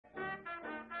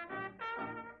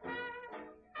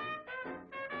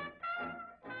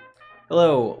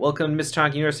Hello, welcome to Mr.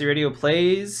 Tonk University Radio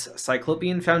Plays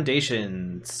Cyclopean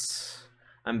Foundations.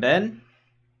 I'm Ben,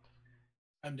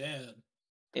 I'm Dan.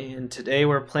 and today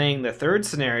we're playing the third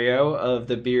scenario of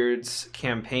the Beard's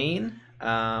campaign,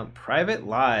 Private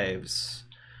Lives.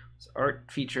 This art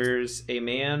features a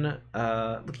man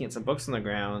looking at some books on the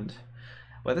ground.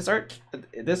 Well, this art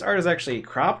is actually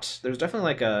cropped. There's definitely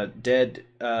like a dead,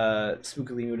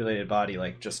 spookily mutilated body,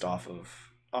 like just off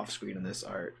screen in this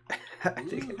art. I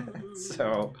think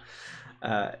so.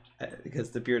 Uh, because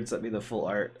the beard sent me the full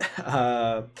art.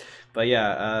 But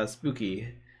yeah, spooky.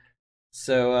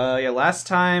 So yeah, last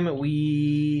time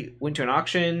we went to an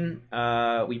auction.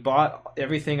 We bought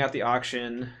everything at the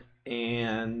auction,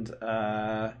 and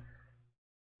what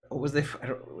was the?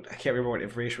 I can't remember what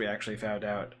information we actually found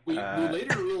out. We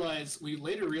later realized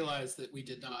that we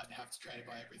did not have to try to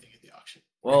buy everything at the auction.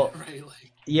 Well, Right?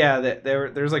 Like yeah,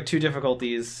 there's like two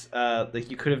difficulties.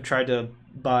 Like you could have tried to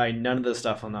buy none of the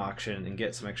stuff on the auction and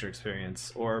get some extra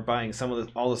experience, or buying some of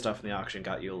all the stuff in the auction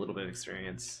got you a little bit of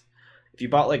experience. If you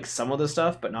bought like some of the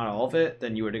stuff but not all of it,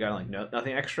 then you would have gotten like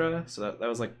nothing extra. So that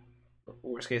was like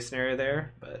worst case scenario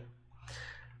there. But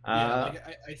yeah, uh, like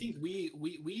I think we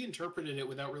interpreted it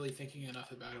without really thinking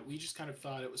enough about it. We just kind of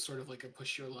thought it was sort of like a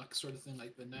push your luck sort of thing,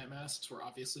 like the net masks, where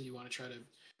obviously you want to try to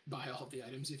buy all of the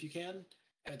items if you can.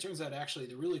 And it turns out actually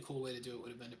the really cool way to do it would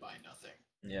have been to buy nothing.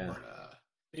 yeah, But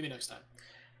maybe next time.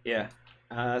 yeah,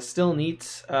 still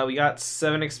neat. We got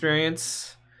 7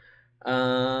 experience.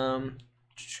 Um,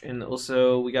 and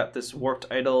also we got this warped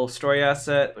idol story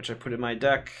asset, which I put in my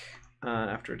deck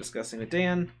after discussing with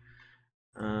Dan.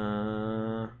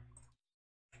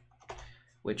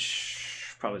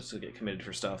 Which probably just get committed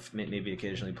for stuff, maybe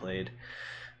occasionally played.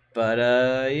 But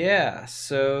yeah,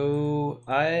 so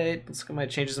let's look at my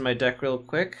changes in my deck real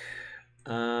quick.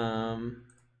 What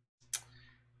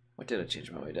did I change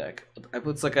about my deck?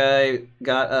 Looks like I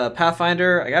got a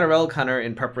Pathfinder. I got a Relic Hunter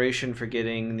in preparation for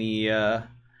getting the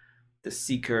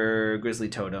Seeker Grizzly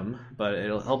Totem, but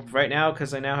it'll help right now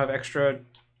because I now have extra.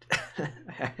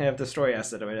 I have the story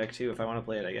asset in my deck too if I want to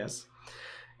play it, I guess.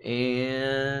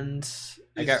 And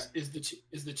I got Is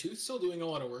the tooth still doing a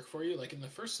lot of work for you? Like in the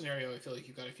first scenario, I feel like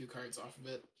you got a few cards off of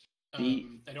it. the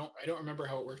I don't remember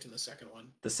how it worked in the second one.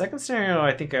 the second scenario.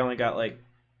 I think I only got like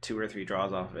 2 or 3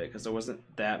 draws off of it because there wasn't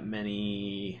that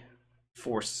many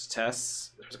force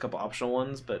tests. There was a couple optional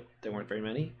ones, but there weren't very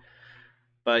many.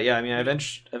 But yeah, I mean,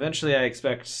 eventually I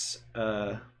expect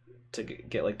to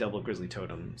get like double Grizzly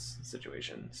Totems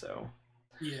situation. So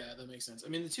Yeah, that makes sense. I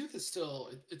mean, the tooth is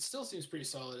still it still seems pretty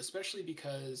solid, especially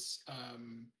because oh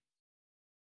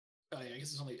yeah, I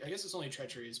guess it's only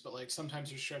treacheries, but like sometimes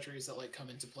there's treacheries that like come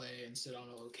into play and sit on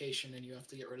a location and you have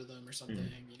to get rid of them or something.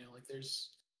 You know, like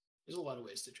there's a lot of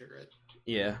ways to trigger it.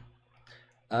 yeah.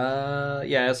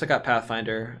 Yeah, I also got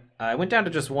Pathfinder. I went down to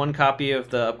just 1 copy of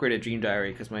the upgraded Dream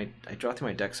Diary because I draw through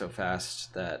my deck so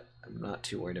fast that I'm not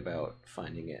too worried about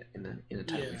finding it in a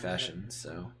timely Yeah, fashion.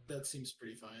 So, that seems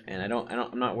pretty fine. and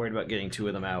I'm not worried about getting 2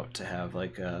 of them out to have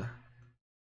like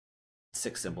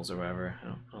 6 symbols or whatever. I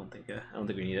don't think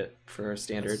we need it for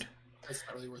standard. That's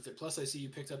not really worth it. Plus, I see you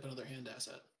picked up another hand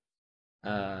asset.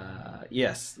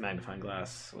 Yes, magnifying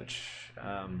glass, which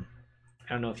I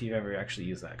don't know if you've ever actually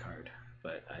used that card,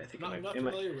 but I think I'm not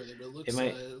familiar with it, but it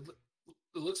might.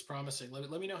 it looks promising. Let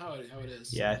me know how it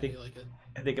is. Yeah, How you like it.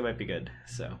 I think it might be good.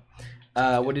 So, Sounds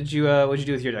good. what did you do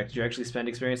with your deck? Did you actually spend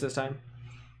experience this time?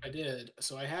 I did.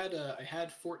 So I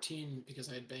had 14 because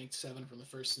I had banked 7 from the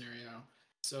first scenario.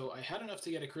 So I had enough to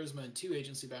get a charisma and 2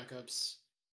 agency backups.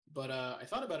 But I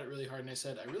thought about it really hard and I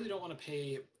said I really don't want to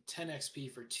pay 10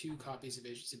 XP for 2 copies of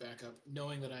agency backup,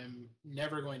 knowing that I'm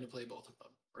never going to play both of them,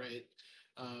 right?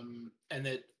 And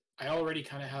that I already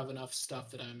kind of have enough stuff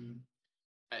that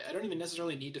I don't even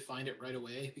necessarily need to find it right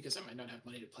away because I might not have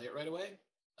money to play it right away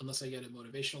unless I get a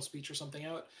motivational speech or something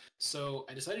out. So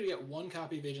I decided to get 1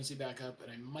 copy of agency backup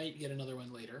and I might get another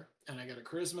one later. And I got a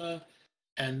charisma.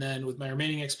 And then with my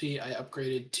remaining XP, I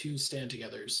upgraded 2 stand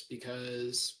togethers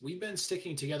because we've been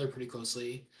sticking together pretty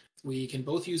closely. We can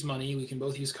both use money, we can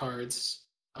both use cards,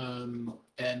 and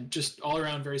just all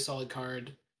around very solid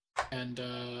card. And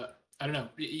I don't know,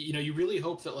 you know, you really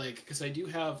hope that like, because I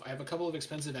have a couple of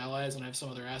expensive allies and I have some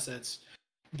other assets,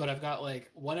 but I've got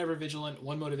like 1 ever vigilant,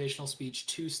 1 motivational speech,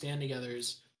 2 stand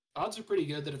togethers. Odds are pretty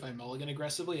good that if I mulligan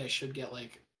aggressively, I should get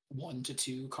like 1 to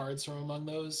 2 cards from among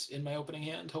those in my opening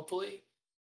hand, hopefully.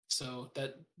 So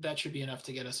that should be enough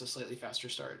to get us a slightly faster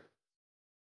start.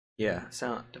 Yeah,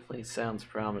 definitely sounds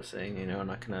promising. You know, I'm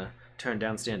not gonna turn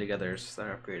down stand togethers that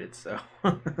are upgraded. So,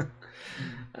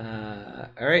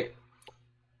 all right,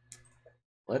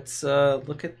 let's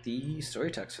look at the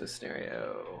story text for the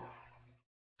scenario.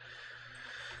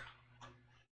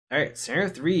 All right, scenario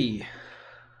 3,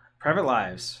 private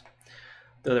lives.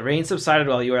 Though the rain subsided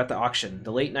while you were at the auction,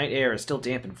 the late night air is still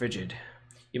damp and frigid.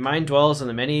 Your mind dwells on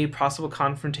the many possible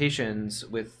confrontations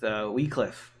with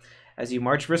Wycliffe as you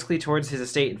march briskly towards his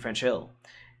estate in French Hill.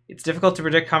 It's difficult to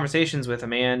predict conversations with a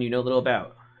man you know little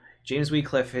about. James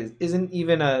Wycliffe isn't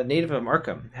even a native of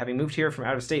Markham, having moved here from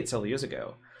out of state several years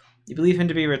ago. You believe him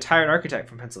to be a retired architect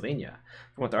from Pennsylvania,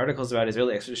 from what the articles about his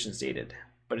early expeditions stated.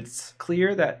 But it's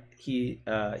clear that he's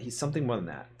something more than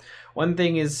that. One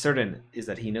thing is certain is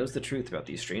that he knows the truth about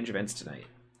these strange events tonight.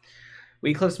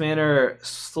 Wycliffe's manor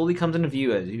slowly comes into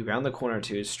view as you round the corner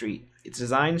to his street. Its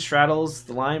design straddles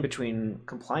the line between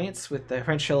compliance with the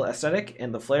French Hill aesthetic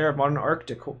and the flair of modern Art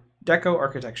Deco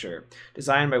architecture,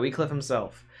 designed by Wycliffe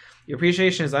himself. Your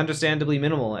appreciation is understandably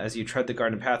minimal as you tread the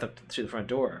garden path up to the front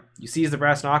door. You seize the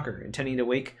brass knocker, intending to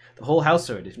wake the whole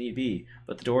household if need be,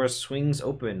 but the door swings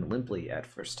open limply at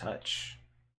first touch.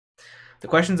 The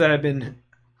questions that have been...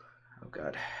 Oh,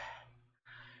 God.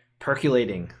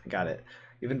 Percolating. Got it.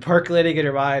 You've been percolating in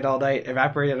your mind all night,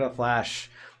 evaporated in a flash.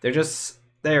 They're just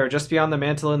there, just beyond the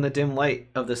mantle in the dim light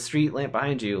of the street lamp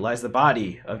behind you, lies the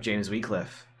body of James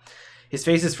Wycliffe. His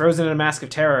face is frozen in a mask of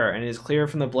terror, and it is clear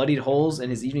from the bloodied holes in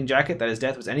his evening jacket that his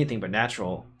death was anything but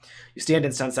natural. You stand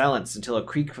in stunned silence until a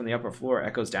creak from the upper floor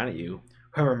echoes down at you.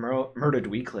 Whoever murdered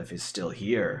Wycliffe is still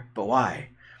here. But why?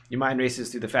 Your mind races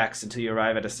through the facts until you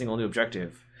arrive at a single new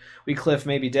objective. Wycliffe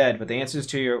may be dead, but the answers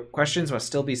to your questions must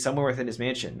still be somewhere within his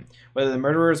mansion. Whether the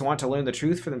murderers want to learn the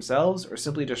truth for themselves or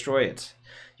simply destroy it,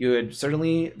 you had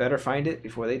certainly better find it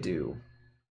before they do.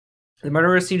 The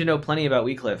murderers seem to know plenty about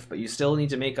Wycliffe, but you still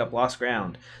need to make up lost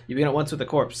ground. You begin at once with the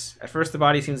corpse. At first the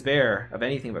body seems bare of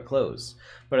anything but clothes,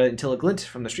 but until a glint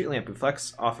from the street lamp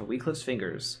reflects off of Wycliffe's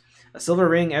fingers. A silver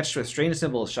ring etched with strange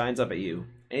symbols shines up at you.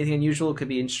 Anything unusual could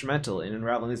be instrumental in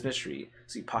unraveling this mystery,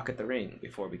 so you pocket the ring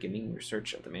before beginning your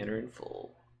search of the manor in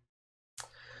full.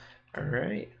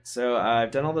 Alright, so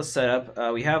I've done all the setup.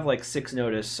 We have like 6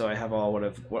 notice, so I have all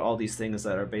all these things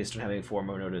that are based on having 4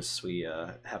 more notice. We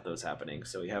have those happening.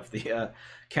 So we have the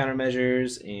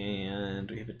countermeasures, and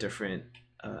we have a different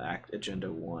agenda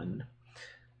 1.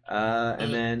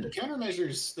 And then the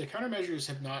countermeasures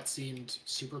have not seemed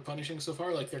super punishing so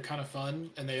far. Like, they're kind of fun,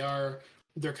 and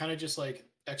they're kind of just like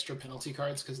extra penalty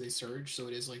cards because they surge. So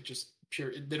it is like just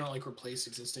pure. They don't like replace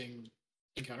existing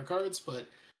encounter cards, but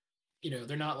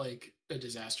they're not like a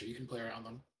disaster. You can play around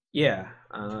them. Yeah,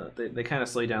 they kind of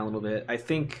slow you down a little bit. I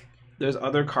think there's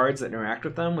other cards that interact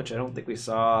with them, which I don't think we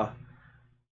saw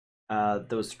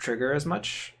those trigger as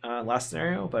much last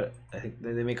scenario, but I think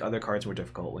they make other cards more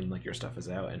difficult when like your stuff is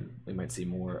out, and we might see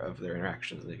more of their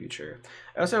interactions in the future.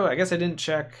 Also, I guess I didn't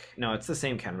check. No, it's the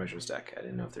same countermeasures deck. I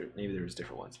didn't know if maybe there was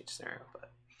different ones in each scenario, but.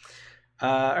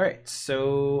 All right,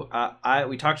 so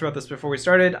we talked about this before we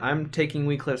started. I'm taking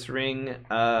Wycliffe's ring.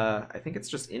 I think it's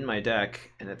just in my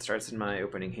deck, and it starts in my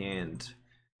opening hand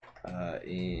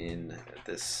in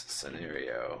this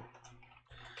scenario.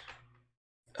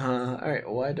 All right,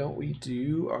 why don't we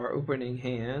do our opening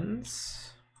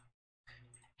hands?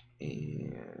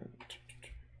 And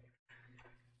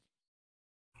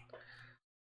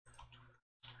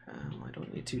I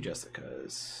don't need 2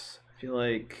 Jessicas. I feel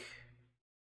like...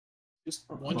 Just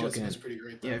one Jessica is pretty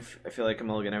great, though. Yeah, I feel like I'm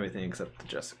mulligan everything except the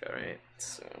Jessica, right?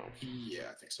 So yeah,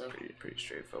 I think so. Pretty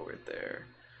straightforward there.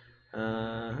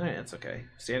 All right, that's okay.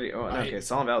 Sandy. Oh, okay.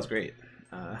 Solemn Vow is great.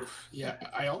 Yeah,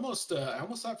 I almost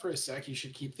thought for a sec you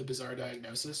should keep the Bizarre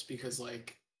Diagnosis because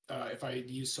like if I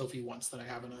use Sophie once, then I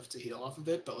have enough to heal off of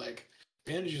it. But like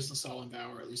bandages and Solemn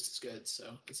Vow are at least as good,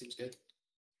 so it seems good.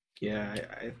 Yeah,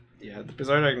 the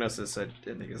Bizarre Diagnosis I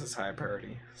think is its high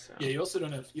priority. So yeah, you also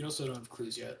don't have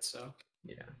clues yet, so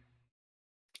yeah.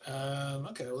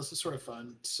 Okay, well this is sort of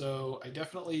fun. So I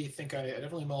definitely think I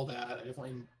definitely mull that. I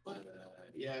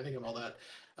think I mull that.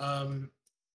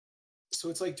 So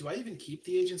it's like, do I even keep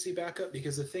the agency backup?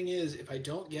 Because the thing is, if I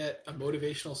don't get a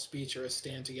motivational speech or a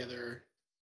stand together,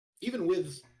 even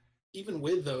with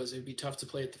those, it'd be tough to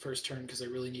play at the first turn because I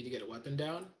really need to get a weapon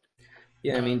down.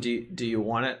 Yeah, I mean, do you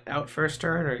want it out first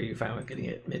turn, or are you fine with getting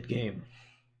it mid game?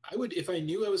 I would, if I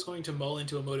knew I was going to mull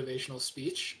into a motivational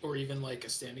speech or even like a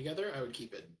stand together, I would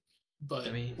keep it. But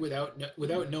I mean, without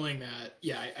knowing that,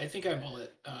 yeah, I think I mull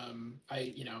it.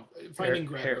 Finding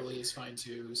grab early is fine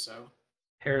too. So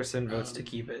Harrison votes to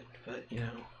keep it, but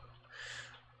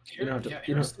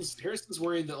Harrison's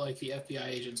worried that like the FBI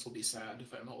agents will be sad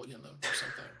if I mulligan them or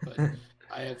something.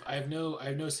 But I have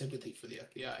no sympathy for the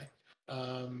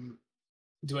FBI.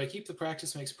 Do I keep the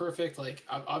practice makes perfect? Like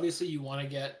obviously you want to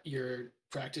get your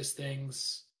practice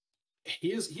things.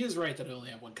 He is right that I only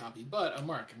have 1 copy, but I'm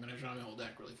Mark. I'm going to draw my whole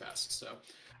deck really fast. So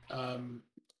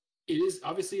it is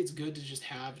obviously it's good to just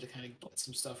have to kind of get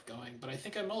some stuff going. But I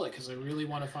think I mull it because I really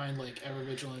want to find like ever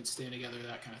vigilant, stand together,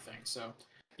 that kind of thing. So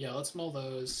yeah, let's mull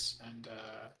those and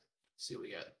see what we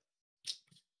get.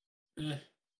 Eh,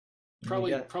 You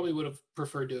got probably would have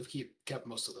preferred to have kept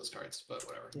most of those cards, but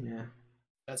whatever. yeah.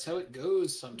 That's how it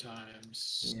goes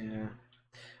sometimes. Yeah.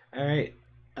 All right.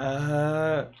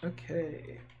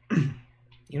 Okay.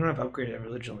 You don't have upgraded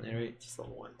religion, right? It's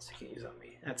level 1, so you can't use on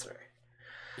me. That's all right.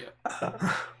 Yeah.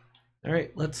 All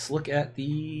right, let's look at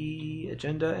the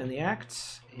agenda and the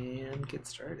act and get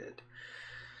started.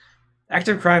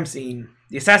 Active crime scene.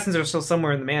 The assassins are still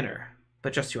somewhere in the manor,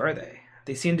 but just who are they?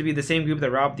 They seem to be the same group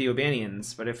that robbed the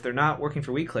O'Banians, but if they're not working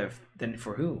for Wycliffe, then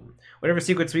for whom? Whatever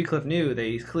secrets Wycliffe knew,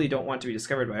 they clearly don't want to be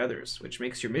discovered by others, which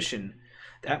makes your mission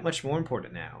that much more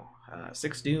important now.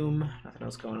 6 Doom, nothing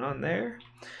else going on there.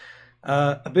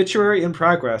 Obituary in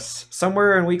progress.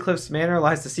 Somewhere in Wycliffe's manor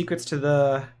lies the secrets to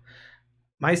the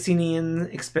Mycenaean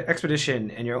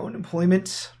expedition and your own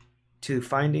employment to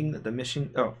finding the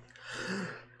mission. Oh,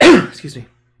 excuse me.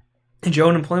 And your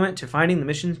own employment to finding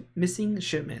the missing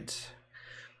shipment.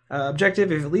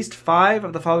 Objective: if at least 5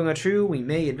 of the following are true, we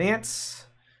may advance.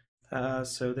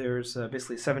 So there's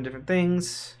basically 7 different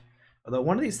things. Although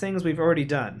one of these things we've already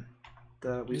done.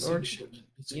 Missing shipment.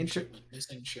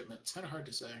 Missing shipment. It's kind of hard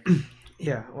to say.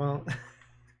 Yeah, well.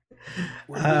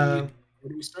 Where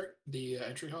do we start? The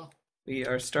entry hall? We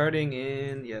are starting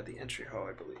in, the entry hall,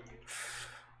 I believe.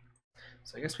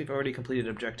 So I guess we've already completed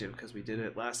objective because we did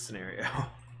it last scenario.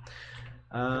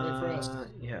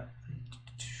 Yeah.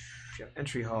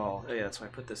 Entry hall. Oh yeah, that's why I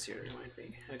put this here. Remind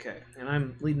me. Okay, and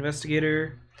I'm lead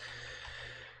investigator.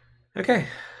 Okay.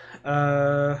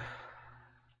 Let's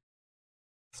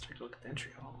take a look at the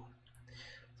entry hall.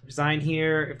 So design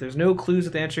here. If there's no clues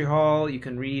at the entry hall, you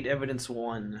can read evidence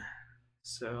 1.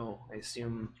 So I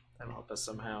assume that'll help us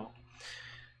somehow.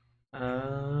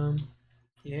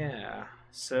 Yeah.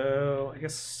 So I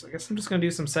guess I'm just gonna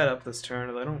do some setup this turn.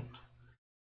 I don't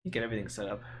get everything set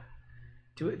up.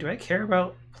 Do I care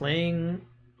about playing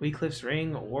Wycliffe's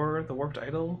Ring or the Warped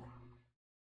Idol?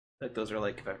 Like those are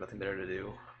like if I have nothing better to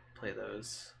do, play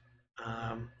those.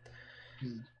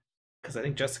 Because I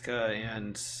think Jessica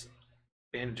and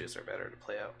Bandages are better to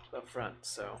play up front.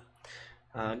 So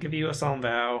I'll give you a Solemn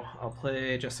Vow. I'll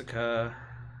play Jessica.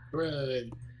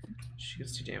 Right. She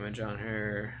gets 2 damage on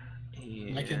her.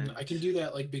 And... I can do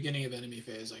that like beginning of enemy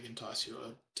phase. I can toss you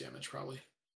a damage probably.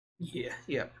 Yeah.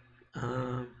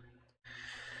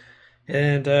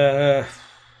 And do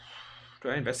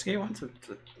I investigate once? I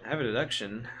have a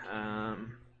deduction. They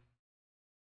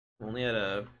only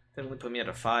put me at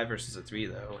a 5 versus a 3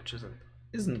 though, which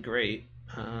isn't great.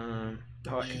 I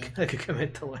could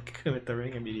commit the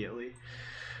ring immediately.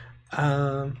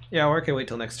 Yeah, or I can wait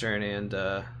till next turn and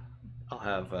I'll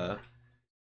have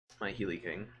my Healy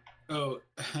King. Oh,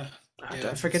 did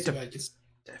I forget to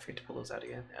pull those out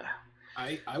again? Yeah.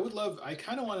 I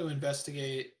kind of want to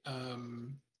investigate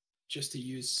just to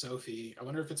use Sophie. I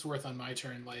wonder if it's worth on my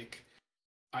turn. Like,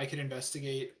 I could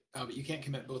investigate, but you can't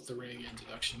commit both the ring and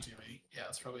deduction to me. Yeah,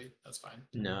 that's fine.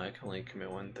 No, I can only commit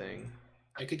one thing.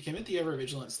 I could commit the Ever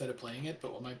Vigilant instead of playing it,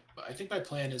 but I think my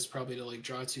plan is probably to like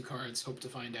draw 2 cards, hope to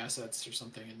find assets or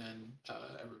something, and then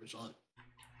Ever Vigilant.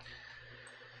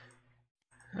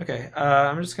 Okay,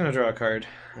 I'm just gonna draw a card.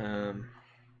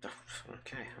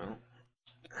 Okay, well.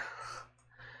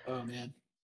 Oh man.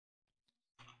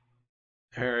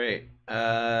 All right.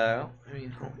 I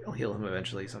mean, I'll heal him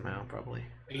eventually somehow, probably.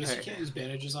 I guess you can't use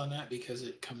bandages on that because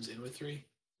it comes in with 3.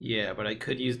 Yeah, but I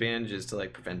could use bandages to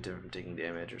like prevent him from taking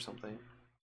damage or something.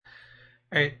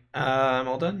 All right, I'm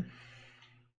all done.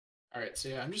 All right, so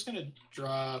yeah, I'm just gonna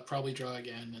probably draw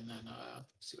again, and then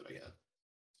see what I get.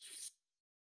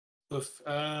 Oof.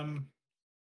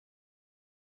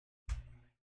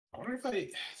 I wonder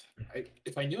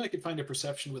if I knew I could find a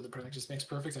perception with the practice makes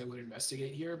perfect, I would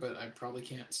investigate here, but I probably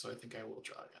can't, so I think I will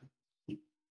draw again.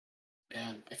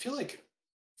 And I feel like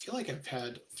I've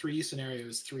had 3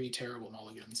 scenarios, 3 terrible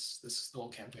mulligans this whole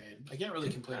campaign. I can't really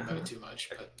complain about it too much,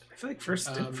 but I feel like first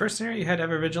scenario you had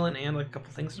Ever Vigilant and like a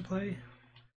couple things to play.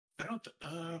 I don't.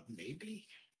 Maybe.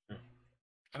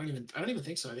 I don't even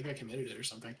think so. I think I committed it or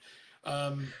something.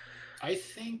 I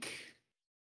think.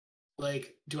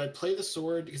 Like, do I play the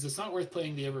sword? Because it's not worth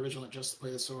playing the Ever Vigilant just to play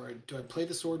the sword. Do I play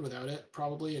the sword without it,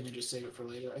 probably, and then just save it for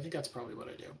later? I think that's probably what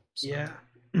I do. So. Yeah.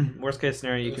 Worst case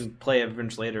scenario, you can play Ever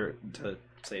later to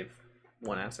save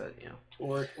 1 asset,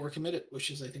 Or commit it,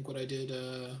 which is, I think, what I did.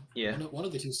 Yeah. One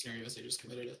of the 2 scenarios, I just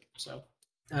committed it, so.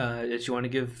 Did you want to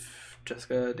give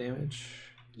Jessica damage?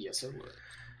 Yes, I would.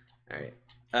 Alright.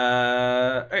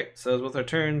 Alright, so those both our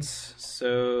turns.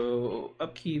 So,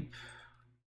 upkeep.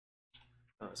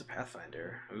 Oh, it's a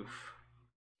Pathfinder. Oof.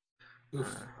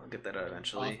 Oof, I'll get that out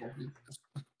eventually. awful.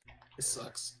 This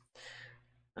sucks.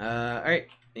 Alright.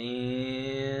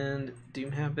 And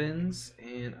Doom happens,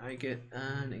 and I get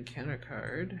an encounter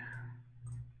card.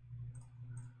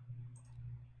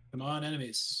 Come on,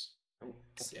 enemies. Oh,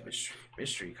 Damage.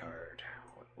 mystery card.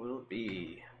 What will it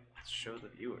be? Let's show the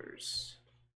viewers.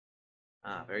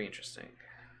 Ah, very interesting.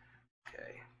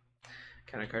 Okay.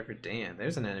 Counter card for Dan.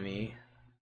 There's an enemy.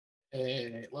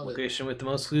 Hey, love it. Location with the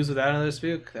most clues without another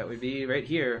spook. That would be right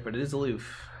here, but it is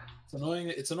aloof. It's annoying.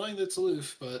 It's annoying that it's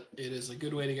aloof, but it is a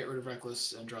good way to get rid of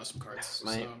Reckless and draw some cards.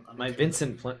 My so I'm my okay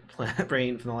Vincent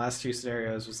brain from the last two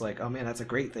scenarios was like, oh man, that's a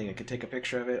great thing. I could take a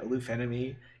picture of it. Aloof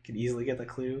enemy. Could easily get the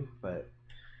clue, but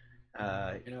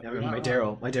you're not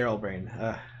wrong. My Daryl brain.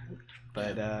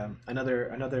 But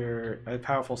another a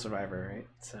powerful survivor, right?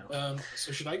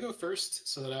 So should I go first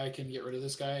so that I can get rid of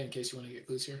this guy in case you want to get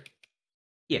clues here?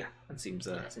 Yeah, that seems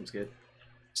Okay. seems good.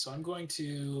 So I'm going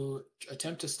to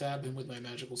attempt to stab him with my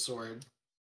magical sword.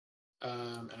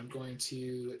 And I'm going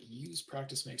to use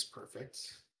Practice Makes Perfect.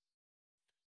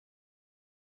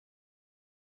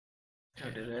 Oh,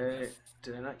 did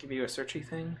I not give you a searchy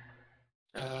thing?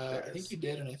 I think you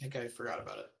did, and I think I forgot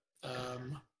about it.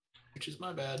 Which is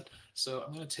my bad. So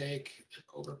I'm going to take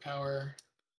Overpower,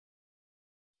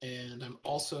 and I'm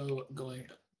also going.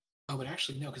 Oh, but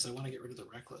actually no, because I want to get rid of the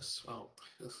Reckless. Oh,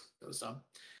 that was dumb.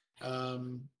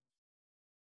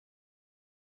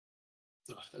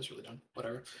 That was really dumb.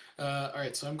 Whatever. All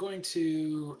right, so I'm going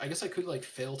to. I guess I could like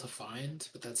fail to find,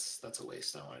 but that's a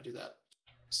waste. I don't want to do that.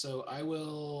 So I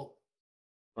will.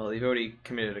 Well, you've already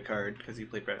committed a card because you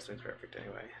played Brass Wings Perfect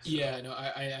anyway. So. Yeah, no,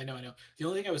 I know. The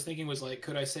only thing I was thinking was like,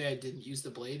 could I say I didn't use the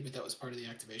blade, but that was part of the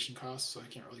activation cost, so I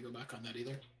can't really go back on that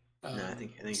either. No, I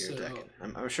think you're attacking.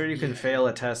 I'm sure you can fail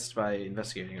a test by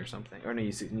investigating or something. Or no,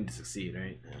 you need to succeed,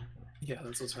 right? Yeah,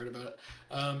 that's what's hard about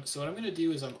it. So what I'm going to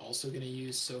do is I'm also going to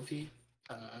use Sophie.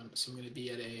 So I'm going to be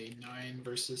at a 9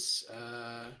 versus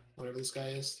whatever this guy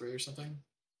is, 3 or something.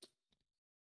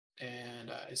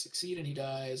 And I succeed and he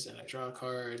dies, and I draw a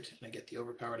card, and I get the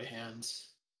Overpower to hand.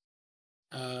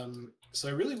 So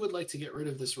I really would like to get rid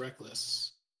of this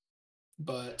Reckless,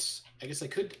 but I guess I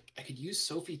could use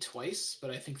Sophie twice, but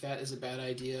I think that is a bad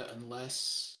idea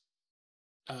unless.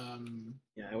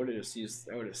 Yeah, I would have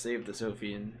saved the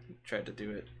Sophie and tried to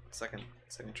do it second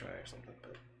try or something,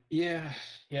 but. Yeah.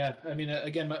 I mean,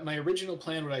 again, my original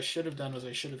plan, what I should have done was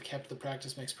I should have kept the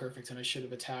Practice Makes Perfect, and I should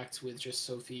have attacked with just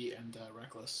Sophie and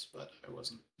Reckless, but I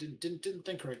didn't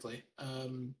think correctly.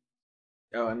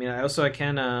 Oh, I mean, I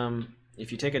can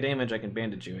if you take a damage, I can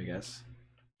bandage you, I guess.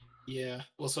 Yeah.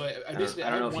 Well, so I basically I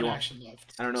don't know have if one you want. action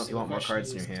left. I don't know so if you want more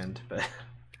cards in your hand, but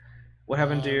what Um,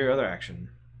 happened to your other action?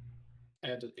 I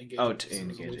had to engage. Oh, it to because it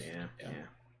was engage aloof. it,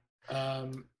 yeah.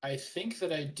 I think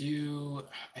that I do.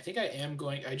 I think I am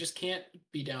going. I just can't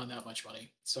be down that much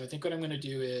money. So I think what I'm going to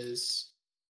do is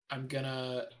I'm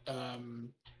gonna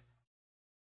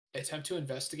attempt to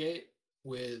investigate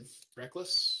with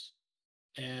Reckless,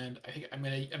 and I think I'm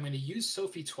gonna use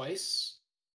Sophie twice,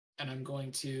 and I'm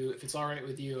going to, if it's all right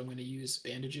with you, I'm going to use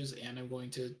bandages, and I'm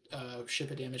going to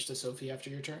ship a damage to Sophie after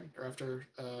your turn, or after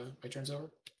my turn's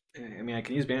over. I mean, I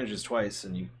can use bandages twice,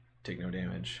 and you take no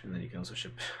damage, and then you can also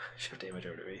ship damage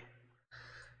over to me.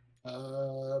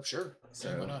 Sure. So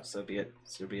yeah, why not? So be it.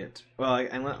 So be it. Well,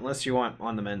 unless you want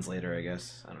on the men's later, I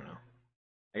guess. I don't know.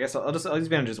 I guess I'll use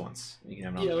bandages once. You can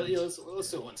have it on Yeah, let's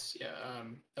do it once. Yeah.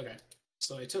 Okay.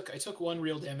 So I took 1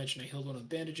 real damage, and I healed 1 with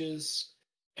bandages,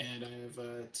 and I have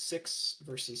a 6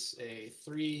 versus a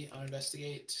 3 on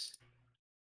investigate,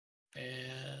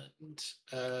 and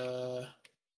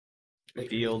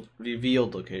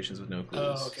revealed locations with no clues.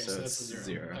 Oh, okay, so that's a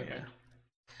 0. Okay. Yeah.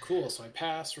 Cool. So I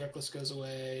pass. Reckless goes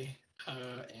away,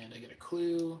 and I get a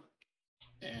clue,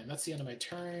 and that's the end of my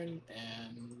turn.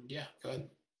 And yeah, go ahead.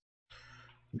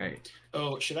 Right.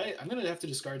 Oh, should I? I'm gonna have to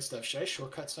discard stuff. Should I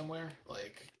shortcut somewhere,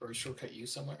 or shortcut you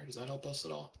somewhere? Does that help us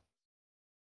at all?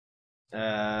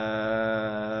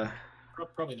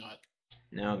 Probably not.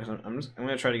 No, because I'm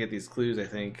gonna try to get these clues. I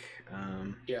think.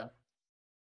 Yeah.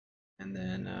 And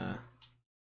then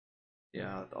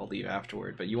yeah, I'll leave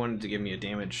afterward. But you wanted to give me a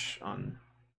damage on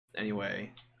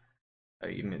anyway.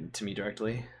 You meant to me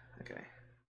directly? Okay.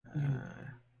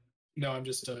 No, I'm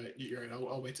just. You're right.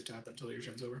 I'll wait to tap until your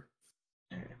turn's over.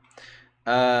 Okay.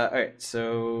 All right.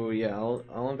 So yeah,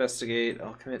 I'll investigate.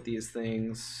 I'll commit these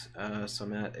things. So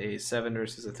I'm at a 7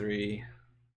 versus a 3.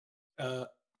 Okay.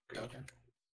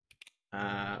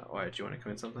 Why did you want to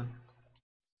commit something?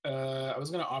 I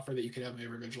was gonna offer that you could have my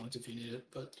Vigilance if you need it,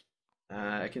 but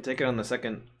I can take it on the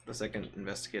second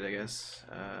investigate, I guess.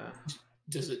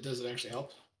 does it actually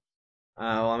help?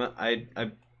 Well,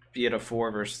 I be at a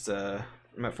 4 versus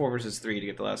I'm at 4 versus 3 to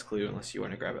get the last clue, unless you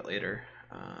want to grab it later.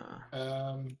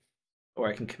 Or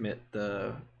I can commit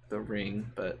the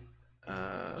ring, but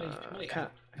I kind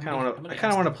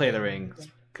of want to play the ring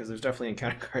because there's definitely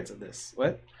encounter cards of this.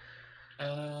 What?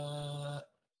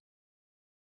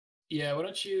 Yeah. Why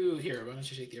don't you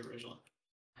take the original?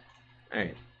 All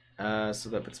right. So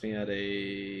that puts me at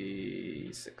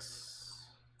a 6.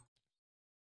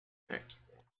 All right.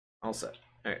 All set.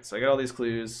 All right. So I got all these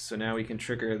clues. So now we can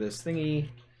trigger this thingy.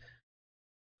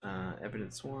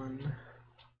 Evidence 1.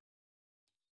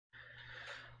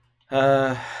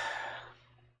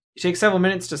 You take several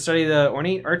minutes to study the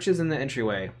ornate arches in the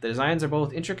entryway. The designs are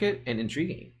both intricate and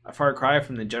intriguing, a far cry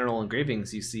from the general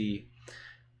engravings you see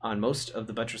on most of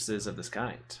the buttresses of this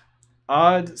kind.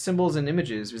 Odd symbols and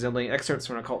images resembling excerpts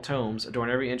from occult tomes adorn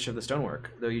every inch of the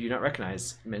stonework, though you do not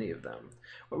recognize many of them.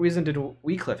 What reason did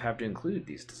Wycliffe have to include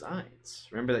these designs?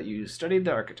 Remember that you studied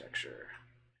the architecture.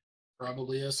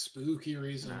 Probably a spooky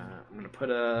reason. I'm going to put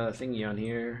a thingy on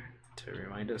here to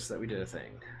remind us that we did a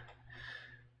thing.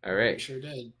 All right. We sure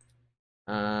did.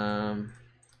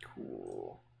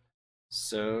 Cool.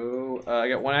 So I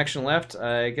got 1 action left.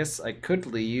 I guess I could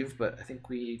leave, but I think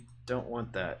we don't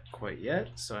want that quite yet.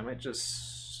 So I might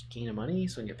just gain a money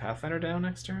so I can get Pathfinder down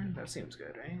next turn. That seems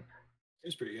good, right?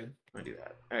 It's pretty good. I'm gonna do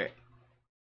that. All right.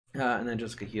 And then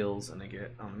Jessica heals, and I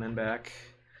get on the men back,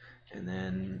 and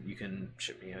then you can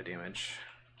ship me a damage.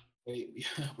 Wait,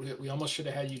 we almost should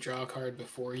have had you draw a card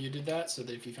before you did that, so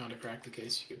that if you found a crack the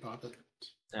case, you could pop it.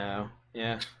 Oh,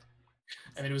 yeah.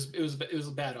 I mean, it was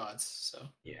bad odds. So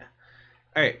yeah.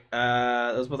 All right.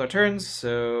 Those both our turns.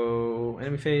 So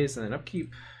enemy phase and then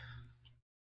upkeep.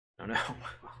 Oh no.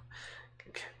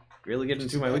 Really getting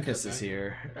into my weaknesses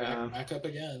here. Back up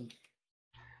again.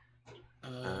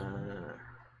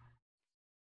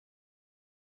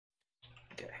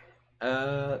 Okay.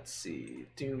 Let's see.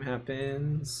 Doom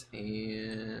happens,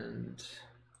 and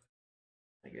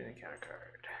I get an encounter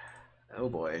card. Oh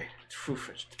boy.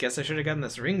 Guess I should have gotten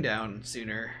this ring down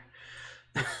sooner.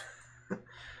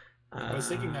 I was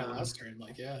thinking that last turn,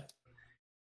 like, yeah.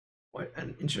 What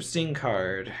an interesting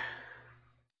card.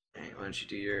 Hey, why don't you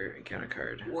do your encounter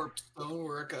card? Warp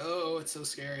stonework. Oh, it's so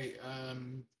scary.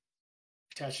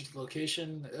 Attach it to the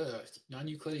location.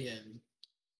 Non-Euclidean.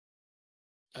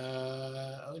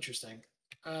 Oh, interesting.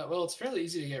 Well, it's fairly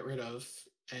easy to get rid of,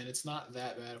 and it's not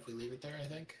that bad if we leave it there, I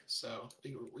think. So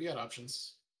we got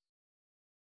options.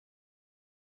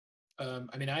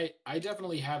 I mean, I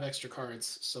definitely have extra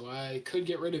cards, so I could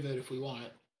get rid of it if we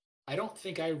want. I don't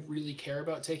think I really care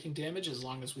about taking damage as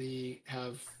long as we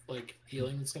have like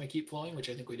healing that's going to keep flowing, which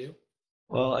I think we do.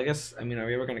 Well, I guess, I mean, are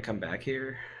we ever going to come back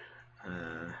here?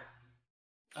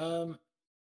 I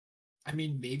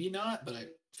mean, maybe not, but I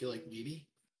feel like maybe.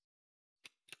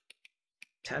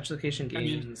 Attach location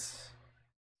gains.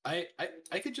 I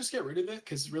could just get rid of it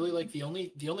because really, like the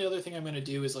only other thing I'm going to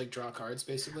do is like draw cards,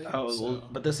 basically. Oh, so. Well,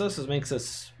 but this also makes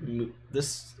us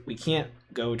this. We can't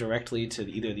go directly to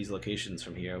either of these locations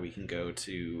from here. We can go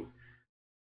to.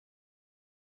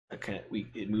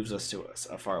 It moves us to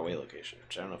a far away location,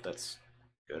 which I don't know if that's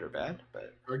good or bad,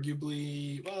 but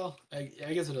arguably, well, I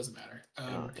guess it doesn't matter.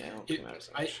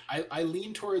 I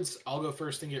lean towards I'll go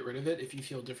first and get rid of it. If you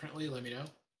feel differently, let me know.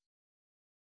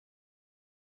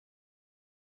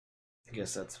 I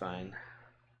guess that's fine.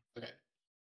 Okay.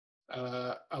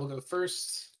 I'll go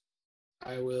first.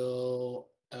 I will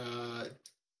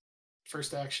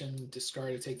first action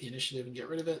discard to take the initiative and get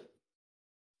rid of it.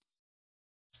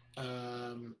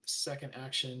 Second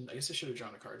action, I guess I should have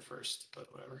drawn a card first, but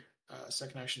whatever.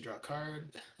 Second action, draw a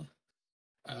card.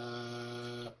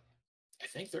 I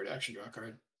think third action, draw a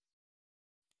card.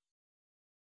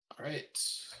 All right.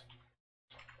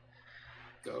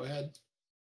 Go ahead.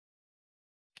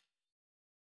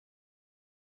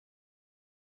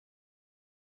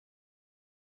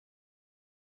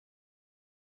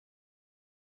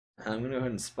 I'm gonna go ahead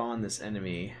and spawn this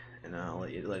enemy, and I'll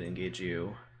let it engage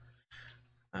you.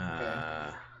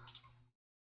 Okay.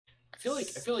 I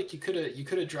feel like you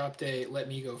could have dropped a let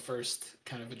me go first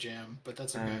kind of a jam, but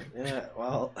that's okay. Yeah,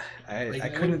 well, I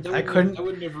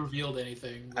wouldn't have revealed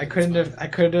anything. I couldn't have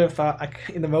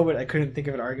in the moment I couldn't think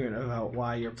of an argument about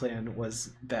why your plan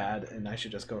was bad and I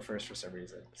should just go first for some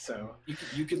reason. So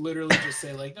you could literally just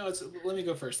say like, no, let me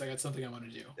go first. I got something I want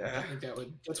to do. Yeah. I think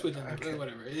that's within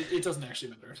whatever. It doesn't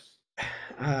actually matter.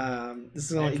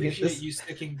 This is I appreciate you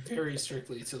sticking very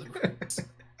strictly to the rules.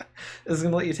 This is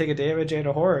gonna let you take a damage and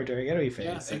a horror during enemy phase.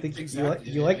 Yeah, I think exactly.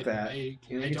 you like that. I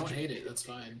don't hate it. That's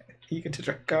fine. You get to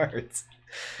draw cards.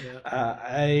 Yeah.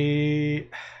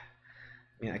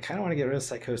 mean, I kind of want to get rid of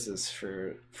psychosis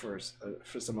for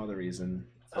some other reason.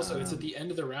 Also, it's at the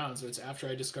end of the round, so it's after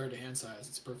I discard a hand size.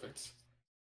 It's perfect.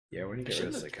 Yeah, we're gonna get rid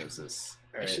of psychosis.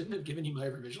 I shouldn't have given you my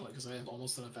revision because I have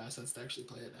almost enough assets to actually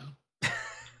play it now.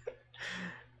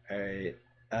 All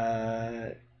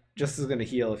right. Just is gonna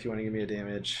heal if you want to give me a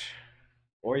damage,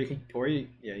 or you can,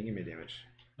 yeah, you can give me a damage.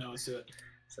 No, let's do it.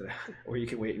 So, or you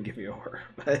can wait and give me a horror.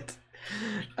 But,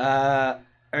 all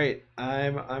right,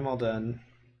 I'm all done.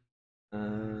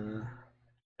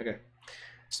 Okay.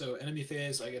 So enemy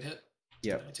phase, I get hit.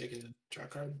 Yep. I take a draw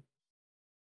card,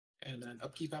 and then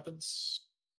upkeep happens.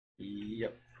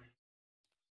 Yep.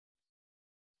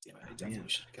 Damn it! I definitely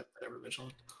should have kept that ever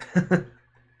vigilant.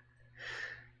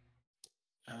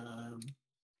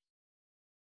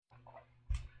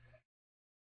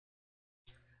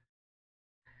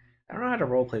 I don't know how to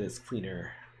roleplay this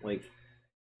cleaner. Like,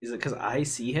 is it because I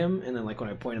see him and then like when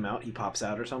I point him out, he pops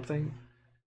out or something?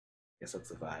 I guess that's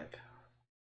the vibe.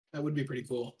 That would be pretty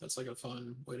cool. That's like a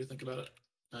fun way to think about it.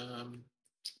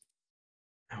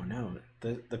 Oh no,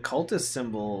 the cultist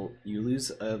symbol, you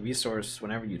lose a resource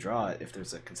whenever you draw it if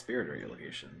there's a conspirator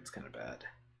location. It's kind of bad.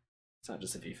 It's not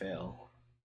just if you fail.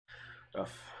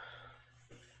 Rough.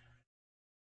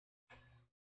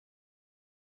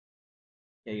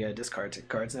 Yeah, you gotta discard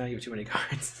cards now. You have too many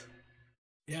cards.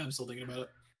 Yeah, I'm still thinking about it.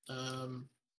 I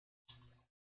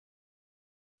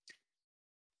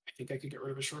think I could get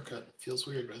rid of a shortcut. It feels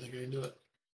weird, but I think I can do it.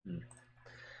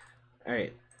 All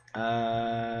right.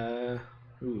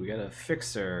 Ooh, we got a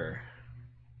fixer.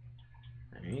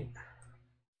 All right.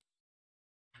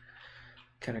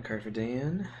 Kind of card for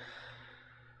Dan.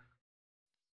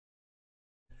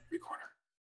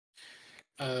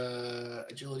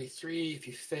 Agility 3. If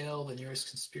you fail, the nearest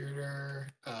conspirator.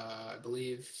 I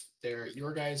believe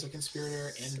your guy is a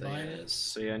conspirator and so, mine yeah. is.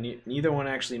 So yeah, neither one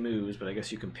actually moves, but I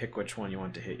guess you can pick which one you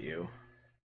want to hit you.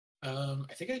 I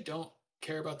think I don't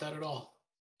care about that at all.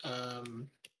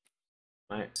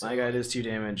 My guy does 2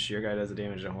 damage. Your guy does a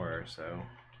damage and horror. So.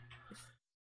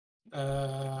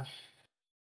 I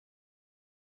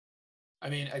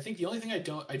mean, I think the only thing I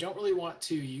don't really want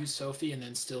to use Sophie and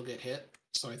then still get hit.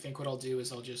 So I think what I'll do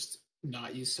is I'll just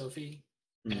not use Sophie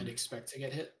and expect to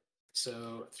get hit.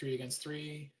 So 3 against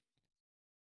 3.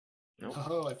 Nope.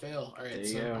 Oh, I fail. All right,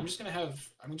 so go. I'm just gonna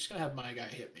have my guy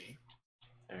hit me.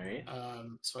 All right.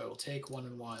 So I will take 1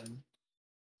 and 1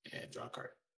 and draw a card.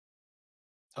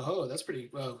 Oh, that's pretty.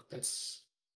 Well, that's.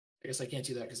 I guess I can't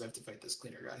do that because I have to fight this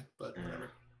cleaner guy. But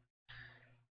whatever.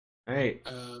 All right.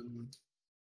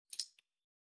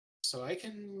 So I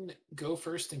can go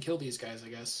first and kill these guys. I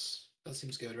guess that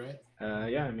seems good, right?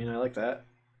 Yeah. I mean, I like that.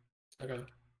 Okay.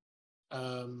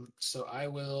 So I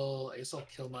guess I'll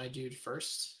kill my dude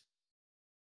first.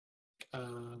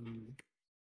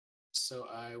 So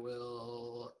I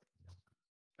will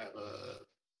have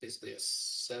basically a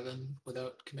 7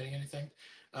 without committing anything.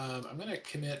 I'm gonna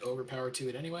commit overpower to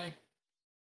it anyway,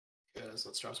 because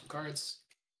let's draw some cards,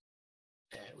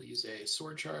 and we'll use a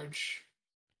sword charge,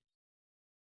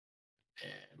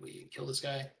 and we kill this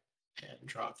guy and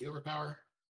drop the overpower.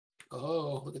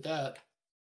 Oh, look at that.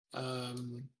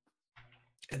 And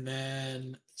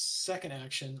then second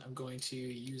action, I'm going to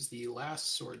use the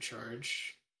last sword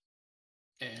charge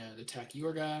and attack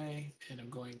your guy, and I'm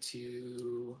going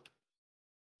to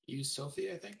use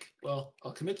Sophie, I think. Well,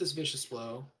 I'll commit this vicious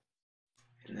blow.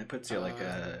 And that puts you like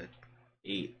a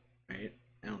 8, right?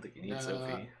 I don't think you need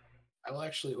Sophie. I will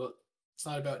actually, well, it's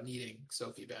not about needing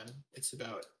Sophie, Ben. It's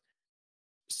about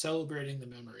celebrating the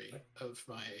memory of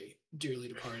my dearly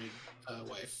departed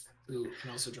wife, who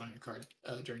can also drawing a card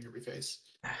during every phase.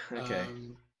 Okay.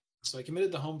 So I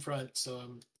committed the home front, so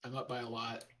I'm up by a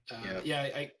lot. Yeah,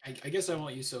 I guess I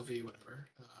won't use Sophie. Whatever.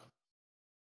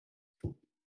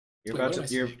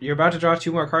 You're about to draw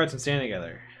 2 more cards and stand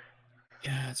together.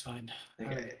 Yeah, that's fine.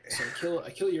 Okay. Right, so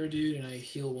I kill your dude and I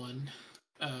heal 1,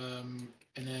 and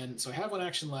then so I have 1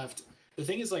 action left. The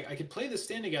thing is, like, I could play this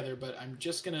stand together, but I'm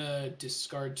just gonna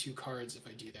discard 2 cards if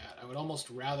I do that. I would almost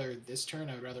rather this turn.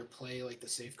 I would rather play like the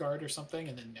safeguard or something,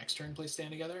 and then next turn play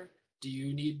stand together. Do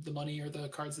you need the money or the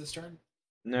cards this turn?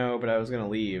 No, but I was gonna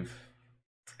leave.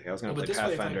 I was gonna play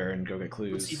Pathfinder and go get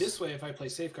clues. See, this way, if I play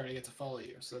safeguard, I get to follow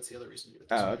you. So that's the other reason to do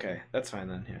it. Oh, okay, that's fine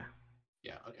then. Yeah.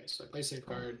 Yeah. Okay. So I play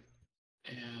safeguard,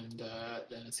 and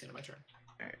then it's the end of my turn.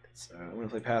 All right. So I'm gonna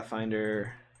play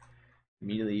Pathfinder.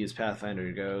 Immediately use Pathfinder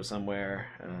to go somewhere.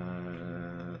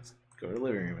 Let's go to the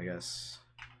living room, I guess.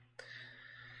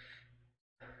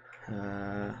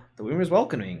 The room is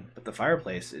welcoming, but the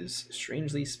fireplace is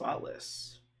strangely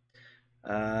spotless.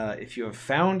 If you have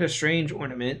found a strange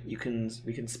ornament, we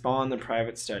can spawn the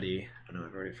private study. I know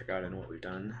I've already forgotten what we've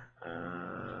done.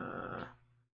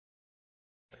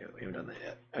 We haven't done that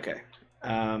yet. Okay.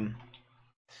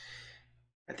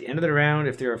 At the end of the round,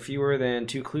 if there are fewer than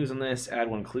 2 clues on this, add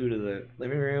 1 clue to the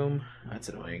living room. That's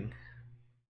annoying.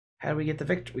 How do we get the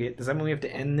victory? Does that mean we have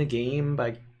to end the game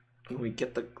by when we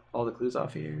get all the clues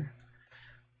off here?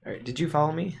 All right. Did you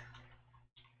follow me?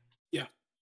 Yeah.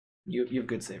 You have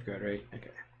good safeguard, right?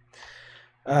 Okay.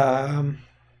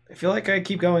 I feel like I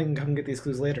keep going and come get these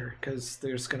clues later because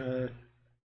they're just gonna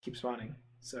keep spawning.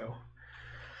 So,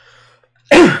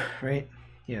 right?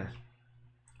 Yeah.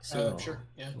 So Sure.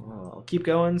 Yeah. I'll keep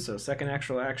going. So second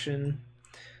actual action.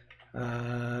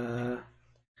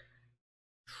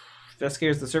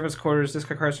 Investigators the service quarters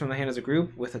discard cards from the hand as a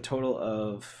group with a total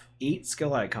of 8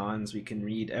 skill icons. We can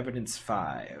read evidence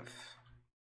 5.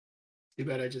 Too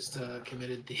bad I just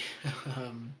committed the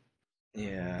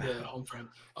the home front.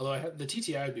 Although I have the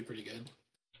TTI would be pretty good.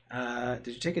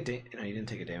 Did you take a no? You didn't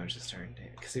take a damage this turn.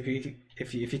 Because if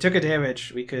you took a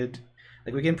damage, we could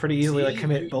we can pretty easily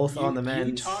commit both on the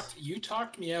men. You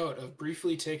talked me out of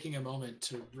briefly taking a moment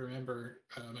to remember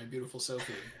my beautiful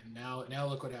Sophie, and now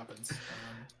look what happens.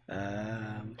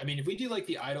 I mean, if we do like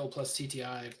the idle plus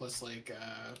TTI plus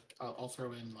I'll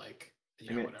throw in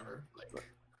whatever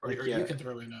or you can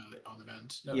throw in on the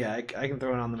mend. No. Yeah, I can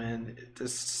throw it on the mend.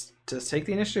 Does take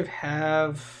the initiative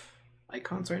have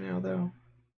icons right now though?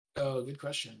 Oh, good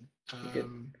question. I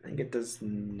think it does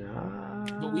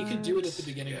not. But we can do it at the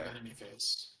beginning of enemy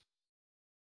phase.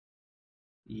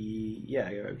 Yeah,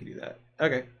 we can do that.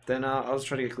 Okay, then I'll just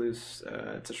try to get clues.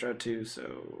 It's a shroud 2,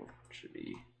 so should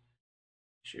be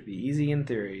easy in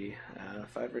theory.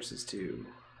 5 versus 2.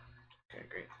 Okay,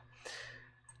 great.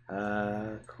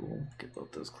 Cool. Get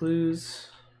both those clues.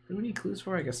 What do we need clues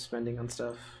for? I guess spending on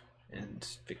stuff and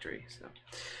victory. So,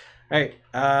 all right.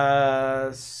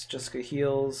 Jessica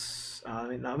heals. I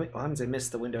mean, I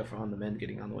missed the window for on the men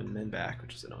getting on the men back,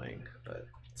 which is annoying, but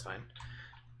it's fine.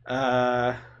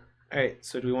 All right.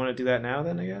 So, do we want to do that now?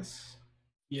 Then I guess.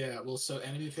 Yeah. Well, so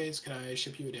enemy phase. Can I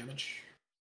ship you a damage?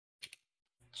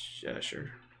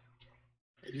 Sure.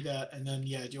 I do that, and then do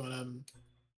you want to?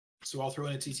 So I'll throw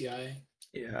in a TTI.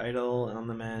 Yeah, idle on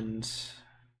the mend,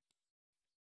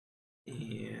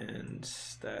 and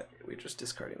that we're just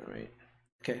discarding them, right?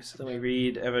 Okay, so then we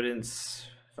read evidence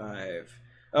 5.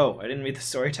 Oh, I didn't read the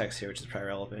story text here, which is probably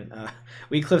relevant.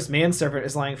 Wycliffe's manservant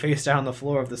is lying face down on the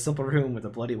floor of the simple room with a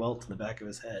bloody welt in the back of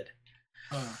his head.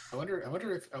 I wonder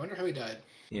how he died.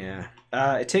 Yeah.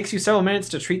 It takes you several minutes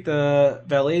to treat the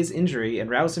valet's injury and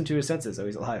rouse him to his senses. Oh,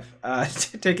 he's alive.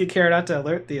 Taking care not to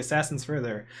alert the assassins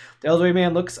further. The elderly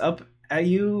man looks up at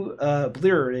you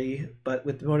blearily, but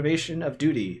with the motivation of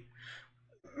duty.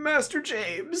 Master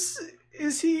James,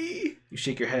 is he? You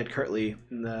shake your head curtly,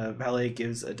 and the valet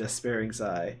gives a despairing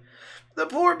sigh. The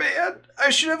poor man! I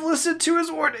should have listened to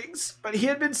his warnings, but he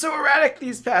had been so erratic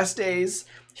these past days.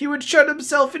 He would shut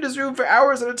himself in his room for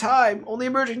hours at a time, only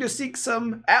emerging to seek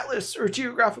some atlas or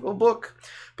geographical book.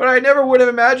 But I never would have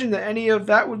imagined that any of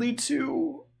that would lead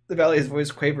to... The valet's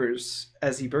voice quavers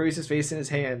as he buries his face in his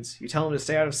hands. You tell him to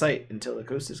stay out of sight until the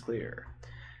coast is clear.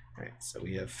 Alright, so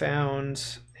we have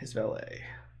found his valet.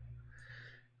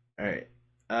 Alright.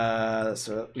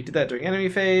 So we did that during enemy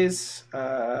phase,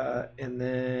 and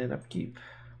then upkeep.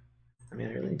 I mean,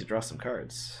 I really need to draw some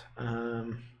cards.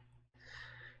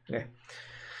 Okay.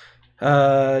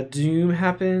 Doom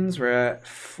happens. We're at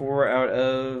 4 out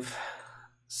of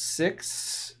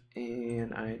 6,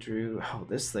 and I drew. Oh,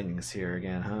 this thing is here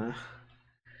again, huh?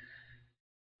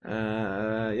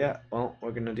 Yeah. Well,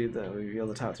 we're gonna do we reveal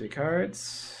the top 3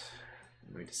 cards.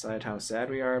 We decide how sad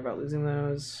we are about losing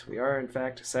those. We are, in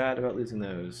fact, sad about losing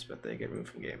those, but they get removed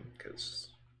from game because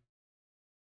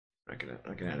I'm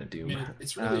not gonna add a Doom. I mean,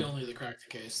 it's really only the cracked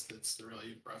case that's the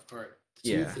really rough part.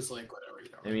 The tooth is like whatever.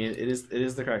 I mean, it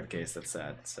is the cracked case that's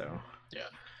sad. So yeah.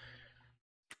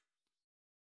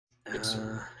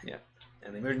 Yeah,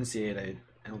 and the emergency aid.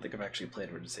 I don't think I've actually played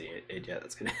emergency aid yet.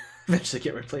 That's gonna eventually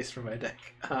get replaced from my deck.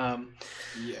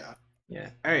 Yeah.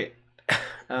 Yeah. All right.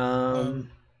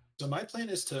 So my plan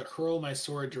is to hurl my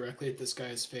sword directly at this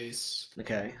guy's face.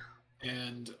 Okay.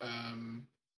 And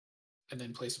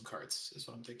then play some cards is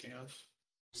what I'm thinking of.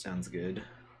 Sounds good.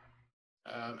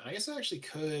 And I guess I actually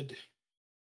could.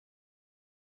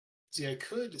 See, I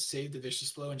could save the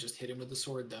vicious blow and just hit him with the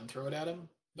sword, then throw it at him.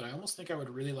 But I almost think I would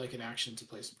really like an action to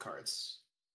play some cards.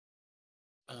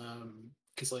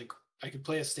 Because I could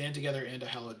play a stand together and a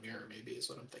hallowed mirror. Maybe is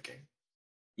what I'm thinking.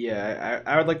 Yeah,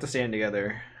 I would like to stand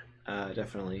together.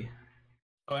 Definitely.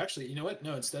 Oh, actually, you know what?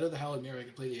 No, instead of the hallowed mirror, I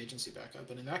could play the agency backup,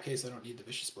 and in that case, I don't need the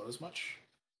vicious blow as much.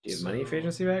 Do you have money for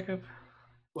agency backup?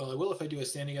 Well, I will if I do a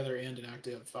stand together and an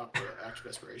active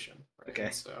desperation. Right?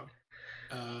 Okay. So,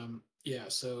 yeah.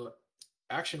 So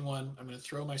action 1, I'm going to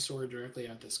throw my sword directly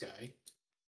at this guy.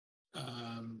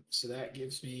 So that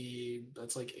gives me,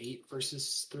 that's like 8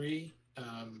 versus 3.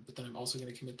 But then I'm also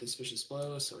going to commit this vicious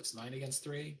blow, so it's 9 against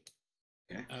 3.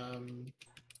 Okay.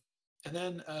 And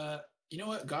then, you know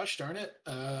what? Gosh darn it!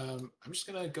 I'm just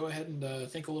gonna go ahead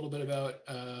and think a little bit about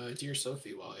Dear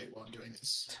Sophie while I'm doing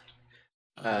this.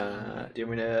 Do you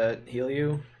want me to heal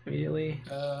you immediately?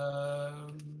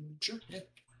 Sure. Yeah.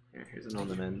 Here's an on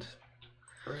the mend.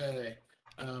 Hooray!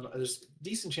 There's a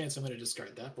decent chance I'm gonna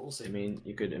discard that, but we'll see. I mean,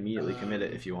 you could immediately commit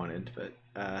it if you wanted, but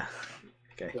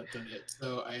okay. But done it.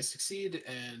 So I succeed,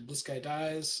 and this guy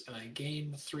dies, and I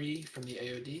gain 3 from the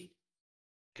AOD.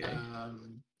 Okay.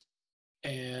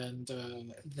 And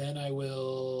then I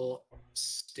will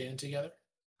stand together.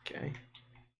 Okay.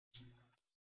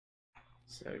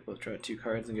 So we both draw 2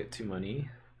 cards and get 2 money.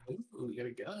 Ooh, we got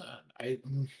a gun. I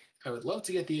would love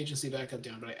to get the agency back up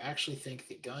down, but I actually think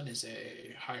the gun is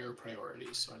a higher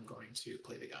priority, so I'm going to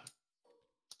play the gun.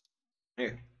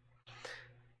 Okay.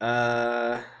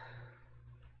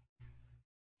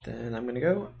 Then I'm gonna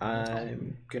go.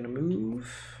 I'm gonna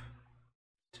move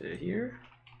to here.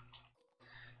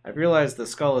 I've realized the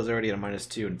skull is already at a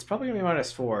 -2, and it's probably gonna be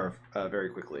 -4 very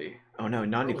quickly. Oh no,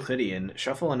 non-Euclidean.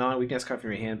 Shuffle a non-weakness card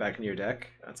from your hand back into your deck.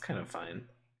 That's kind of fine.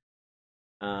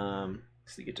 So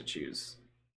you get to choose.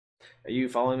 Are you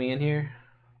following me in here?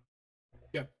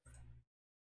 Yeah.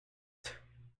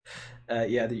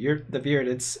 Yeah, the beard.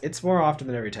 It's more often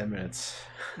than every 10 minutes.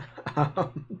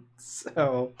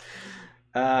 So,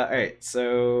 all right.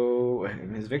 So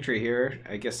his victory here.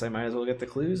 I guess I might as well get the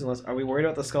clues. Unless, are we worried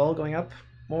about the skull going up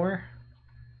more?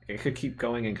 I could keep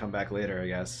going and come back later, I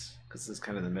guess, because this is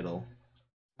kind of the middle.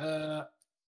 I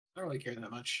don't really care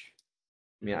that much.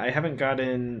 I mean, I haven't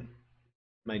gotten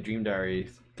my dream diary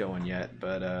going yet,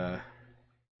 but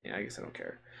yeah, I guess I don't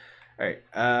care. All right,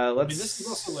 let's. I mean, this is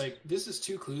also like, this is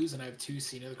 2 clues, and I have 2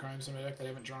 Scene of the Crimes in my deck that I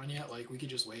haven't drawn yet. Like, we could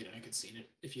just wait, and I could scene it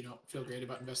if you don't feel great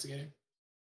about investigating.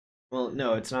 Well,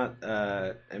 no, it's not.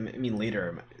 I mean,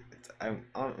 later. I'm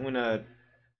gonna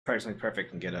practice my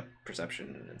perfect and get a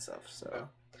perception and stuff. So. Oh.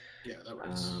 Yeah, that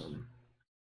works.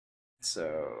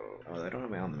 So, I don't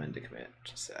have my on the mend to commit,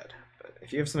 which is sad. But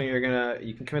if you have something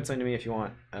you can commit something to me if you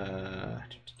want.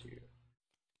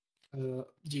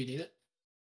 Do you need it?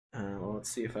 Well, let's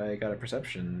see if I got a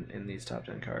perception in these top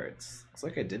 10 cards. Looks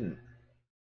like I didn't.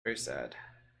 Very sad.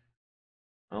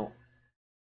 Oh,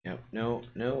 yep, no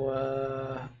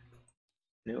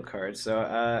cards. So,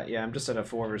 yeah, I'm just at a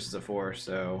 4 versus a 4.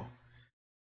 So,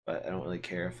 but I don't really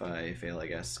care if I fail, I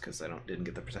guess, because I didn't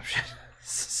get the perception.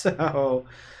 So,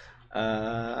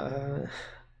 whatever.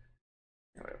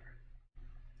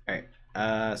 All right.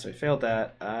 So I failed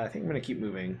that. I think I'm gonna keep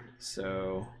moving.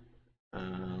 So,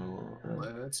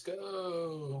 Let's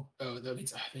go. Oh, that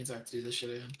means I have to do this shit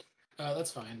again.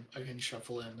 That's fine. I can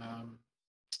shuffle in.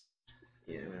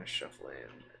 Yeah, I'm gonna shuffle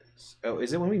in. Oh,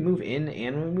 is it when we move in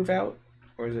and when we move out,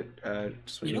 or is it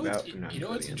just when you move out? You know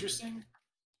what's interesting?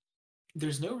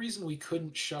 There's no reason we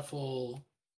couldn't shuffle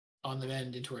on the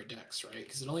mend into our decks, right?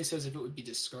 Because it only says if it would be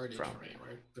discarded from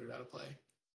anywhere, put it out of play.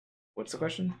 What's the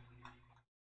question?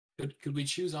 Could we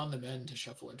choose on the mend to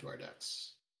shuffle into our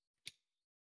decks?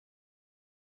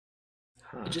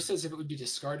 It just says if it would be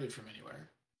discarded from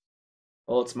anywhere.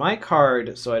 Well, it's my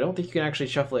card, so I don't think you can actually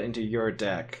shuffle it into your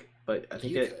deck, but I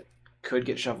think it could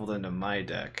get shuffled into my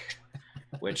deck,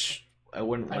 which I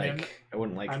wouldn't like. I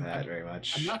wouldn't like that very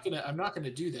much. I'm not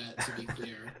gonna do that, to be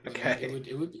clear. But, okay.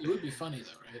 It would be funny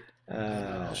though,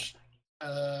 right?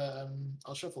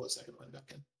 I'll shuffle a second one back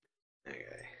in.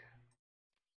 Okay.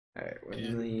 All right, we're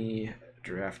in the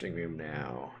drafting room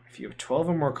now. If you have 12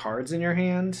 or more cards in your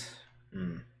hand,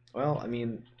 well, I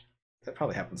mean, that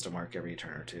probably happens to Mark every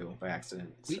turn or two by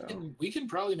accident. We can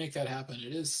probably make that happen.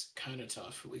 It is kind of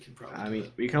tough, but we can probably. I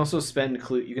mean, we can also spend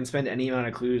clue. You can spend any amount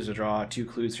of clues to draw 2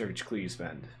 clues for each clue you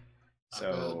spend.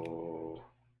 So,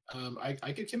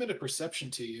 I could commit a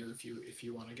perception to you if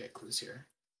you want to get clues here.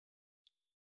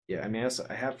 Yeah, I mean,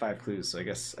 I have 5 clues, so I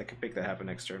guess I could make that happen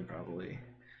next turn probably.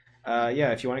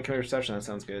 Yeah, if you want to commit a perception, that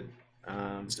sounds good.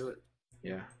 Let's do it.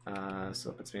 Yeah. So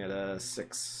it puts me at a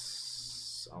 6.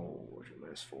 Oh,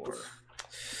 -4.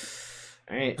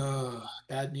 All right.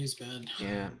 Bad news, Ben.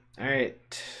 Yeah. All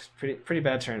right. Pretty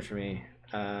bad turn for me.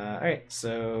 All right.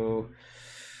 So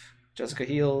Jessica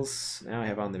heals. Now I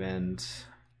have on the mend,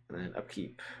 and then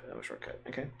upkeep. A shortcut.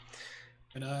 Okay.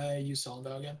 Can I use Solemn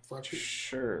Vow again for upkeep?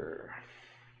 Sure.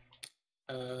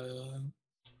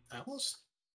 Almost.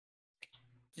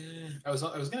 Yeah. I was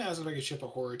gonna ask if I could ship a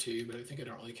horror to you, but I think I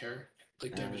don't really care.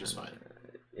 Like, damage is fine.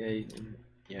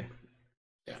 Yeah.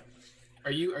 Are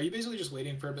you basically just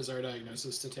waiting for a bizarre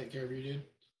diagnosis to take care of you, dude?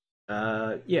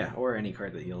 Yeah, or any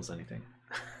card that heals anything.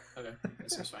 Okay,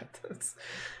 that seems fine.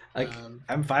 Like,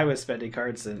 I'm fine with spending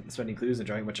cards and spending clues and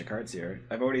drawing a bunch of cards here.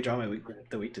 I've already drawn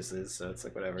the weaknesses, so it's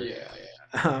like whatever. Yeah.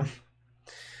 All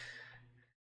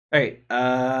right.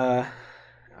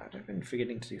 I've been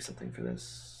forgetting to do something for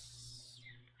this.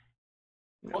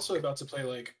 I'm also about to play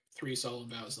like 3 Solemn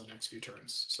Vows in the next few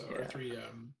turns. So Yeah. or 3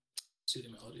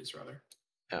 Soothing Melodies rather.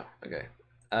 Oh, okay.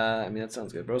 I mean that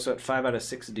sounds good. We're also at 5 out of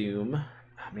 6 Doom.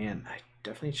 Oh, man, I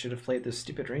definitely should have played this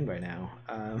stupid ring by now.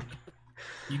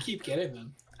 You keep getting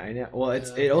them. I know. Well,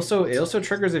 it also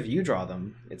triggers if you draw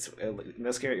them. It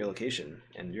must care at your location,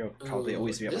 and you'll probably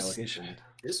always be at my location.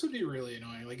 This would be really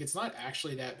annoying. Like, it's not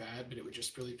actually that bad, but it would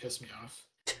just really piss me off.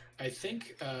 I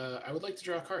think I would like to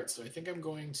draw cards, so I think I'm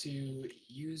going to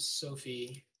use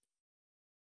Sophie,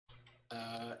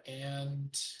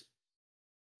 and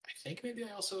I think maybe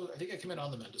I think I commit on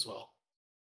the mend as well.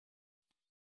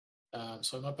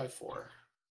 So I'm up by 4,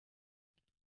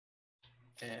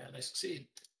 and I succeed.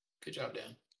 Good job,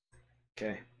 Dan.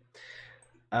 Okay.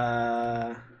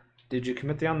 Did you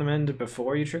commit the on the mend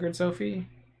before you triggered Sophie?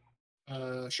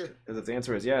 Sure. Because if the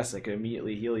answer is yes, I could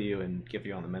immediately heal you and give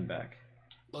you on the mend back.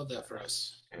 Love that for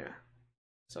us. Yeah.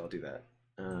 So I'll do that.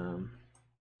 So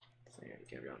yeah, you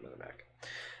give you on the mend back.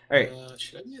 All right.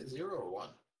 Should I be at 0 or 1?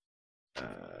 I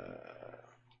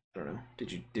don't know.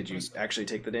 Did you actually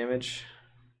take the damage?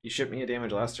 You shipped me a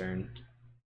damage last turn.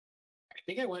 I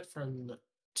think I went from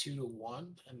 2 to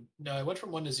 1, and no, I went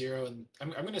from 1 to 0, and I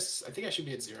think I should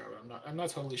be at 0. I'm not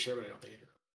totally sure, but I don't think it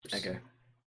is. Okay.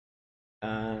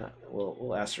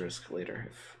 We'll asterisk later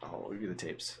if I'll review the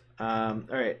tapes. All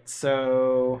right.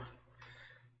 So,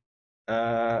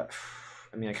 I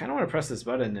mean, I kind of want to press this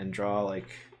button and draw like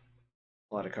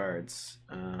a lot of cards.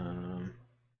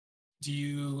 Do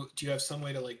you have some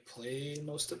way to like play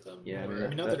most of them? Yeah, or, I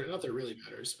mean, not that it really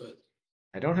matters, but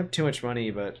I don't have too much money,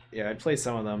 but yeah, I'd play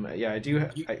some of them. Yeah, I do.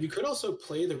 You could also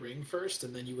play the ring first,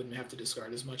 and then you wouldn't have to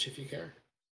discard as much if you care.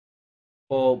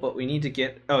 Well, but we need to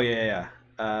get. Oh yeah.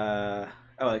 I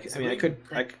mean, I could.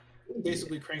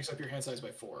 Basically cranks up your hand size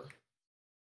by 4.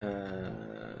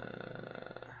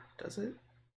 Does it?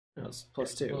 No, it's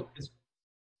 +2.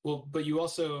 But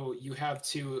you have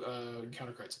 2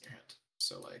 encounter cards in your hand.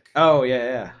 So like. Oh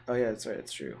yeah. Oh yeah, that's right.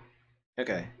 It's true.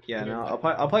 Okay. Yeah. No, I'll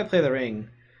probably play the ring.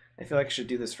 I feel like I should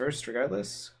do this first,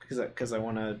 regardless, because I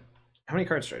want to. How many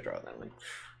cards should I draw then? Like,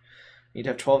 I need to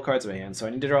have 12 cards in my hand, so I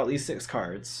need to draw at least 6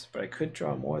 cards. But I could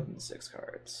draw more than 6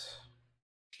 cards.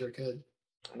 Sure could.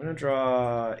 I'm gonna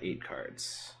draw 8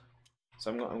 cards. So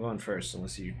I'm going first,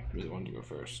 unless you really wanted to go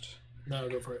first. No,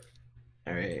 go for it.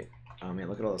 All right. Oh man,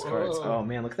 look at all those cards. Oh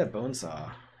man, look at that bone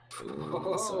saw.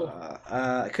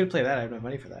 I could play that. I have no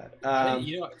money for that.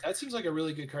 That seems like a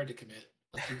really good card to commit.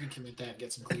 Like, you could commit that and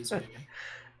get some clues maybe.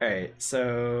 All right,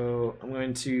 so I'm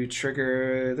going to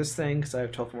trigger this thing because I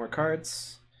have 12 more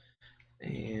cards,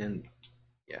 and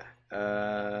yeah.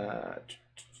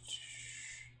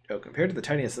 Compared to the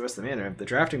tidiness of the rest of the manor, the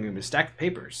drafting room is stacked with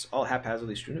papers, all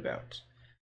haphazardly strewn about.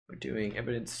 We're doing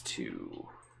evidence 2.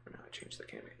 Oh, no, I changed the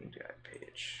campaign guide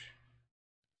page.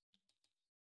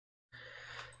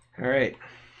 All right.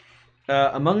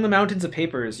 Among the mountains of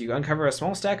papers, you uncover a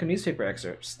small stack of newspaper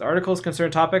excerpts. The articles concern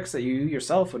topics that you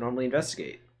yourself would normally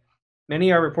investigate.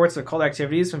 Many are reports of cult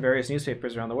activities from various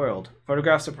newspapers around the world.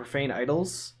 Photographs of profane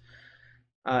idols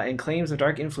and claims of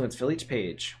dark influence fill each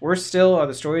page. Worse still are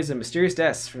the stories of mysterious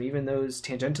deaths from even those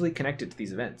tangentially connected to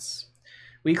these events.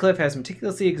 Wycliffe has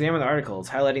meticulously examined the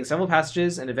articles, highlighting several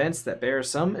passages and events that bear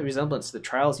some resemblance to the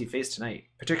trials you face tonight,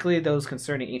 particularly those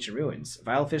concerning ancient ruins,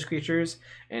 vile fish creatures,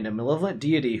 and a malevolent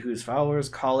deity whose followers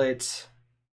call it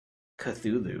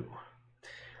Cthulhu.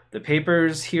 The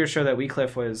papers here show that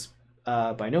Wycliffe was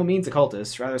by no means a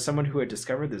cultist, rather someone who had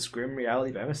discovered this grim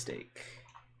reality by mistake.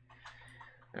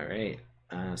 All right,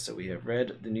 so we have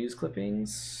read the news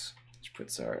clippings, which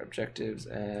puts our objectives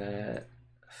at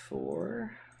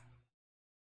 4.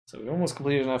 So we've almost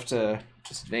completed enough to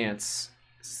just advance.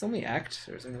 Is this only act,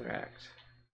 or is there another act?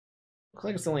 Looks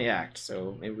like it's only act,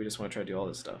 so maybe we just want to try to do all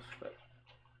this stuff. But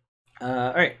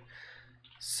all right.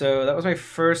 So that was my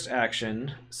first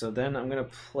action. So then I'm gonna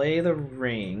play the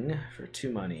ring for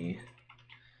 2 money.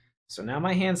 So now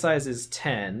my hand size is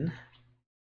 10.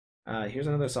 Here's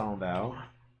another solemn vow.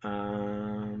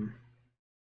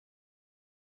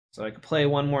 So I could play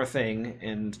one more thing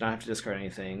and not have to discard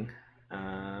anything.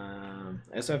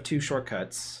 I also have 2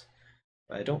 shortcuts,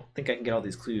 but I don't think I can get all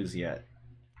these clues yet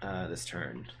this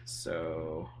turn.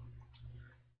 So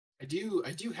I do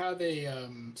have a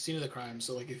scene of the crime.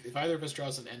 So like if either of us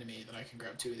draws an enemy, then I can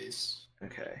grab 2 of these.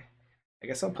 Okay, I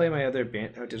guess I'll play my other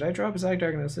band. Oh, did I draw Beside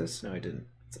Diagnosis? No, I didn't.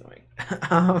 It's annoying.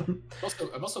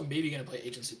 I'm also maybe gonna play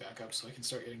agency backup so I can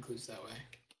start getting clues that way.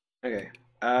 Okay.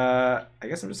 I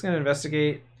guess I'm just gonna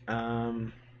investigate.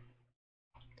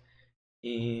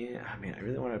 Yeah, I mean, I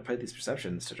really want to play these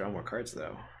perceptions to draw more cards,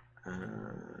 though. I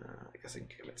guess I can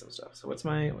commit some stuff. So what's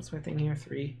my thing here?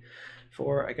 3,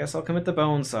 4. I guess I'll commit the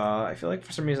bone saw. I feel like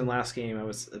for some reason last game I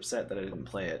was upset that I didn't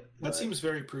play it. That seems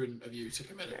very prudent of you to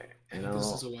commit it. Okay. And this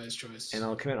is a wise choice. And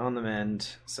I'll commit on the mend.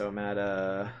 So I'm at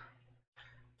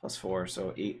 +4,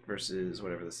 so 8 versus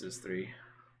whatever this is, 3.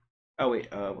 Oh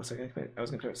wait, what's I gonna commit? I was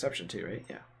gonna commit perception too, right?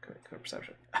 Yeah, commit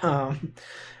perception. All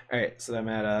right, so I'm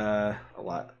at a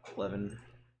lot, 11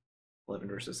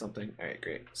 versus something. All right,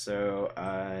 great. So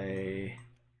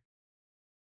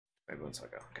everyone's go.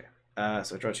 Okay.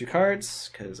 So I draw 2 cards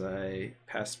because I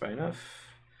passed by enough.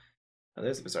 Oh,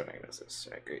 there's the bizarre diagnosis.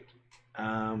 All right, great.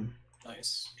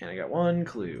 Nice. And I got 1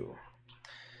 clue.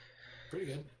 Pretty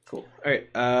good. Cool. All right.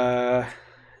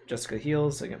 Jessica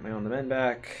heals. I get my on the men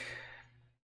back.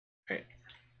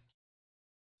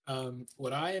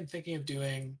 What I am thinking of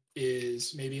doing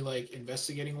is maybe like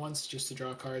investigating once just to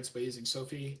draw cards by using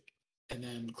Sophie, and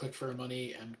then click for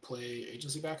money and play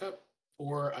agency backup.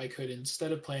 Or I could,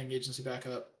 instead of playing agency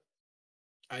backup,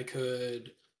 I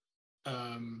could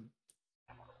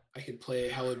play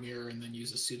Hallowed Mirror and then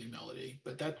use a soothing melody.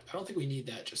 But that I don't think we need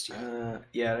that just yet.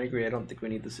 Yeah, I agree. I don't think we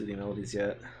need the soothing melodies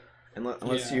yet,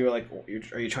 unless you're like,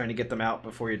 are you trying to get them out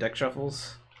before your deck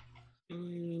shuffles?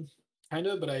 Kind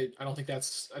of, but I don't think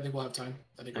that's. I think we'll have time.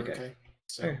 I think we're okay.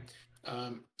 So,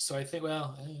 so I think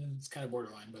it's kind of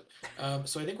borderline, but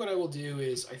so I think what I will do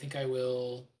is I think I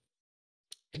will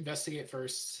investigate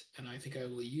first, and I think I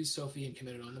will use Sophie and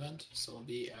commit it on the mend. So I'll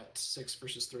be at 6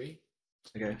 versus 3.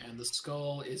 Okay. And the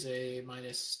skull is a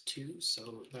 -2,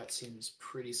 so that seems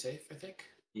pretty safe, I think.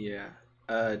 Yeah.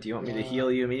 Do you want me to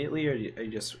heal you immediately, or you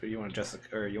want to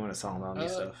Jessica, or you want to solemn vow me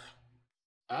stuff?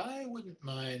 I wouldn't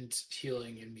mind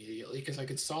healing immediately because I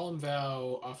could solemn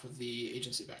vow off of the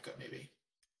agency backup, maybe.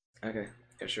 Okay,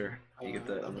 yeah, sure. You get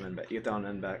the on the men back. You get the on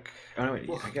men back. Oh no, wait.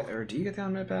 Or do you get the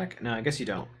on men back? No, I guess you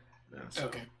don't. No. So.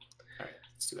 Okay. All right.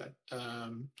 Let's do that.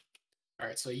 All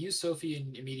right. So I used Sophie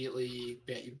and immediately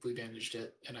blue bandaged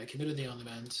it, and I committed the on the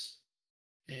mend,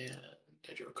 and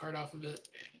I drew a card off of it,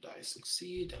 and I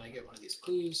succeed, and I get one of these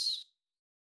clues.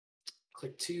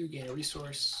 Click 2, gain a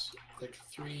resource. Click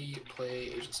 3,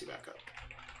 play agency backup.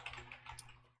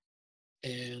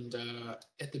 And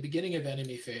at the beginning of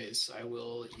enemy phase, I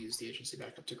will use the agency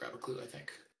backup to grab a clue, I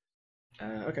think.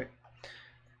 Okay.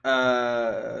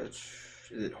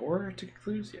 Is it horror to get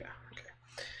clues? Yeah. Okay.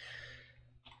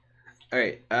 All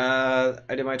right.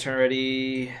 I did my turn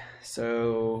already.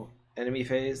 So enemy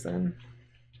phase then.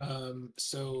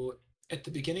 So at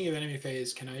the beginning of enemy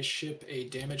phase, can I ship a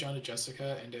damage onto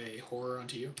Jessica and a horror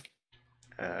onto you?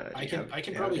 I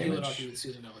can probably heal it off you with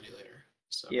soothing melody later.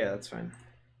 So yeah, that's fine.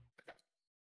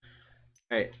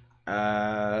 Okay. All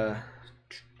right.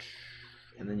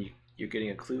 And then you're getting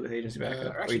a clue with agency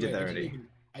backup. Actually, or you did that already?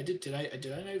 I did. Did I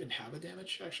not even have a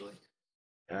damage actually?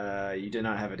 You did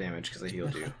not have a damage because I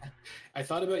healed you. I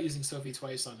thought about using Sophie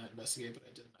twice on that investigate, but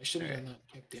I didn't. I should have done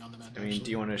that on the mend. I mean,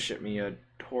 do you want to ship me a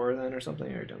horror then or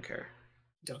something, or don't care?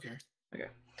 Don't care. Okay.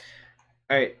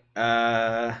 All right.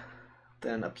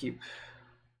 Then upkeep.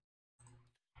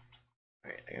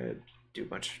 All right, I gotta do a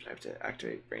bunch. I have to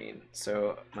activate brain.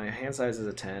 So my hand size is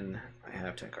a 10. I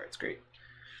have 10 cards. Great.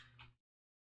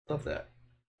 Love that.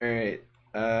 All right.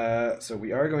 So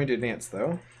we are going to advance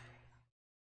though,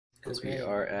 because we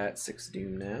are at 6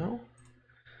 doom now.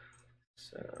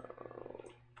 So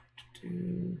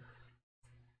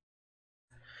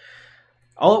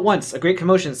all at once, a great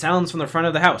commotion sounds from the front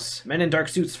of the house. Men in dark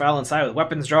suits file inside with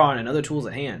weapons drawn and other tools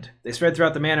at hand. They spread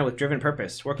throughout the manor with driven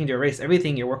purpose, working to erase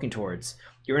everything you're working towards.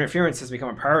 Your interference has become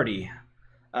a priority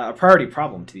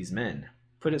problem to these men.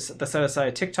 Put it the set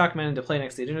aside TikTok men into play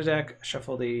next to the agenda deck.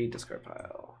 Shuffle the discard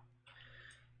pile.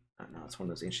 Oh no, it's one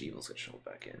of those ancient evils that shuffled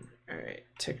back in. Alright,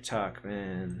 TikTok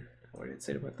men. What did it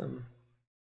say about them?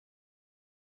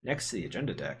 Next to the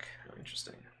agenda deck. Oh,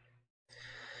 interesting.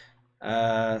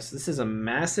 So this is a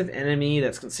massive enemy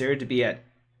that's considered to be at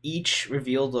each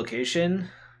revealed location.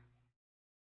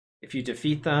 If you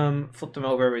defeat them, flip them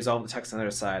over, resolve the text on the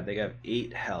other side. They have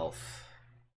 8 health.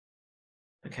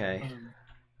 Okay.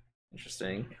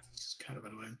 Interesting. It's kind of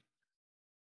annoying.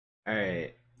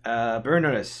 Alright. Burn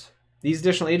notice. These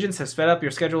additional agents have sped up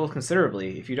your schedule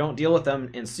considerably. If you don't deal with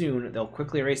them, and soon, they'll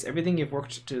quickly erase everything you've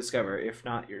worked to discover, if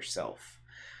not yourself.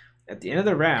 At the end of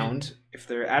the round, if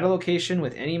they're at a location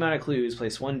with any amount of clues,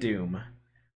 place 1 doom.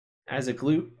 As a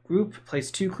group,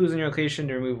 place 2 clues in your location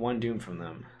to remove 1 doom from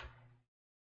them.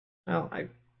 Well, I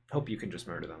hope you can just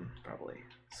murder them, probably.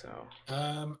 So.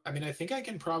 I mean, I think I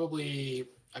can probably.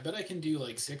 I bet I can do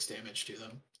like 6 damage to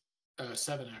them.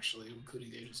 7 actually, including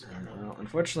the agency backup. Well,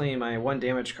 unfortunately, my 1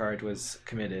 damage card was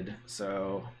committed,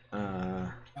 so.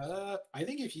 I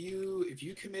think if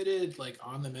you committed like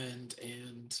on the mend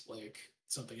and like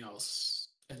something else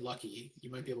and lucky, you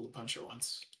might be able to punch it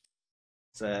once.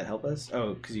 Does that help us?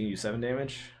 Oh, because you use 7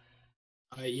 damage.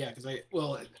 Yeah, because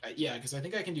yeah, because I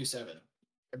think I can do 7.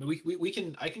 I mean, we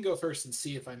can. I can go first and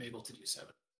see if I'm able to do 7.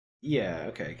 Yeah,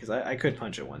 okay, because I could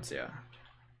punch it once, yeah.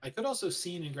 I could also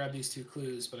scene and grab these 2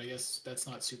 clues, but I guess that's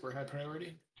not super high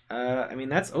priority. I mean,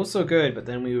 that's also good, but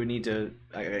then we would need to.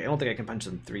 I don't think I can punch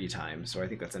them 3 times, so I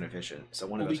think that's inefficient. So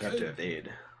one Well, of us would have to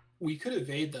evade. we could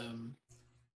evade them,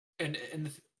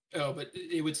 but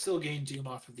it would still gain doom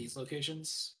off of these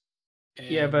locations.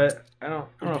 Yeah, And but I don't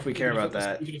know if we care about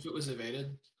that. even if it was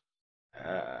evaded.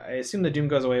 I assume the doom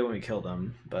goes away when we kill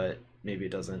them, but maybe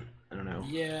it doesn't. I don't know.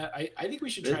 Yeah, I think we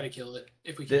should try to kill it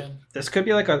if we Th- can. This could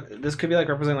be like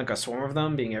representing like a swarm of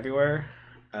them being everywhere.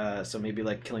 So maybe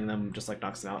like killing them just like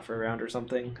knocks them out for a round or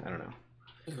something. I don't know.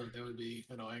 That would be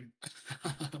annoying. Uh,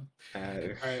 All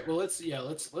right, well let's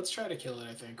try to kill it.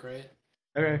 I think, right?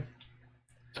 okay.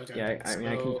 Okay. Yeah, I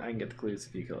mean So, I can get the clues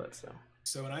if you kill it. So.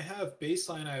 so when I have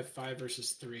baseline, I have 5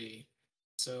 versus 3.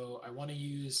 So I want to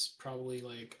use probably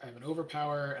like I have an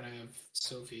overpower and I have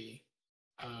Sophie.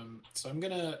 So I'm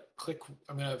gonna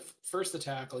first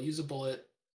attack. I'll use a bullet,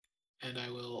 and I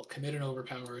will commit an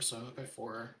overpower. So I'm up by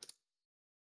 4,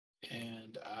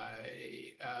 and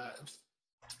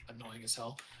annoying as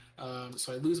hell.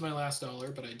 So I lose my last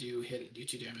dollar, but I do hit and do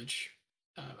 2 damage.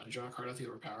 I draw a card off the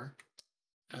overpower.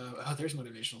 There's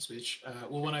motivational speech.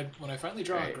 Well, when I finally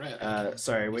draw a Gret.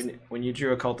 Sorry, when you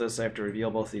drew Occultist, I have to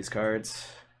reveal both these cards.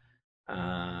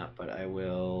 But I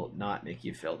will not make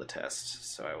you fail the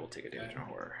test, so I will take a damage on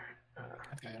horror.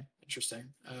 Okay,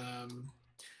 interesting.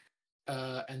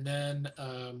 And then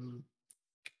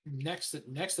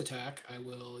next attack, I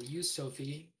will use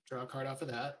Sophie, draw a card off of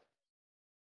that,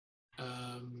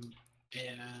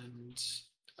 and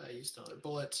I used another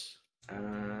bullet.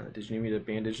 Did you need me to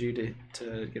bandage you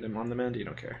to get him on the mend? You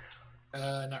don't care.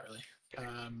 Not really. Okay.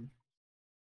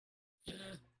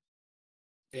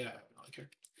 Yeah, I don't really care.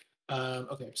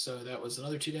 Okay, so that was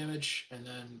another 2 damage, and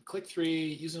then click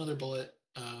 3, use another bullet.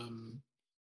 Do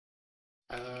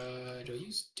I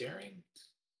use daring?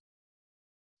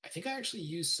 I think I actually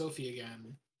use Sophie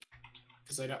again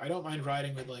because I don't mind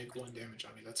riding with like 1 damage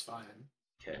on me. That's fine.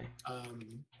 Okay.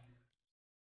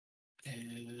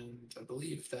 And I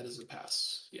believe that is a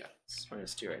pass. Yeah. It's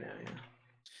 -2 right now. Yeah.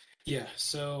 Yeah.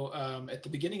 So at the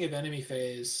beginning of enemy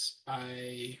phase,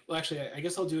 I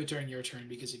guess I'll do it during your turn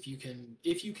because if you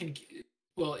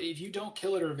don't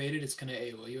kill it or evade it, it's going to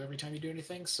AoE you every time you do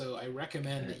anything. So I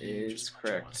recommend that you just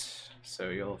correct.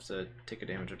 So you'll have to take a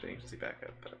damage of the agency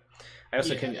backup. But I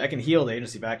also can heal the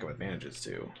agency backup with manages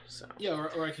too. So yeah,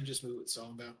 or I can just move with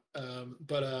Solemnbow.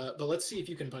 But let's see if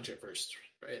you can punch it first.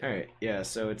 Right. All right. Yeah.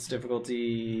 So it's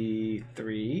difficulty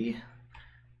 3.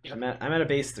 Yep. I'm at a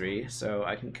base 3, so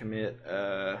I can commit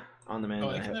on the mend. Oh,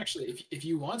 I can actually, if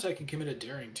you want, I can commit a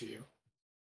daring to you.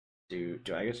 Do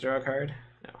I get to draw a card?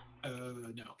 No.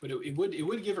 No, but it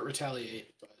would give it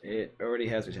retaliate. But... It already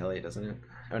has retaliate, doesn't it?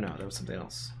 Oh no, that was something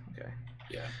else. Okay.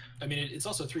 Yeah, I mean it's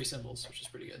also 3 symbols, which is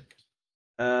pretty good.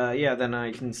 Yeah, then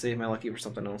I can save my lucky for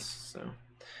something else. So,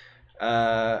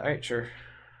 all right, sure.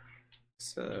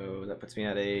 So that puts me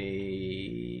at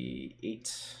a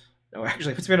 8. No,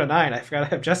 actually, it puts me at a 9. I forgot I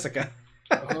have Jessica.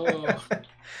 Oh.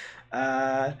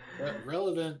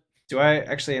 Relevant. Do I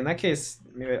actually? In that case,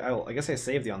 maybe I guess I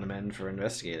save the on the mend for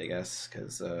investigate. I guess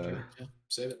because yeah,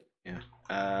 save it. Yeah.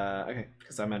 Okay,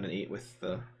 because I'm at an 8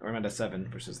 or I'm at a 7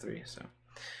 versus 3. So,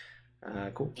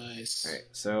 cool. Nice. All right,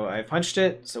 so I punched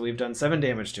it. So we've done 7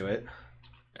 damage to it.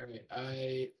 All right,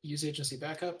 I use agency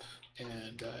backup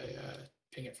and I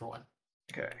ping it for 1.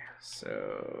 Okay,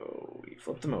 so we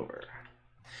flip them over.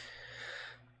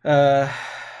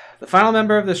 The final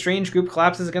member of the strange group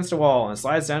collapses against a wall and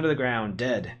slides down to the ground,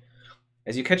 dead.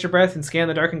 As you catch your breath and scan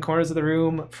the darkened corners of the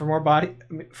room for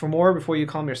more before you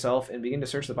calm yourself and begin to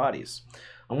search the bodies.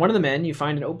 On one of the men, you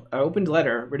find an opened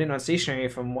letter written on stationery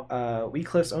from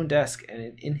Wycliffe's own desk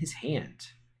and in his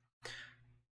hand.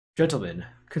 Gentlemen,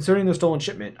 concerning the stolen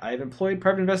shipment, I have employed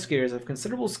private investigators of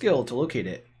considerable skill to locate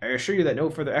it. I assure you that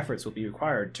no further efforts will be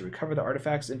required to recover the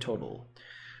artifacts in total.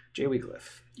 J.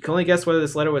 Wycliffe. You can only guess whether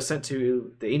this letter was sent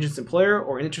to the agent's employer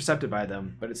or intercepted by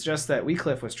them, but it suggests that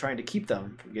Wycliffe was trying to keep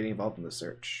them from getting involved in the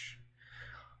search.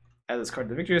 Add this card to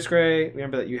the victory display.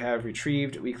 Remember that you have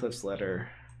retrieved Wycliffe's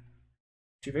letter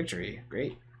to victory.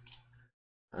 Great.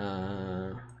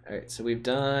 All right, so we've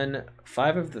done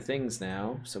 5 of the things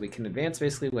now, so we can advance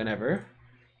basically whenever.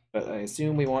 But I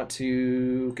assume we want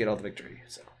to get all the victory.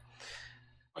 So,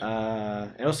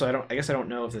 and also I guess I don't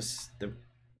know if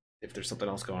if there's something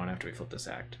else going on after we flip this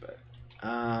act. But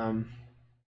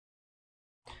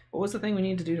what was the thing we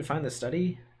need to do to find the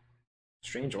study?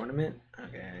 Strange ornament.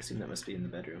 Okay, I assume that must be in the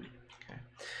bedroom. Okay.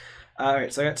 All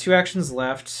right, so I got 2 actions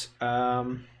left.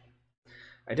 I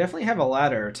definitely have a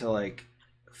ladder to like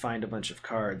find a bunch of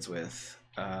cards with.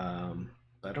 But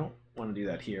I don't want to do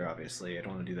that here, obviously. I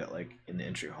don't want to do that like in the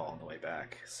entry hall on the way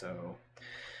back. So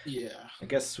Yeah. I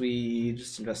guess we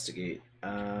just investigate.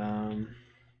 I mean,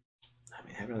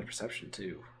 I have another perception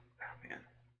too. Oh man.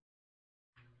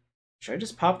 Should I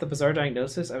just pop the bizarre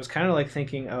diagnosis? I was kind of like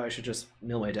thinking, oh, I should just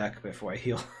mill my deck before I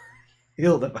heal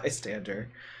the bystander.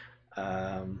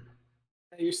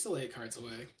 You're still 8 cards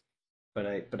away. But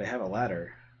I have a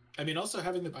ladder. I mean, also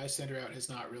having the bystander out has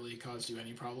not really caused you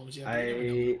any problems yet.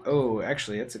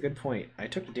 Actually, that's a good point. I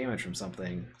took the damage from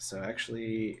something, so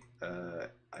actually, I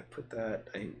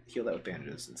healed that with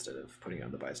bandages instead of putting it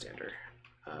on the bystander.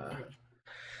 Okay.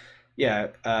 Yeah.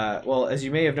 Well, as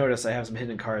you may have noticed, I have some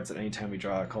hidden cards that anytime we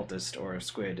draw a cultist or a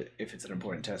squid, if it's an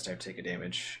important test, I have to take a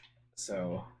damage.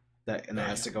 So that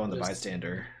has to go on the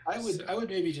bystander. I would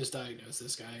maybe just diagnose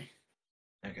this guy.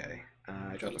 Okay.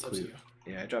 I drop a clue.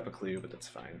 Yeah, I drop a clue, but that's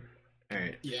fine. All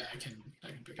right. Yeah, I can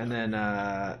pick it and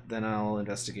up. then I'll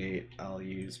investigate. I'll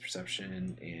use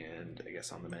perception and I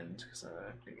guess on the mend because I'm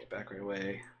gonna get back right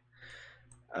away.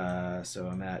 So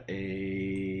I'm at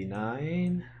a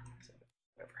 9.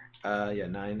 Whatever. Yeah,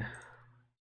 9.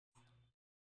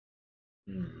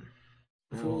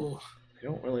 Well, I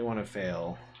don't really want to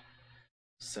fail,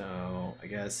 so I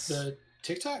guess the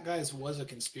TikTok guys was a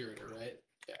conspirator, right?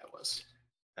 Yeah, it was.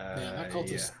 Man, that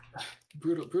cultist. Yeah.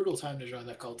 Brutal time to draw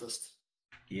that cultist.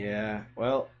 Yeah.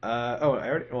 Well. I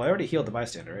already healed the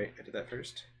bystander, right? I did that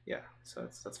first. Yeah. So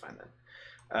that's fine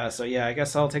then. So yeah, I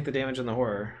guess I'll take the damage on the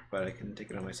horror, but I can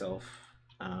take it on myself.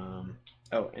 Yeah,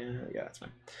 that's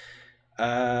fine.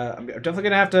 I'm definitely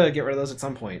gonna have to get rid of those at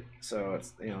some point. So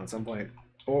it's at some point,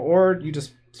 or you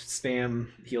just spam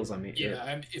heals on me.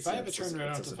 Yeah, if I have a turn where I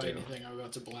don't have to fight anything, I'm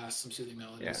about to blast some soothing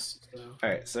melodies. Yeah. So. All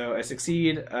right, so I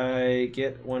succeed. I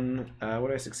get 1. What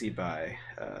do I succeed by?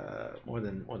 More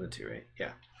than 2, right?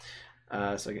 Yeah.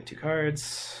 So I get 2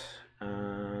 cards.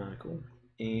 Cool.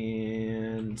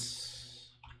 And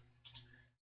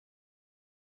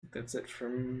that's it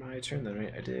from my turn then,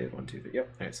 right? I did 1, 2, 3. Yep.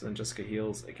 All right. So then Jessica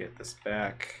heals. I get this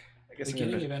back. I guess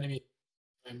beginning of enemy.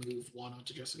 I move 1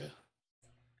 onto Jessica.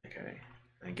 Okay.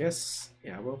 I guess,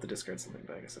 yeah, I will have to discard something,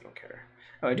 but I guess I don't care.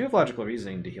 Oh, I do have logical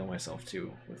reasoning to heal myself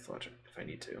too with logic if I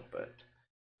need to, but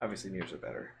obviously mirrors are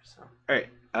better. So, all right.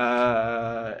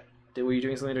 Were you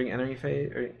doing something during enemy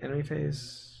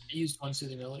phase? I used 1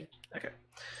 soothing melody. Okay.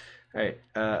 All right.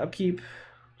 Upkeep.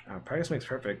 Practice makes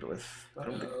perfect with.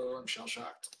 I'm shell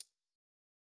shocked.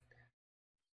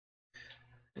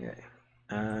 Okay.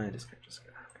 Discard.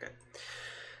 Okay.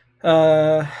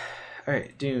 All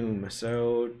right. Doom.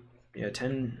 So. Yeah,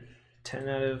 10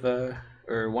 out of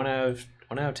or 1 out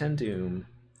of 10 doom.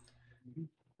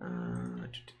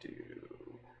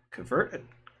 Convert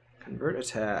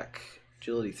attack,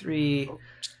 agility 3.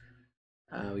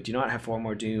 We do not have 4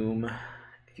 more doom.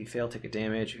 If you fail, take a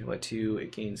damage. If you let 2,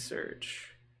 it gains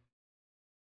surge.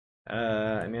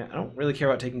 I mean, I don't really care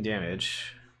about taking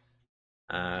damage.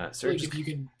 Surge. Like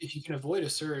if you can avoid a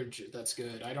surge, that's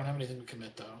good. I don't have anything to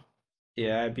commit though.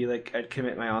 Yeah, I'd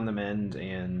commit my on the mend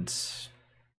and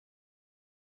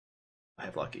I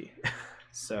have lucky.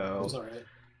 So it's all right.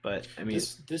 But I mean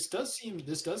this does seem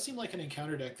like an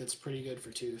encounter deck that's pretty good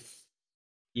for Tooth.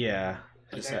 Yeah.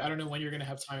 I don't know when you're gonna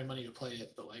have time and money to play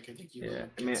it, but like I think you will.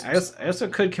 I mean I also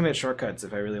could commit shortcuts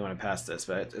if I really want to pass this,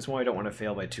 but it's more I don't want to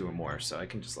fail by 2 or more, so I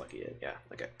can just lucky it. Yeah,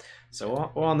 okay.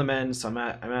 So we're on the mend, so I'm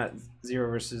at 3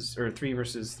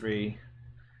 versus 3.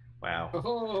 Wow.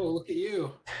 Oh, look at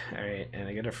you. Alright, and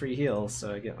I get a free heal,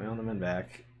 so I get my on the mend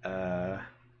back.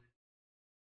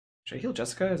 Should I heal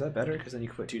Jessica? Is that better? Because then you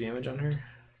can put 2 damage on her?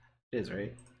 It is,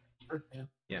 right? Sure,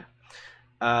 yeah.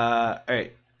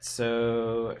 Alright,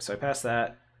 so I passed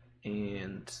that,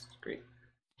 and great.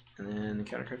 And then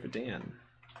counter card for Dan.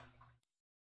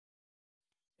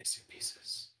 Missing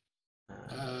pieces.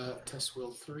 Test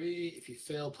will 3. If you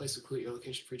fail, place a clue at your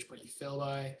location for each point you fail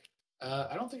by.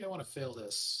 I don't think I want to fail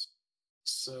this.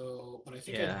 So, but I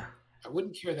think I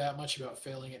wouldn't care that much about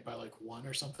failing it by like 1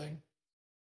 or something.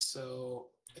 So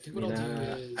I think what I'll do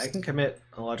is I can commit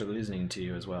a logical reasoning to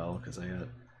you as well because I got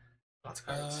lots of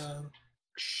cards.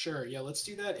 Sure, yeah, let's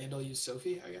do that, and I'll use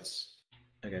Sophie, I guess.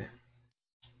 Okay.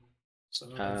 So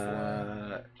I'm looking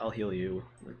for. I'll heal you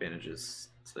with bandages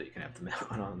so that you can have them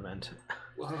on the mend.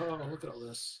 Whoa! Look at all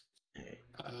this. Alright.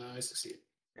 I succeed.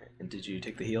 And did you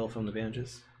take the heal from the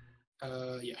bandages?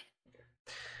 Yeah.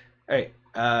 Alright,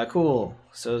 cool.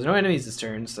 So there's no enemies this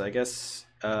turn, so I guess,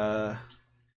 do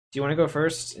you want to go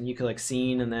first? And you could, like,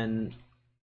 scene and then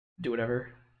do whatever?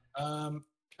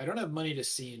 I don't have money to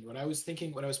scene. What I was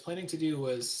planning to do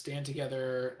was stand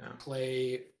together, Oh.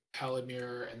 play Pallid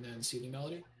Mirror, and then Soothing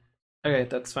Melody. Okay,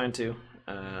 that's fine too.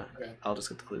 Okay. I'll just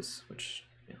get the clues, which,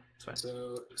 yeah, it's fine.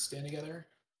 So, stand together.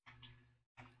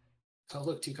 Oh,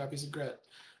 look, 2 copies of Gret.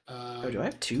 Oh, do I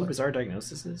have 2 Bizarre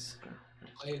Diagnoses?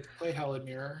 Play Hallowed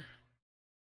Mirror.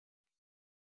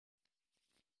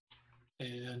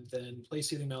 And then play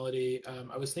Soothing Melody.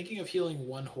 I was thinking of healing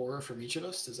 1 horror from each of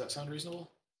us. Does that sound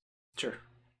reasonable? Sure.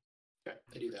 Okay,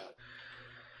 I do that.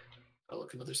 Oh,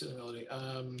 look, another Soothing Melody.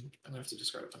 I'm gonna have to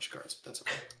discard a bunch of cards, but that's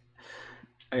okay.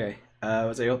 Okay. That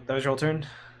was your whole turn?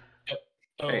 Yep.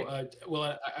 Oh, right.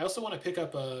 Well, I also want to pick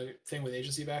up a thing with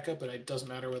agency backup, but it doesn't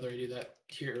matter whether I do that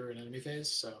here or in enemy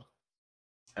phase. So.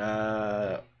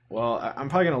 Well, I'm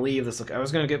probably gonna leave this. Look, I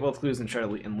was gonna get both clues and try to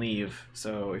leave.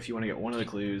 So if you want to get one of the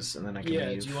clues, and then I can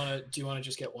leave. Do you want to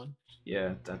just get one?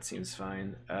 Yeah, that seems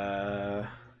fine. Do I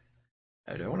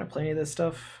want to play any of this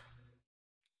stuff?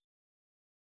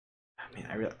 I mean,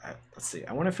 let's see.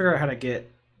 I want to figure out how to get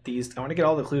these. I want to get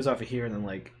all the clues off of here and then,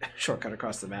 like, shortcut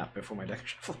across the map before my deck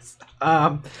shuffles.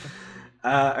 All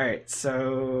right.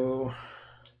 So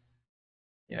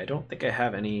yeah, I don't think I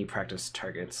have any practice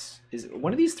targets. Is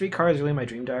one of these 3 cards really my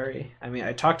dream diary? I mean,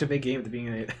 I talked a big game at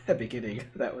the beginning.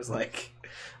 That was like,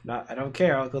 I don't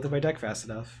care. I'll go through my deck fast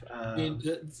enough. I mean,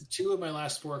 2 of my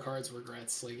last 4 cards were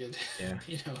Grets. Like it, yeah,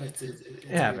 you know, it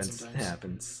happens. It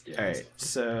happens. Yeah, all right,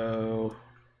 so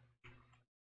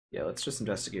yeah, let's just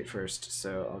investigate first.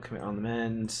 So I'll commit on the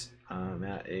mend.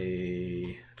 At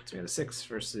a puts me at a 6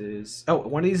 versus. Oh,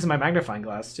 one of these is my magnifying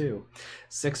glass too.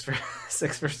 6 for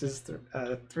 6 versus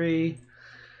 3.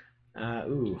 I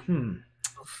mean,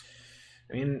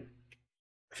 I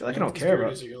feel like I don't care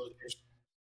about.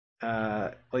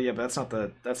 Well, yeah, but that's not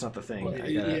the thing. Well,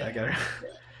 I gotta.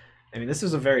 I mean, this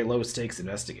is a very low stakes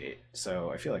investigate,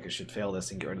 so I feel like I should fail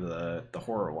this and get rid of the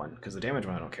horror one because the damage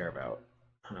one I don't care about.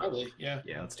 Probably, yeah.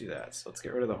 Yeah, let's do that. So let's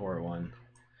get rid of the horror one.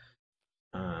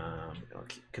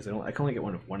 Because I can only get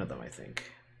one of them, I think.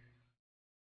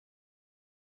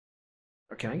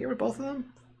 Or can I get rid of both of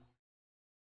them?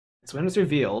 So when it's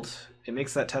revealed, it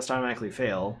makes that test automatically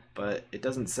fail, but it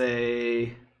doesn't say.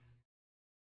 I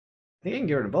think I can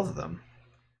get rid of both of them.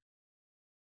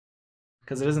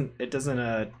 Because it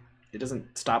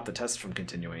doesn't stop the test from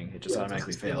continuing. It just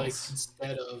automatically fails. Like,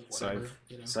 instead of whatever,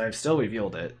 so I've still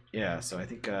revealed it. Yeah, so I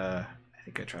think I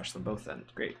trashed them both then.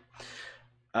 Great.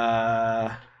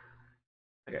 Okay,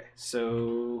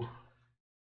 so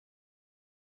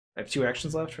I have 2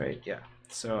 actions left, right? Yeah.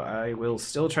 So I will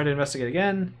still try to investigate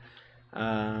again.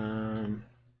 I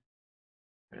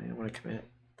want to commit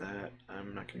that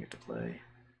I'm not going to get to play.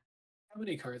 How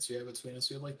many cards do we have between us?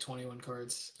 We have like 21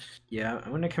 cards. Yeah, I'm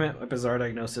going to commit a Bizarre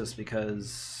Diagnosis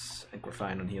because I think we're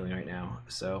fine on healing right now.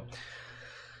 So,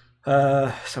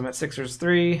 so I'm at 6 versus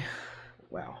 3.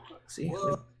 Wow. See?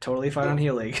 We're totally fine on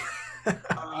healing.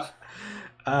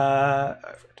 I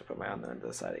forgot to put my on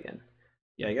the side again.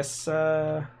 Yeah, I guess.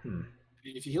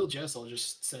 If you heal Jess, I'll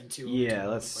just send 2. Yeah,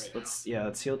 let's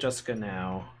heal Jessica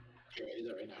now. Here, I do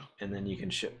that right now. And then you can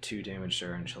ship 2 damage to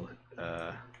her, and she'll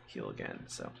heal again.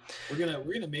 So we're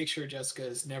gonna make sure Jessica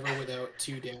is never without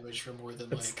 2 damage for more than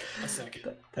like a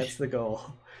second. That's the goal.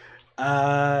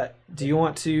 Do you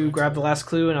want to grab the last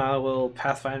clue, and I will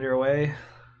Pathfinder away?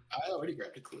 I already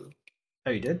grabbed a clue.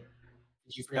 Oh, you did?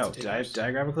 Did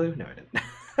I grab a clue? No, I didn't.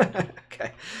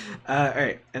 Okay. All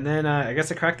right, and then I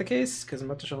guess I crack the case because I'm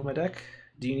about to shuffle my deck.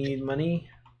 Do you need money?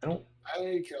 I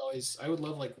would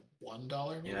love like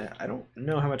 $1. Maybe. Yeah, I don't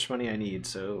know how much money I need,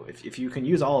 so if you can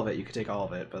use all of it, you can take all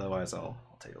of it. But otherwise, I'll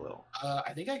take a little.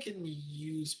 I think I can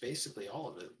use basically all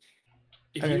of it.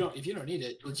 If you don't need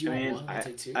it, would you want 1? I'll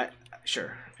take 2.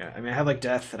 Sure. Yeah. I mean, I have like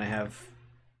death, and I have.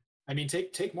 I mean,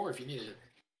 take more if you need it.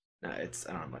 No, I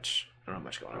don't have much. I don't have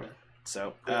much going on.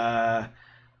 So, cool.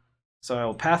 So I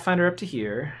will Pathfinder up to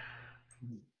here.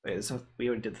 Wait, we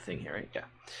already did the thing here, right? Yeah.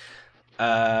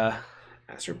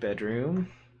 Master bedroom.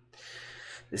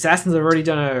 The assassins have already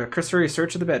done a cursory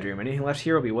search of the bedroom. Anything left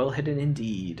here will be well hidden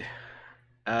indeed.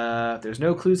 If there's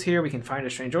no clues here, we can find a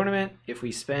strange ornament. If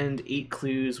we spend 8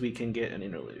 clues, we can get an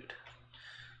interlude.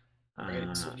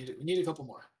 Right. So we need a couple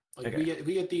more. Like okay. if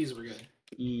we get these, we're good.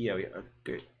 Yeah,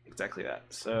 good. Exactly that.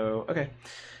 So okay.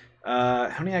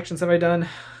 How many actions have I done?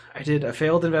 I did a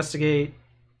failed investigate.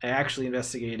 I actually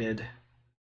investigated.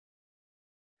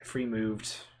 Free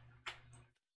moved.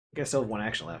 I guess I still have one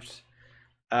action left.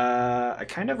 I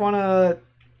kind of want to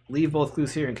leave both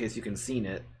clues here in case you can see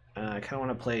it. I kind of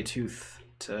want to play Tooth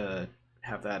to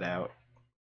have that out.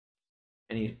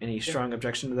 Any strong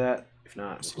objection to that? If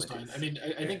not, seems fine. I mean,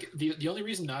 I think the only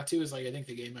reason not to is like I think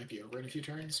the game might be over in a few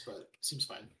turns, but it seems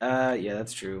fine. Yeah,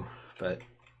 that's true. But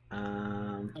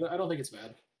I don't think it's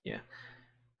bad. Yeah.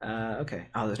 Okay.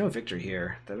 Oh, there's no victory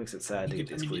here. That makes it sad to get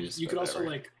these clues. You could also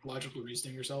like logical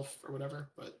reasoning yourself or whatever,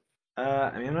 but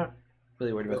I mean, I'm not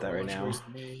really worried about that right now.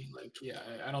 Me, like, yeah,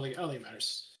 I don't think it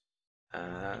matters.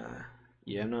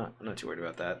 Yeah, I'm not too worried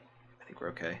about that. I think we're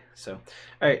okay. So,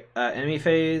 all right, enemy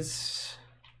phase.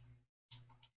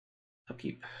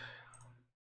 Upkeep.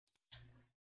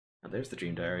 Oh, there's the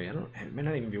Dream Diary. It may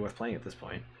not even be worth playing at this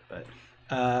point, but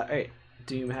all right.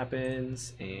 Doom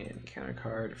happens and counter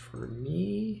card for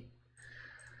me.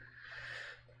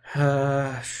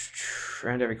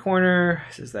 Around every corner.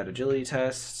 This is that agility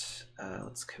test.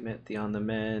 Let's commit the on the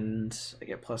mend. I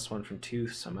get +1 from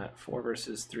Tooth, so I'm at 4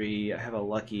 versus 3. I have a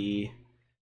lucky.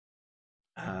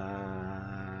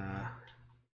 Yeah,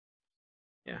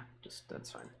 just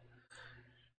that's fine.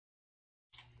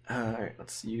 All right,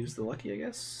 let's use the lucky, I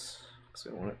guess. Because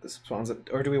we don't want it. This spawns it,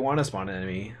 or do we want to spawn an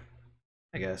enemy?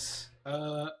 I guess.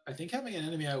 I think having an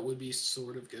enemy out would be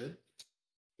sort of good.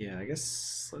 Yeah, I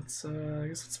guess let's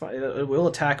spawn. It will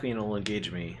attack me and it'll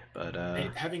engage me, but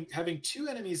having 2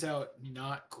 enemies out,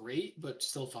 not great, but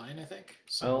still fine, I think.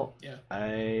 So well, yeah.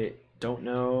 I don't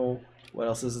know what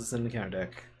else is in the counter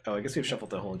deck. Oh, I guess we've shuffled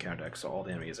the whole encounter deck, so all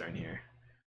the enemies are in here.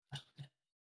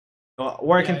 Well,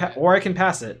 or I can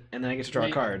pass it and then I get to draw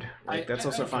a card. Like that's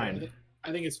also fine.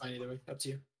 I think it's fine either way. Up to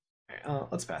you. All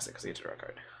right, let's pass it because I get to draw a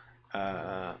card.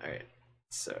 All right,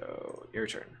 so your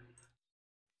turn.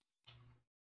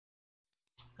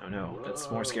 Oh no, whoa.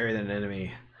 That's more scary than an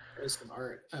enemy. There's some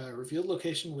art. Revealed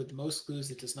location with most clues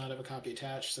that does not have a copy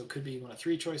attached, so it could be one of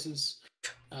 3 choices.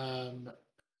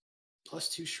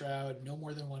 +2 shroud, no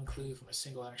more than 1 clue from a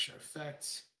single action or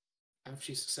effect.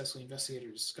 After you successfully investigate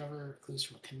or discover clues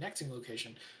from a connecting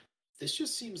location. This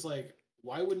just seems like,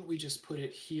 why wouldn't we just put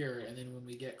it here, and then when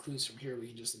we get clues from here, we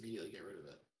can just immediately get rid of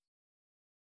it?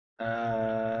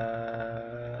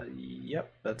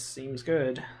 Yep, that seems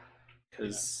good.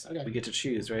 Because we get to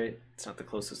choose, right? It's not the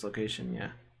closest location,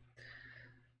 yeah.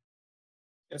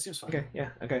 That seems fine. Okay, yeah,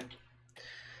 okay.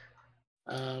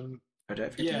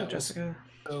 Jessica?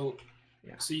 So,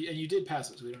 yeah. So you did pass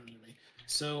it, so we don't need me.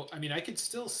 So, I mean, I could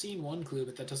still scene 1 clue,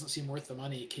 but that doesn't seem worth the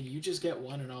money. Can you just get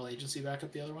 1 and all agency back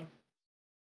up the other one?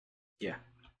 Yeah.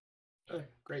 Okay,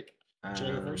 great. Should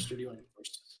I go first, or do you want to go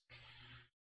first?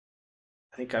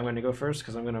 I think I'm going to go first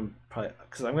because I'm going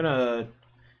to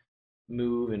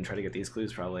move and try to get these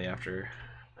clues probably after.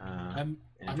 I'm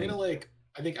gonna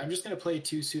I think I'm just gonna play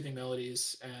 2 soothing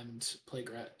melodies and play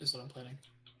Gret is what I'm planning.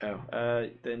 Oh,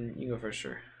 then you go first,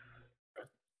 sure.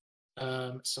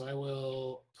 So I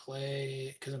will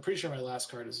play because I'm pretty sure my last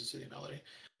card is a soothing melody.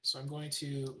 So I'm going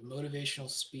to motivational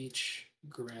speech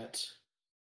Gret.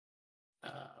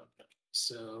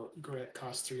 So Gret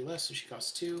costs 3 less, so she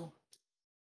costs 2.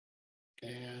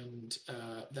 And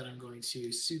then I'm going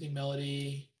to soothing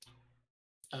melody.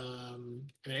 I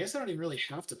mean, I guess I don't even really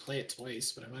have to play it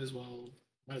twice, but I might as well,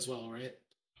 right?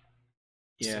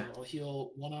 Yeah. So I'll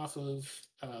heal 1 off of,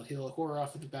 heal a horror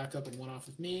off of the backup and 1 off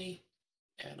of me,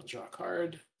 and I'll draw a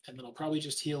card, and then I'll probably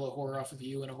just heal a horror off of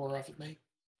you and a horror off of me.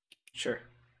 Sure.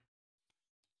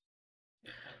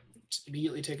 And just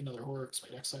immediately take another horror because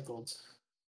my deck cycled.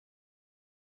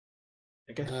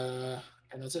 Okay.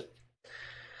 And that's it.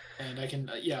 And I can,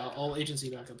 I'll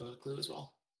agency backup a clue as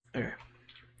well. Okay.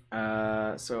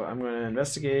 So I'm going to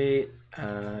investigate.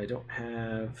 I don't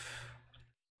have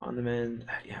on the mend.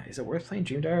 Yeah, is it worth playing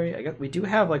Dream Diary? We do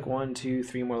have like 1, 2,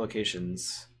 3 more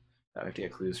locations that we have to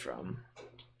get clues from.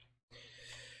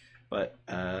 But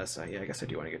so yeah, I guess I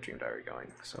do want to get Dream Diary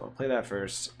going. So I'll play that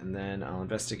first, and then I'll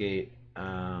investigate.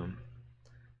 Matt,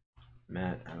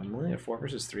 I'm only at 4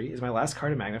 versus 3. Is my last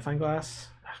card a magnifying glass?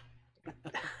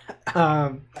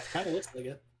 Kind of looks like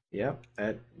it. Yep,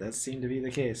 that seemed to be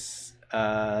the case.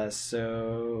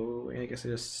 So I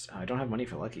guess I don't have money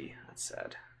for lucky. That's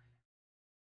sad.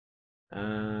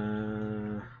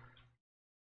 Can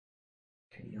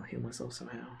you heal myself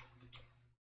somehow?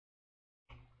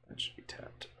 That should be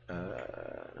tapped.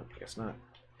 Nope, I guess not.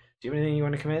 Do you have anything you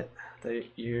want to commit that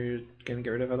you're gonna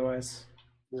get rid of otherwise?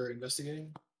 We're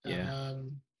investigating. Yeah.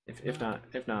 If not,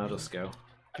 I'll just go.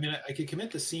 I mean, I could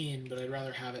commit the scene, but I'd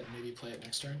rather have it and maybe play it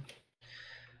next turn.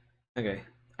 Okay.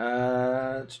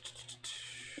 I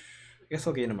guess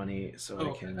I'll gain a money so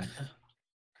I can.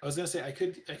 I was gonna say I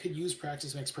could use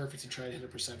practice makes perfect and try to hit a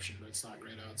perception, but it's not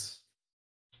great odds.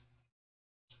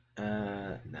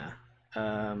 Nah.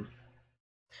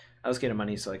 I was getting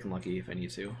money so I can lucky if I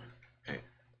need to. Alright.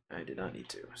 I did not need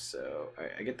to. So,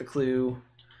 alright, I get the clue.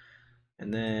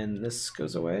 And then this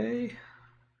goes away.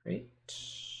 Right?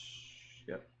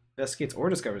 Yep. Investigates or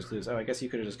discovers clues. Oh, I guess you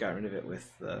could have just got rid of it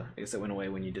with the... I guess it went away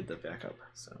when you did the backup.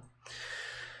 So,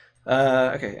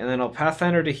 okay, and then I'll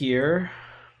Pathfinder to here.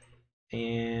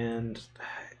 And...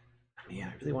 Man,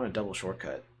 I really want a double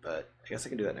shortcut, but I guess I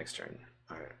can do that next turn.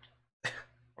 Alright.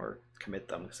 Or commit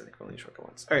them, because I think we're only shortcut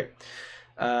once. Alright.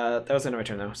 That was the end of my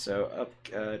turn though. So up,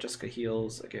 Jessica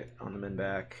heals. I get on the men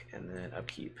back, and then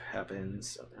upkeep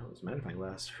happens. Oh, that was magnifying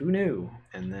glass. Who knew?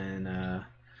 And then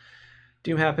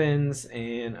doom happens,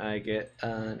 and I get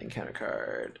an encounter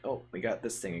card. Oh, we got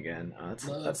this thing again.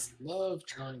 Love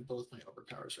drawing both my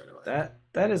overpowers right away.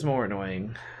 That is more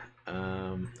annoying.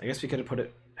 I guess we could have put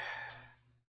it.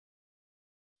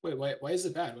 Wait, why is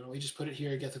it bad? Why don't we just put it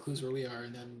here, get the clues where we are,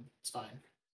 and then it's fine?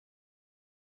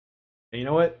 You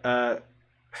know what?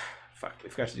 Fuck, we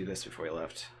forgot to do this before we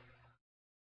left.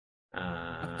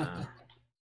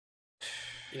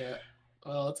 Yeah.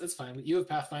 Well, it's fine. You have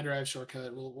Pathfinder. I have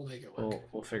shortcut. We'll make it work.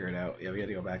 We'll figure it out. Yeah, we got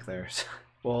to go back there.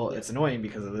 Well, yeah. It's annoying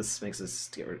because of this makes us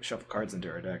shuffle cards into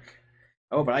our deck.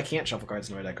 Oh, but I can't shuffle cards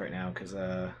into my deck right now because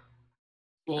well,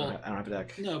 I don't have a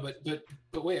deck. No, but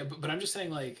wait, but I'm just saying,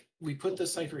 like, we put the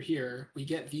cipher here, we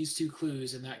get these two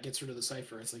clues, and that gets rid of the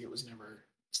cipher. It's like it was never.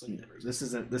 This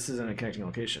isn't a connecting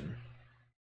location.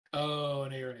 Oh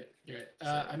no, you're right. You're right.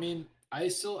 I mean, I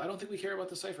don't think we care about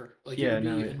the cipher. Like, yeah,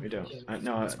 no, we don't. Yeah, I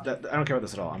don't care about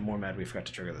this at all. I'm more mad we forgot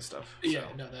to trigger this stuff. So. Yeah,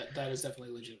 no, that is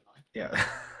definitely legitimate. Yeah.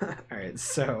 All right,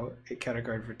 so a counter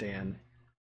card for Dan.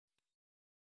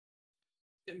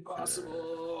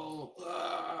 Impossible.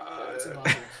 It's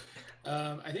impossible.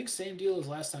 I think same deal as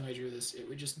last time I drew this. It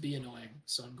would just be annoying,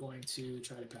 so I'm going to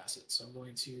try to pass it. So I'm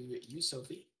going to use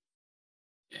Sophie,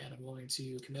 and I'm going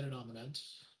to commit it on the end.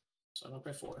 So I'm up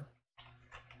by 4.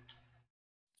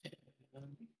 And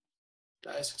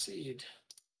I succeed.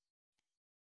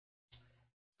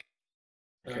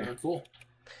 Okay. Cool.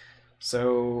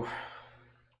 So...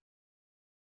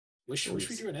 Wish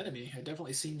we drew an enemy. I've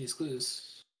definitely seen these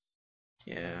clues.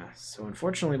 Yeah, so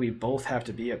unfortunately we both have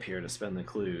to be up here to spend the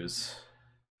clues.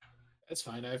 That's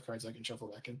fine. I have cards I can shuffle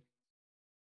back in.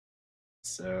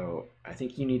 So I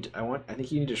think you need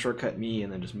to shortcut me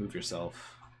and then just move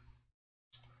yourself.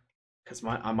 Because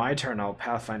on my turn I'll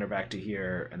Pathfinder back to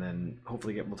here and then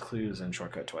hopefully get both clues and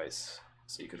shortcut twice.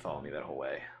 So you could follow me that whole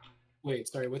way. Wait,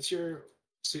 sorry, what's your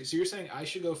so you're saying I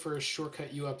should go first,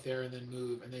 shortcut you up there and then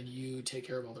move, and then you take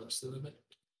care of all the rest of the movement?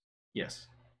 Yes.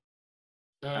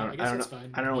 I guess that's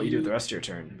fine. I don't know what you do with the rest of your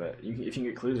turn, but if you can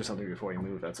get clues or something before you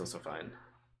move, that's also fine.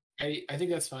 I think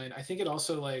that's fine. I think it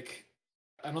also, like,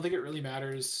 I don't think it really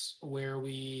matters where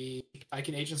I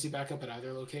can agency back up at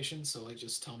either location, so, like,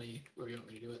 just tell me where you want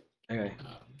me to do it. Okay.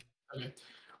 Okay.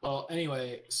 Well,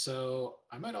 anyway, so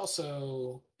I might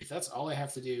also, if that's all I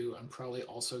have to do, I'm probably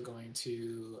also going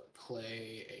to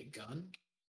play a gun.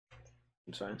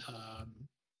 That's fine.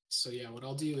 So yeah, what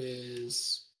I'll do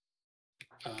is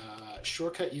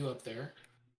shortcut you up there.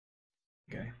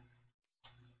 Okay.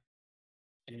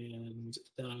 And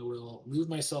then I will move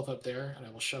myself up there, and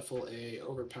I will shuffle a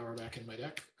overpower back in my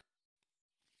deck.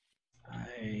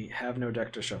 I have no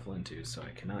deck to shuffle into, so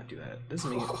I cannot do that. That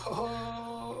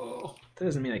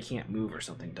doesn't mean I can't move or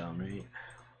something dumb, right?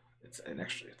 It's an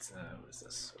extra. What is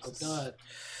this? God.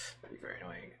 That'd be very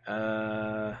annoying.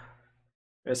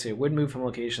 Let's see. A would move from a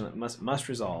location that must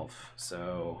resolve.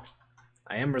 So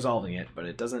I am resolving it, but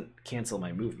it doesn't cancel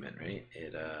my movement, right?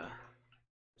 It's a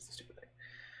stupid thing.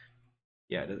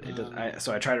 Yeah, it does.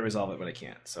 So I try to resolve it, but I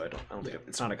can't. So I don't think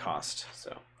it's not a cost.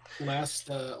 So. Last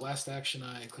action,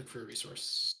 I click for a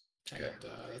resource, and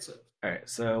that's it. All right,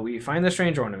 so we find the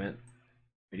strange ornament.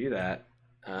 We do that,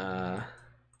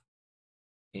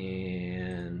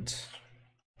 and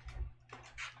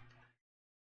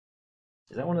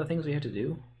is that one of the things we have to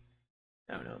do?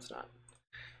 No, it's not.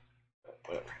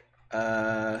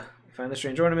 Whatever. We find the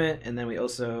strange ornament, and then we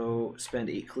also spend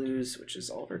 8 clues, which is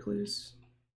all of our clues.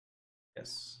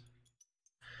 Yes.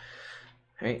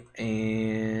 All right,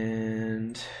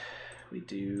 and we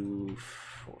do,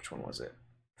 which one was it?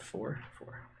 4?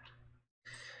 4.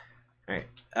 All right.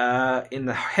 In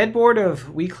the headboard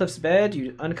of Wycliffe's bed,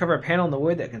 you uncover a panel in the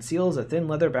wood that conceals a thin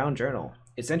leather-bound journal.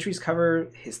 Its entries cover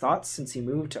his thoughts since he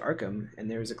moved to Arkham, and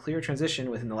there is a clear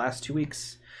transition within the last 2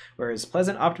 weeks, where his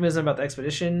pleasant optimism about the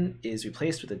expedition is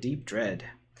replaced with a deep dread.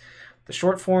 The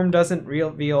short form doesn't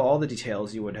reveal all the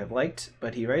details you would have liked,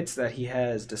 but he writes that he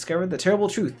has discovered the terrible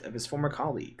truth of his former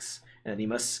colleagues, and that he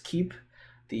must keep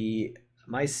the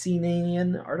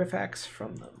Mycenaean artifacts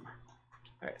from them.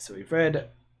 Alright, so we've read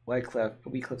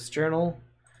Wycliffe's journal.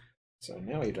 So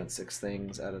now we've done 6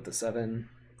 things out of the 7.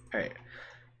 Alright,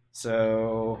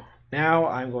 so now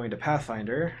I'm going to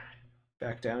Pathfinder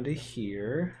back down to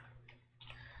here.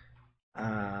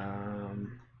 I'll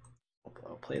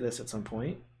play this at some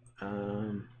point.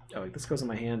 Oh, this goes in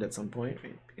my hand at some point.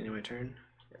 Right, beginning of my turn.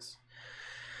 Yes.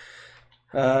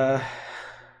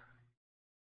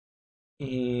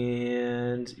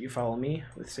 And you follow me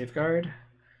with Safeguard.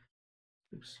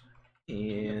 Oops.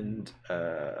 And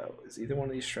is either one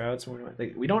of these shrouds more?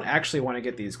 Like, we don't actually want to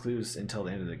get these clues until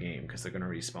the end of the game because they're going to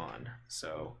respawn.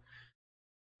 So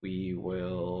we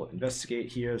will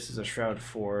investigate here. This is a shroud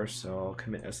 4, so I'll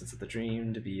commit Essence of the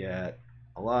Dream to be at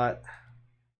a lot.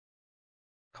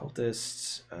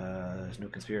 Cultist. There's no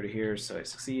conspirator here, so I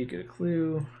succeed. Get a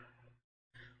clue.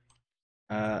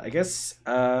 I guess.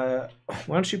 Why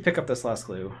don't you pick up this last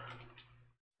clue?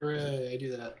 Hooray! I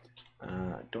do that.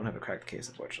 Don't have a cracked case,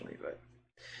 unfortunately, but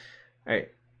all right.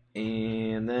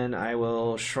 And then I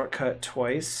will shortcut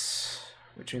twice,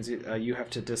 which means you have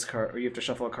to discard, or you have to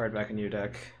shuffle a card back into your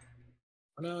deck.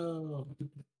 Oh, no.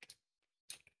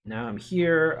 Now I'm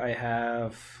here. I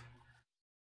have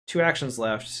 2 actions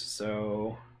left,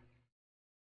 so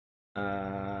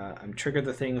I'm triggered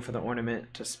the thing for the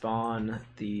ornament to spawn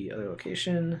the other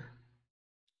location.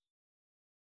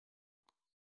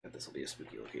 This will be a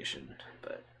spooky location,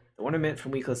 but the ornament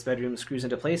from Wycliffe's bedroom screws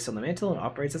into place on the mantle and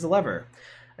operates as a lever.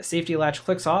 A safety latch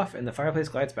clicks off, and the fireplace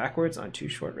glides backwards on 2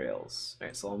 short rails. All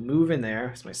right, so I'll move in there.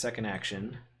 It's my second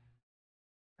action.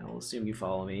 I'll assume you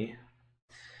follow me.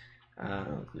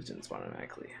 Clues didn't spawn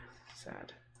automatically.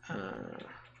 Sad.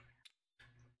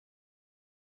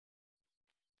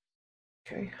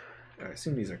 Okay. I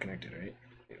assume these are connected, right?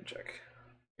 Let me check.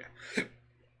 Yeah.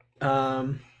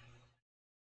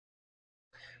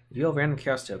 Reveal random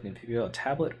chaos token. Reveal a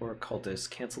tablet or a cultist.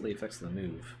 Cancel the effects of the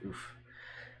move. Oof.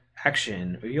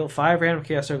 Action. Reveal 5 random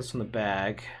chaos tokens from the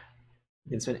bag.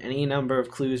 You can spend any number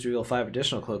of clues to reveal 5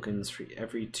 additional tokens for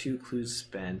every 2 clues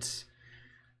spent.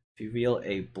 If you reveal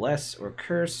a bless or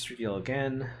curse, reveal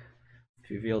again. If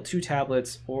you reveal 2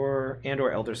 tablets or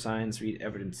elder signs, read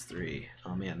evidence 3.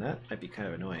 Oh man, that might be kind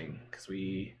of annoying because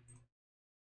we.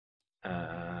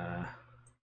 Oh,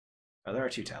 there are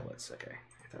 2 tablets. Okay,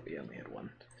 I thought we only had 1.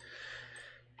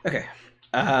 Okay.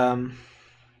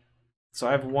 So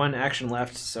I have 1 action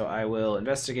left, so I will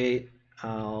investigate.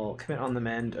 I'll commit on the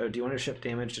mend. Oh, do you want to ship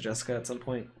damage to Jessica at some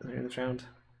point in this round?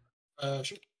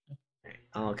 Sure. Okay.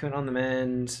 I'll commit on the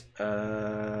mend.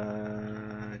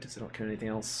 I just don't commit anything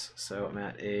else, so I'm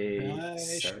at a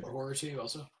 7. Horror to you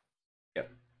also. Yep,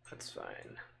 that's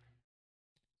fine.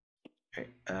 All right,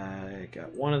 I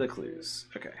got 1 of the clues.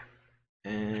 Okay.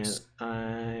 And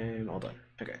I'm all done.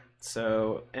 Okay,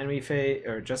 so enemy fate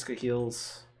or Jessica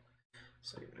heals.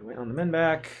 So I went on the men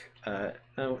back.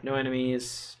 No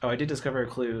enemies. Oh, I did discover a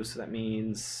clue, so that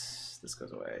means this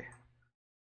goes away.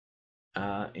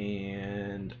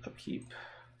 And upkeep.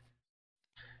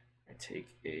 I take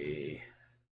a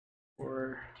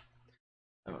 4.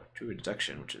 Oh, do a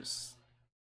deduction, which is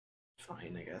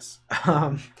fine, I guess.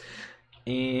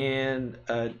 And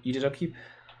you did upkeep.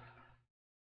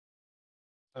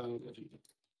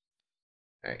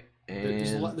 Alright, and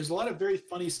there's a lot of very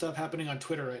funny stuff happening on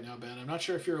Twitter right now, Ben. I'm not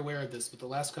sure if you're aware of this, but the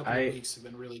last couple of weeks have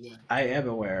been really good. I am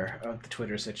aware of the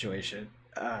Twitter situation.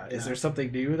 Is there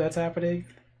something new that's happening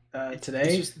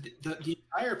today? It's just the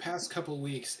entire past couple of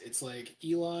weeks, it's like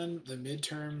Elon, the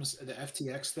midterms, the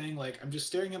FTX thing. Like, I'm just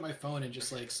staring at my phone and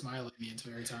just like smiling the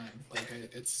entire time. Like,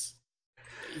 it's,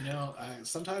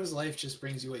 sometimes life just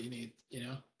brings you what you need,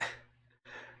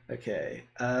 Okay,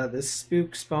 this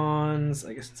spook spawns.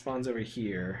 I guess it spawns over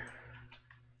here.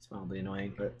 It's mildly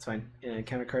annoying, but it's fine.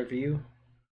 Counter card for you.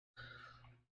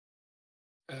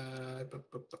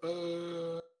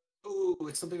 Oh,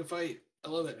 it's something to fight. I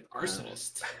love it. An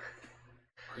arsonist.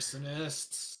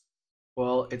 Arsonists.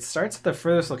 Well, it starts at the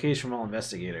furthest location from all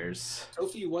investigators.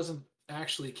 Sophie wasn't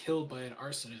actually killed by an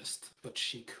arsonist, but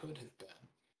she could have been.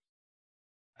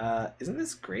 Isn't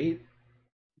this great?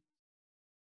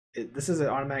 This is an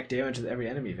automatic damage with every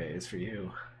enemy phase for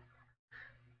you.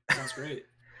 Sounds great.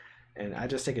 And I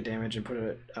just take a damage and put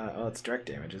it. Oh, it's direct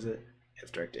damage, is it?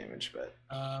 It's direct damage, but.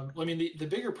 Well, I mean, the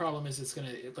bigger problem is it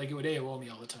would AOL me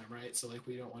all the time, right? So like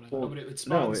we don't want to. Well, but it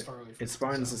spawns far away. It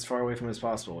spawns as far away from as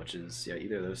possible, which is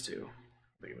either of those 2.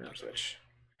 Make a switch.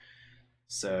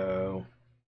 So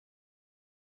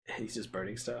he's just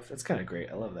burning stuff. That's kind of great.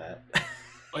 I love that.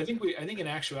 I think in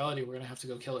actuality we're gonna have to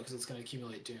go kill it because it's gonna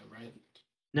accumulate doom, right?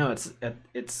 No,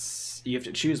 it's you have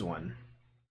to choose one.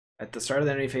 At the start of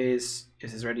the enemy phase,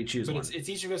 it is ready to choose But one. it's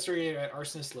each investigator at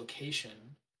arsonist location.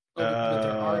 Oh, but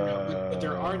there are no but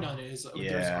there are none in his there are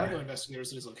Yeah. no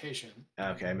investigators at his location.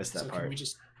 Okay, I missed that So part.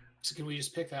 can we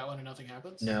just pick that one and nothing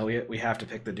happens? No, we have to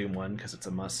pick the Doom one because it's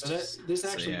a must. So this So,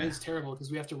 actually yeah. is terrible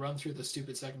because we have to run through the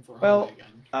stupid second floor hallway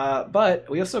Well, again. but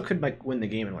we also could like win the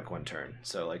game in like one turn.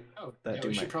 So like Oh, that yeah, Doom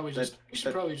we should might, probably that,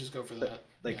 just go for that, that.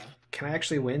 like, Yeah. can I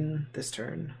actually win this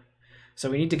turn? So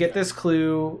we need to get Yeah. this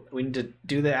clue. We need to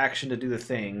do the action to do the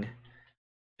thing,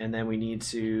 and then we need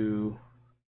to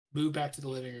Move back to the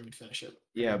living room and finish it.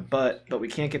 yeah. But we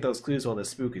can't get those clues while the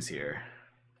spook is here.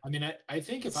 I mean, I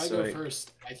think if I So go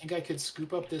first, I think I could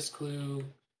scoop up this clue,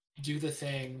 do the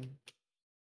thing.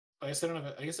 I guess I don't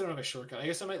have. I guess I don't have a shortcut. I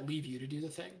guess I might leave you to do the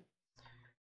thing.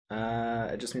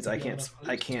 It just means You I have can't enough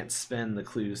I clues? can't spend the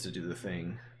clues to do the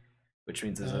thing, which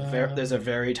means Uh, there's a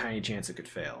very tiny chance it could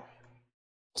fail.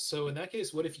 So in that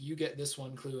case, what if you get this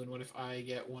one clue, and what if I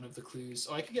get one of the clues?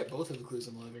 Oh, I could get both of the clues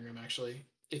in the living room actually.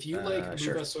 If you like move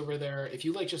Sure. us over there, if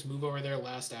you like just move over there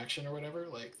last action or whatever,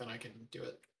 like then I can do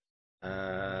it.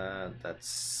 That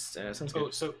sounds Oh,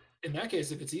 good. so in that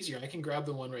case, if it's easier, I can grab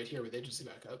the one right here with agency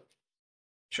backup.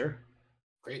 Sure.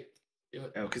 Great, do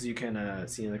it. Oh, because you can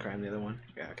see in the crime the other one.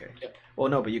 Yeah. Okay. Yep. Well,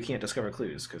 no, but you can't discover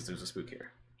clues because there's a spook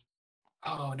here.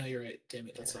 Oh no, you're right. Damn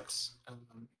it, that sucks.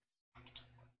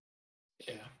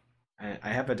 Yeah. I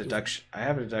have a deduction. I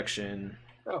have a deduction.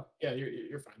 Oh yeah,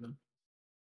 you're fine then.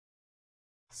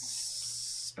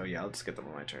 Oh yeah, I'll just get them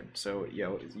on my turn. So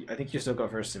yeah, I think you still go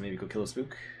first and maybe go kill a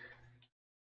spook.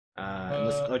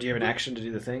 Oh, do you have an action to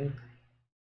do the thing?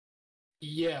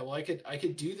 Yeah, well, I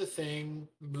could do the thing,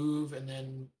 move, and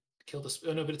then kill the.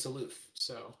 Oh no, but it's aloof.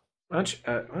 So Why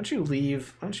don't you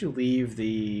leave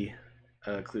the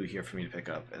clue here for me to pick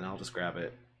up, and I'll just grab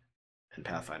it and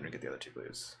Pathfinder and get the other two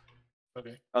clues.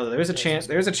 okay. Oh, there's a chance.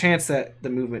 There's a chance that the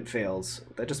movement fails.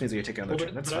 That just means we take another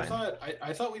turn. That's but fine.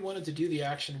 I thought we wanted to do the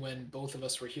action when both of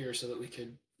us were here, so that we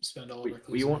could spend all of our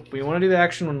clues. We want to do the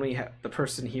action when the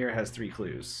person here has 3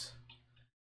 clues.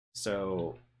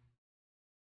 So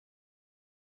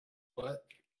What?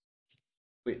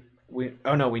 we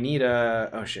oh no, we need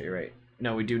oh shit, you're right.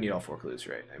 No, we do need all 4 clues,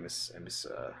 right? I miss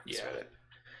Yeah. it.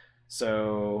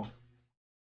 So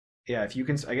yeah, if you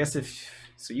can, I guess if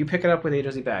so, you pick it up with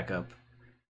agency backup.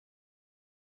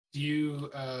 Do you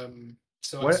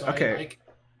What? So Okay.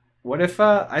 What if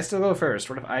I still go first?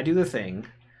 What if I do the thing?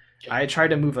 Yep. I try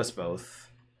to move us both.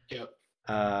 Yep.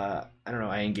 I don't know.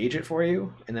 I engage it for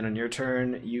you, and then on your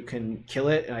turn, you can kill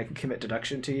it, and I can commit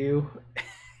deduction to you,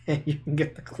 and you can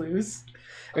get the clues.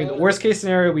 I mean, the worst case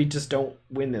scenario, we just don't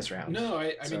win this round. No,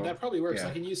 I mean that probably works. Yeah.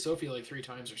 I can use Sophie like 3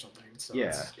 times or something. So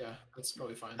yeah, that's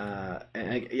probably fine.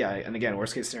 And again,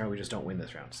 worst case scenario, we just don't win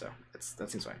this round. So that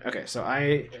seems fine. Okay, so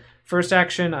first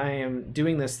action, I am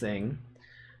doing this thing.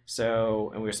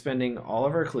 So, and we're spending all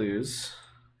of our clues,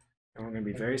 and we're gonna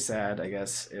be very sad, I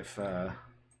guess, if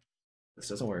this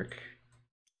doesn't work.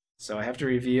 So I have to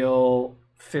reveal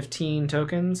 15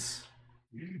 tokens.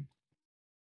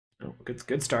 Oh,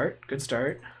 good start. Good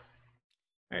start.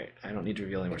 All right, I don't need to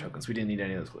reveal any more tokens. We didn't need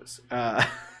any of those clues.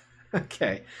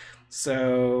 Okay,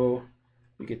 so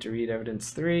we get to read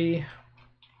evidence 3.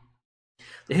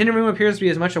 The hidden room appears to be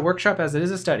as much a workshop as it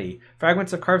is a study.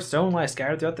 Fragments of carved stone lie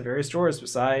scattered throughout the various drawers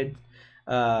beside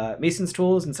mason's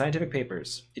tools and scientific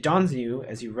papers. It dawns on you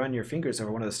as you run your fingers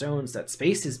over one of the stones that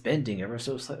space is bending ever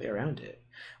so slightly around it.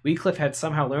 Wycliffe had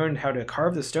somehow learned how to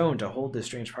carve the stone to hold this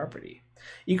strange property.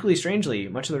 Equally strangely,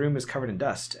 much of the room is covered in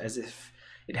dust, as if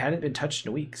it hadn't been touched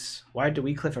in weeks. Why did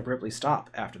Wycliffe abruptly stop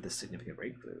after this significant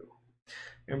breakthrough?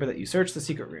 Remember that you searched the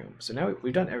secret room. So now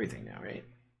we've done everything now, right?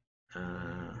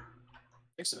 I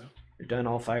think so. We've done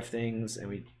all 5 things,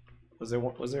 and was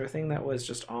there a thing that was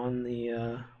just on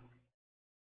the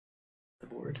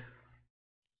board?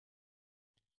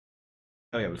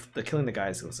 Oh yeah, the killing the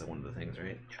guys was one of the things,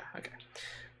 right? Yeah. Okay.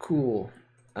 Cool.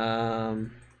 All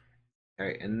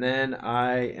right, and then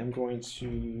I am going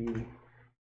to.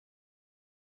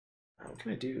 What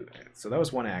can I do? So that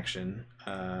was one action. Is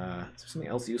there something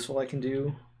else useful I can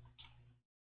do?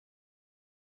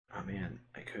 Oh man,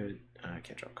 I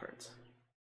can't drop cards.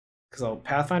 Because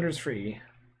Pathfinder's free,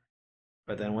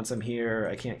 but then once I'm here,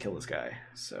 I can't kill this guy.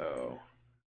 So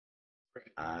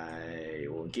I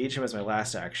will engage him as my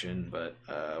last action, but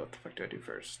what the fuck do I do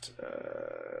first?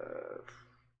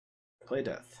 Play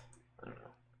death. I don't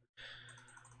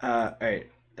know.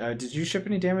 Alright. Did you ship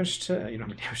any damage to... You don't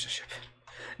have any damage to ship.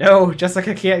 No,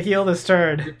 Jessica can't heal this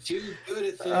turn. You're too good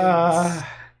at things.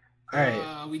 All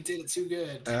right. We did it too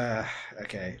good.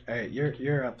 Okay. All right.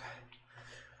 You're up.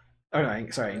 Oh no, sorry.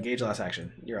 All right. Engage last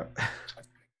action. You're up.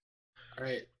 All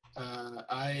right.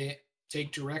 I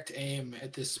take direct aim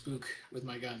at this spook with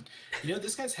my gun. You know,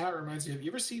 this guy's hat reminds me of.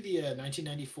 You ever see the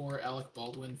 1994 Alec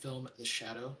Baldwin film The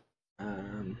Shadow?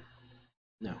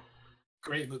 No.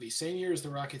 Great movie. Same year as The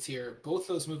Rocketeer. Both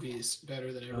those movies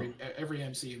better than every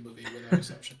MCU movie without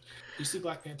exception. You see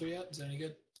Black Panther yet? Is that any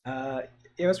good? Yeah,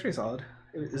 it was pretty solid.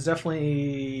 It was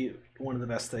definitely one of the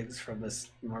best things from this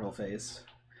Marvel phase.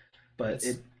 But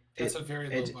That's a very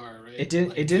low bar, right? It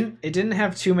didn't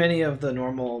have too many of the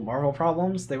normal Marvel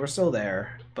problems. They were still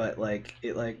there, but like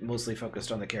it like mostly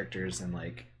focused on the characters and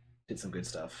like did some good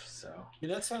stuff. So I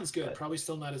mean, that sounds good. Probably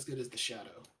still not as good as The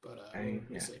Shadow, but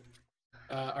we'll see.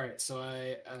 All right, so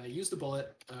I use the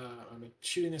bullet. I'm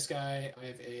shooting this guy. I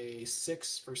have a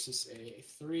 6 versus a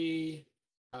 3.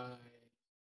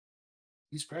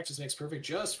 Use practice makes perfect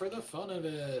just for the fun of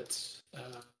it.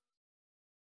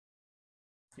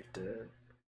 You have to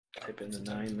type in the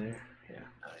 9 there. Yeah.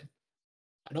 9.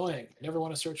 Annoying. I never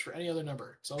want to search for any other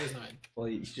number. It's always 9. Well,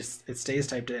 it stays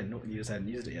typed in. You just hadn't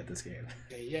used it yet this game.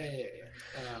 Okay,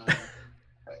 yeah.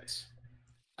 Right.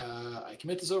 I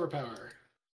commit this overpower.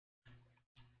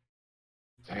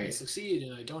 I succeed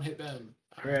and I don't hit Ben.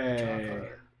 Hooray.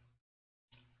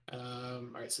 All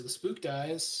right, so the spook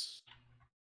dies.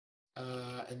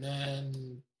 And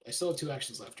then I still have 2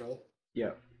 actions left, right?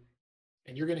 Yep.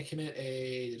 And you're going to commit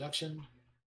a deduction?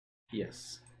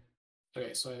 Yes.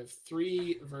 Okay, so I have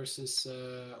 3 versus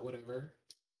whatever.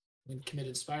 I'm going to commit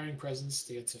Inspiring Presence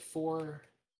to get to 4.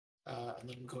 And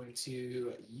then I'm going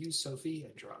to use Sophie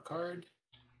and draw a card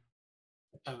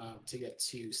to get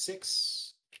to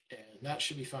 6. And that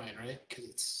should be fine, right? Because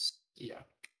it's, yeah.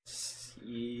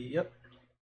 Yep.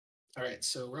 All right,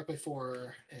 so we're up by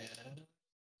 4 and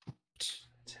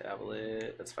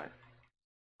tablet. That's fine.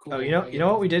 Cool. Oh, you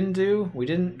know what we didn't do? We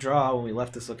didn't draw when we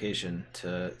left this location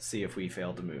to see if we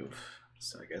failed to move.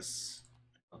 So I guess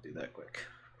I'll do that quick.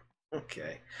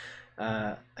 Okay.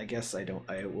 I guess I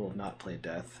will not play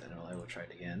death, and I will try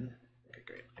it again. Okay,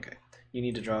 great. Okay. You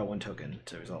need to draw 1 token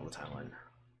to resolve the timeline.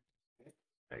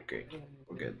 All right, great.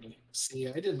 We're good. See,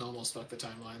 I didn't almost fuck the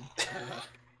timeline.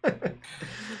 All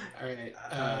right.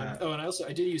 And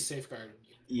I did use safeguard.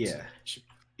 Yeah.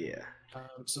 Yeah.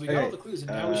 So we got all the clues,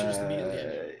 and now we should just immediately end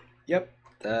it. Yep,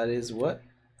 that is what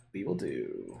we will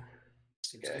do.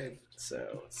 Seems good.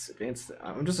 So let's advance.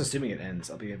 I'm just assuming it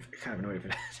ends. I'll be kind of annoyed if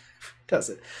it does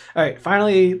it. All right,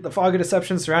 finally, the fog of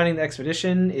deception surrounding the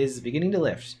expedition is beginning to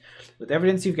lift. With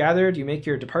evidence you've gathered, you make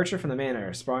your departure from the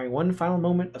manor, sprawling one final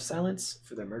moment of silence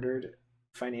for the murdered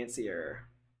financier.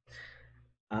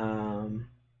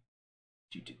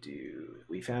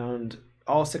 We found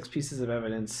all 6 pieces of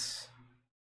evidence.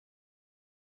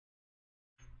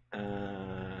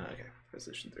 Okay,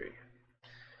 resolution 3.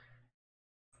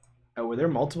 Oh, were there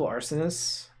multiple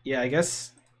arsonists? Yeah, I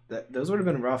guess those would have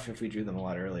been rough if we drew them a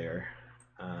lot earlier.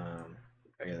 Oh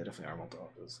yeah, there definitely are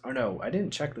multiple. Oh no, I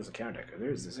didn't check this account deck.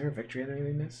 Is there a victory enemy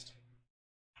we missed?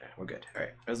 Yeah, we're good. All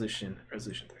right, resolution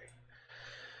 3.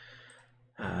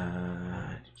 All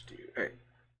right.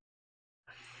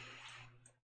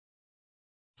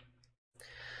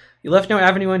 You left no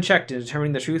avenue unchecked in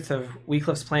determining the truth of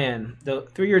Wycliffe's plan. Though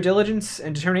through your diligence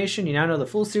and determination, you now know the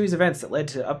full series of events that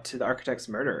led up to the architect's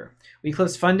murder.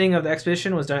 Wycliffe's funding of the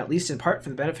expedition was done at least in part for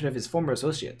the benefit of his former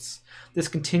associates. This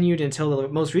continued until the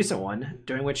most recent one,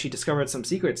 during which he discovered some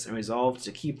secrets and resolved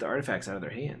to keep the artifacts out of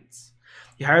their hands.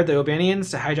 He hired the Obanians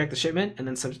to hijack the shipment, and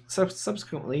then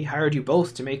subsequently hired you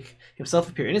both to make himself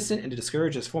appear innocent and to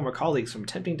discourage his former colleagues from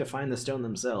attempting to find the stone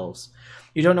themselves.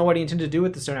 You don't know what he intended to do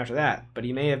with the stone after that, but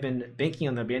he may have been banking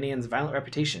on the Obanians' violent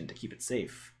reputation to keep it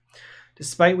safe.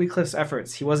 Despite Wycliffe's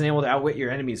efforts, he wasn't able to outwit your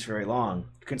enemies for very long.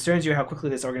 It concerns you how quickly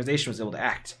this organization was able to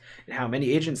act, and how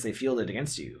many agents they fielded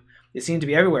against you. They seemed to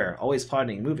be everywhere, always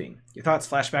plotting and moving. Your thoughts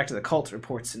flash back to the cult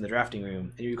reports in the drafting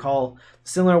room, and you recall the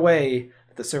similar way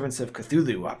that the servants of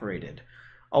Cthulhu operated,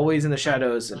 always in the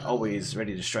shadows and always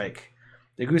ready to strike.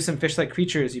 The gruesome fish-like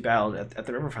creatures you battled at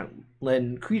the riverfront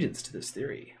lend credence to this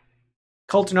theory.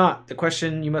 Cult or not, the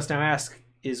question you must now ask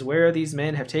is where these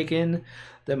men have taken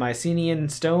the Mycenaean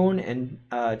stone and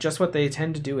just what they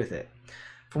intend to do with it.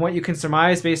 From what you can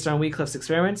surmise based on Wycliffe's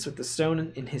experiments with the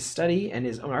stone in his study and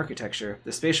his own architecture,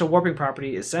 the spatial warping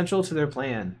property is central to their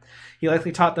plan. He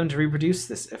likely taught them to reproduce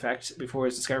this effect before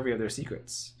his discovery of their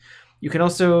secrets. You can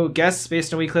also guess,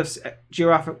 based on Wycliffe's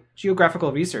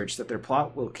geographical research, that their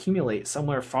plot will accumulate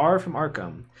somewhere far from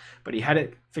Arkham, but he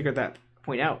hadn't figured that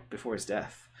point out before his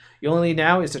death. Your only need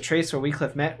now is to trace where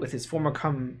Wycliffe met with his former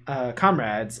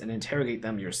comrades and interrogate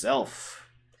them yourself.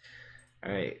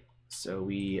 All right. so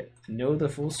we know the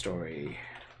full story.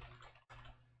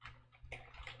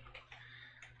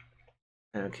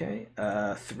 Okay,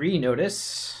 3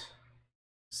 notice.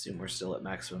 Assume we're still at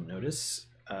maximum notice.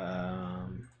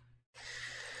 And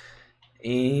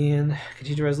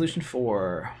continue to resolution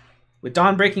 4. With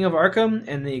dawn breaking over Arkham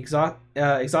and the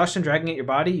exhaustion dragging at your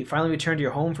body, you finally return to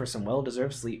your home for some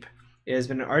well-deserved sleep. It has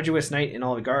been an arduous night in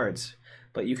all regards,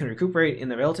 but you can recuperate in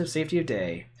the relative safety of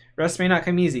day. Rest may not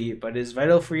come easy, but it is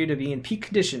vital for you to be in peak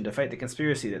condition to fight the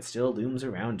conspiracy that still looms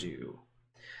around you.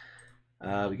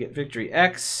 We get victory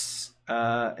X,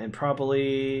 and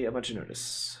probably a bunch of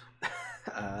notice.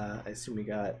 I assume we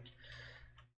got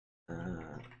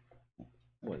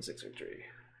 1-6 victory.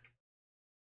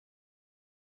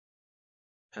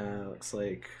 Looks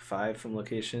like 5 from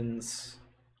locations.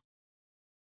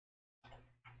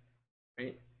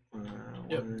 Right?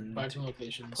 Yep, 5 from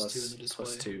locations, plus, 2 in the display.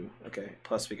 Plus 2. Okay.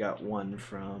 Plus we got 1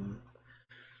 from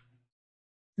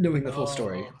knowing the full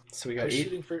story. So we got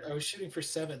 8. I was shooting for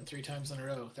 7 3 times in a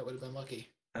row. That would have been lucky.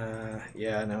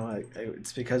 Yeah, no,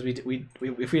 it's because we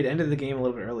if we had ended the game a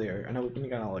little bit earlier, I know we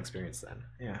got all experience then.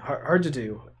 Yeah, hard to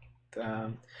do.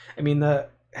 I mean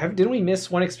didn't we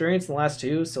miss 1 experience in the last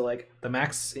 2? So like the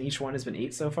max in each one has been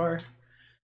 8 so far.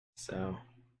 So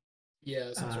yeah,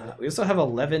 that sounds right. We also have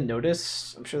 11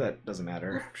 notice. I'm sure that doesn't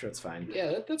matter. I'm sure it's fine.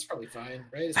 Yeah, that's probably fine,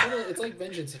 right? It's like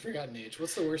Vengeance at Forgotten Age.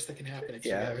 What's the worst that can happen if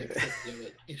you get like 50 of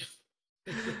it? You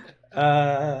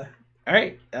know? All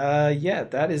right. Yeah,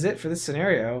 that is it for this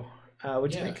scenario.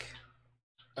 What'd you think?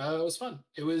 It was fun.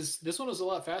 This one was a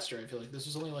lot faster. I feel like this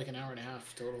was only like an hour and a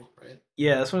half total, right?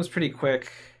 Yeah, this one was pretty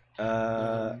quick.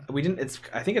 We didn't.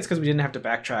 I think it's because we didn't have to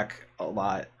backtrack a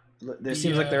lot. There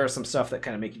seems like there are some stuff that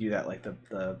kind of make you do that, like the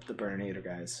Burninator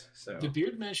guys. So the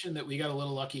Beard mentioned that we got a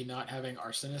little lucky not having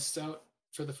arsonists out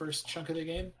for the first chunk of the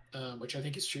game, which I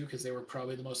think is true because they were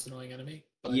probably the most annoying enemy.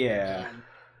 But, yeah.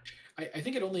 I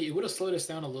think it would have slowed us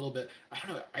down a little bit. I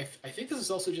don't know. I think this is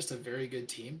also just a very good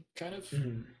team, kind of.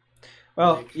 Mm-hmm.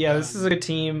 Well, yeah, this is a good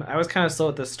team. I was kind of slow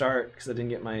at the start because I didn't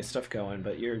get my stuff going,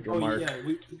 but your mark. Yeah,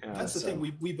 that's the thing.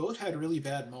 We both had really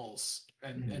bad mulls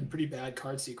and pretty bad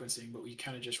card sequencing, but we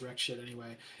kind of just wrecked shit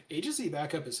anyway. Agency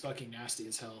backup is fucking nasty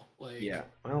as hell. Like, yeah,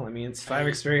 well, I mean, it's 5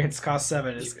 experience, cost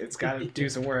 7. It's got to do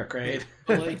some work, right?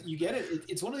 But like, you get it.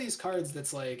 It's one of these cards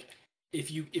that's like,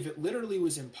 if it literally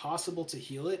was impossible to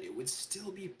heal it, it would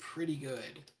still be pretty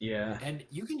good. Yeah. And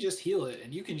you can just heal it,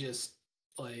 and you can just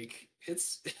like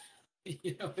it's.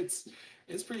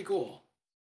 It's pretty cool.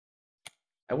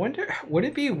 I wonder, would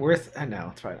it be worth? No,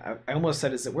 it's fine. I almost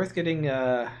said, is it worth getting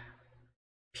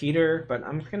Peter? But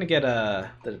I'm gonna get the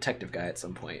detective guy at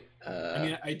some point. I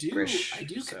mean, I do.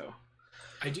 So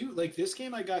I do like this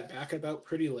game. I got back about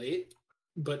pretty late,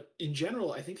 but in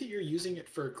general, I think that you're using it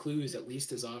for clues at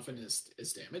least as often as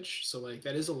damage. So like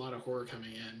that is a lot of horror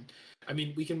coming in. I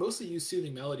mean, we can mostly use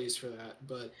soothing melodies for that,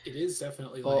 but it is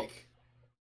definitely like.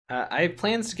 I have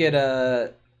plans to get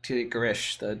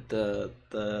Garish, the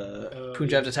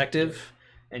Punjab detective,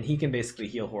 and he can basically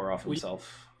heal horror off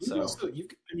himself.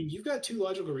 You've got 2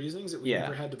 logical reasonings that we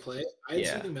never had to play. I have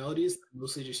soothing melodies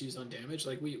mostly just used on damage.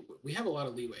 Like we have a lot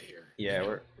of leeway here.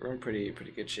 Yeah, we're in pretty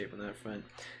good shape on that front.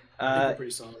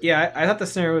 Pretty solid. Yeah, I thought the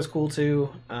scenario was cool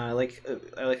too. I like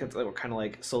it, we're kind of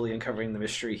like slowly uncovering the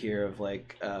mystery here of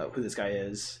like who this guy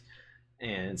is,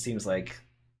 and it seems like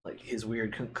his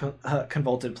weird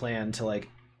convoluted plan to like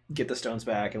get the stones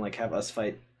back and like have us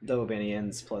fight the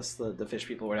Obanians plus the fish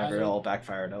people, whatever, it all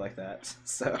backfired. I like that.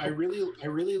 So I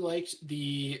really liked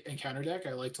the encounter deck.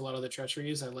 I liked a lot of the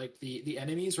treacheries. I liked the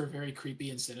enemies were very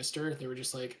creepy and sinister. They were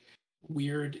just like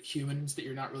weird humans that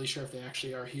you're not really sure if they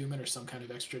actually are human or some kind of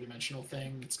extra dimensional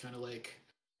thing. It's kind of like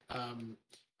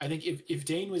I think if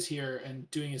Dane was here and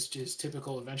doing his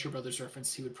typical Adventure Brothers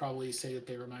reference, he would probably say that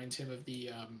they remind him of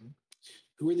the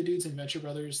who were the dudes in Venture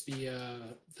Brothers?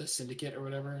 The Syndicate or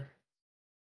whatever.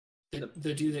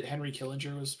 The dude that Henry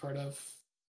Killinger was part of.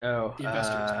 Oh, the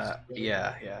Investors.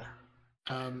 Yeah.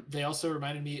 They also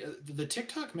reminded me. The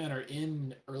TikTok men are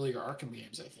in earlier Arkham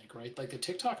games, I think, right? Like the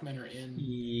TikTok men are in.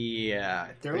 Yeah,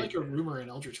 they're like a rumor in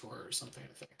Eldritch Horror or something,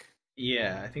 I think.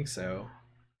 Yeah, I think so.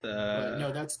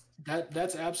 No,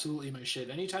 that's absolutely my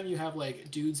shit. Anytime you have like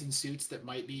dudes in suits that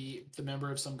might be the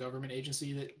member of some government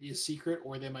agency that is secret,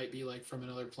 or they might be like from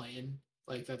another plane,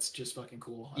 like that's just fucking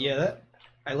cool.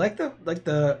 I like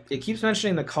the it keeps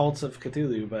mentioning the cult of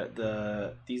Cthulhu, but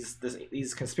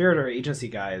these conspirator agency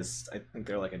guys, I think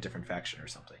they're like a different faction or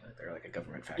something. They're like a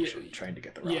government faction trying to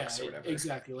get the rocks or whatever.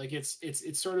 Exactly. Like it's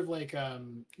sort of like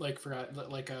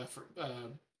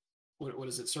what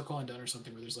is it, Circle Undone or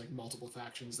something, where there's like multiple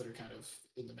factions that are kind of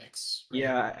in the mix, right?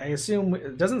 Yeah, I assume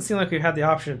it doesn't seem like we've had the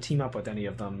option to team up with any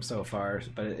of them so far,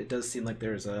 but it does seem like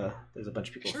there's a bunch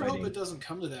of I people sure hope it fighting. doesn't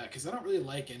come to that because I don't really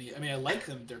like any. I mean, I like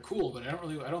them; they're cool, but I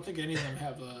don't think any of them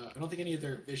have. I don't think any of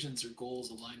their visions or goals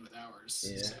align with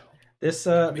ours. Yeah. So, This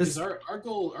I mean, because this our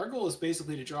goal is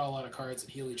basically to draw a lot of cards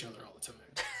and heal each other all the time.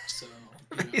 So,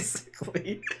 you know,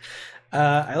 basically.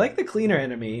 I like the cleaner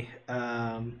enemy.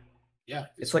 yeah,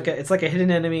 it's It's like a cool. it's like a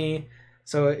hidden enemy.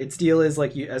 So its deal is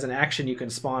like you as an action you can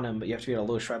spawn him, but you have to be at a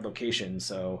low shroud location.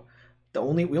 So we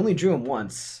only drew him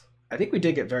once. I think we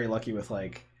did get very lucky with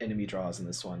like enemy draws in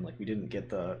this one. Like we didn't get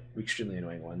the extremely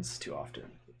annoying ones too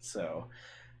often. So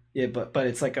yeah, but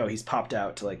it's like, oh, he's popped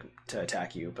out to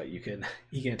attack you, but you can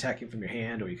attack him from your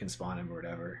hand or you can spawn him or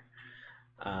whatever.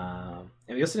 And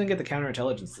we also didn't get the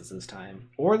counterintelligences this time,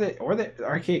 or the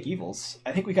archaic evils.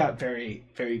 I think we got very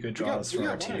good draws We for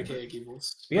our got one team. archaic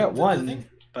evils, We got but the one, thing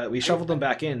but we I, shuffled them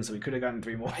back in, so we could have gotten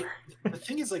three more. I the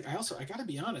thing is like I gotta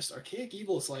be honest, archaic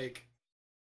evils like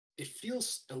it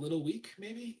feels a little weak,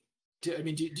 maybe. I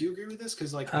mean, do you agree with this?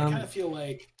 Because like I kind um, of feel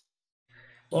like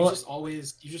well,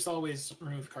 you just always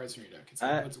remove cards from your deck. It's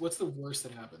like I what's the worst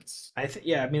that happens? I think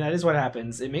yeah, I mean that is what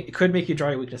happens. It could make you draw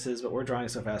your weaknesses, but we're drawing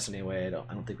so fast anyway. I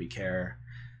don't think we care.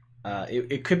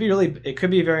 It could be it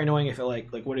could be very annoying if it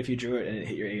like what if you drew it and it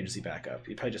hit your agency back up?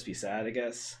 You'd probably just be sad, I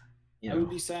guess. You I would know,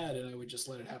 be sad and I would just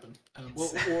let it happen.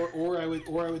 it's Or I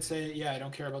would say, yeah, I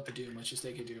don't care about the doom. Let's just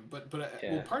take a doom. But well,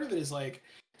 yeah. part of it is like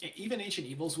even ancient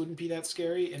evils wouldn't be that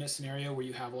scary in a scenario where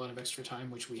you have a lot of extra time,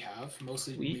 which we have.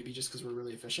 Mostly We maybe just because we're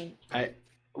really efficient. I But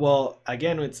well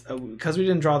again it's because we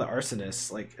didn't draw the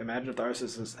arsonist. Like imagine if the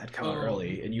arsonist had come out oh,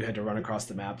 early and you had to run across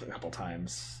the map a couple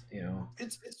times. You know.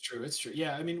 it's true. It's true.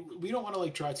 Yeah, I mean, we don't want to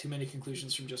like draw too many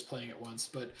conclusions from just playing it once.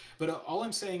 But all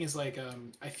I'm saying is like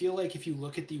I feel like if you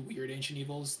look at the weird ancient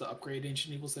evils, the upgrade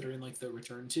ancient evils that are in like the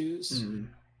return twos, Mm.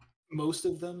 most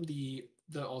of them the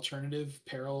alternative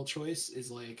peril choice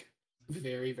is like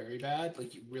very bad.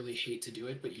 Like you really hate to do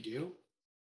it, but you do.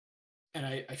 And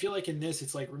I feel like in this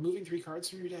it's like removing three cards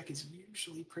from your deck is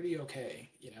usually pretty okay,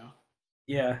 you know?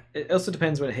 Yeah. It also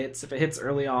depends when it hits. If it hits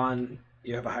early on,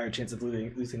 you have a higher chance of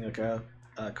losing like a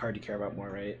card you care about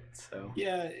more, right? So.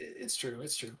 Yeah, it's true.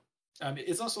 It's true.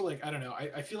 It's also like I don't know.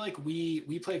 I feel like we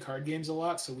play card games a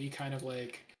lot, so we kind of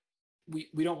like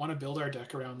we don't want to build our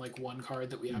deck around like one card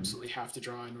that we Mm. absolutely have to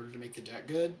draw in order to make the deck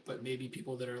good. But maybe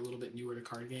people that are a little bit newer to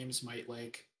card games might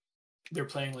like they're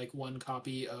playing like one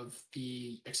copy of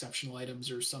the exceptional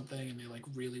items or something, and they like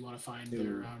really want to find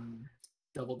their Ooh.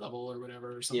 double double or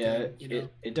whatever or Yeah, something. You know?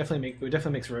 it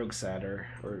definitely makes rogues sadder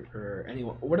or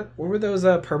anyone. What were those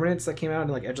permanents that came out in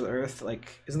like Edge of the Earth?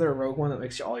 Like, isn't there a rogue one that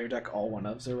makes all your deck all one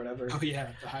ofs or whatever? Oh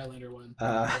yeah, the Highlander one.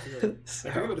 Uh, I forget so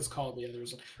what it's called. But yeah,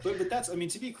 there's one. But that's I mean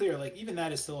to be clear, like even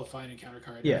that is still a fine encounter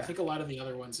card, and I yeah, think a lot of the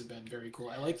other ones have been very cool.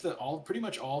 I like the all pretty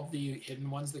much all of the hidden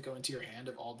ones that go into your hand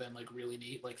have all been like really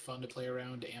neat, like fun to play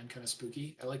around and kind of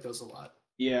spooky. I like those a lot.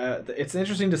 yeah, it's an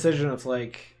interesting decision of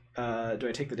like, do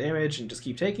I take the damage and just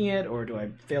keep taking it, or do I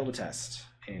fail to test?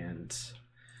 And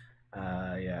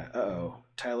yeah. Uh-oh.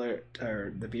 Tyler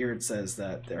or the Beard says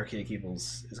that the Archaic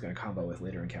Evils is going to combo with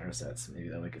later encounter sets. Maybe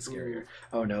that'll make it scarier. Ooh.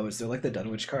 Oh no, is there like the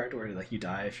Dunwich card where like you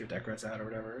die if your deck runs out or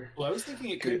whatever? Well, I was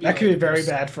thinking it could be That could be like very there's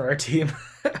bad for our team.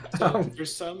 so um,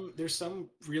 there's some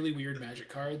really weird magic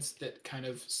cards that kind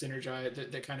of synergize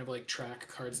that kind of like track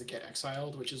cards that get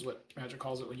exiled, which is what Magic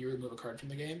calls it when you remove a card from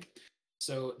the game.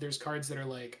 So there's cards that are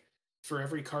like for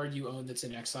every card you own that's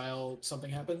in exile, something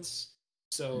happens.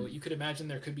 So you could imagine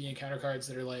there could be encounter cards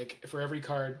that are like for every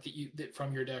card that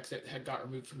from your deck that had got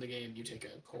removed from the game, you take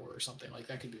a core or something like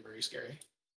that could be very scary.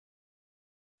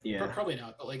 yeah, Probably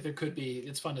not, but like there could be.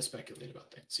 It's fun to speculate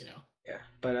about things, you know. yeah.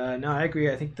 But no, I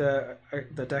agree. I think the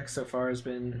deck so far has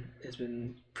been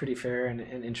pretty fair and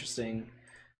interesting.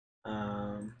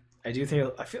 I do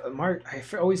think I feel Mark.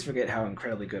 Always forget how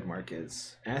incredibly good Mark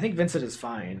is, and I think Vincent is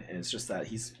fine. And it's just that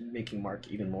he's making Mark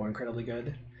even more incredibly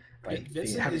good by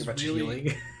Vincent having a is bunch of really.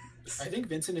 healing. I think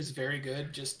Vincent is very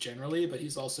good just generally, but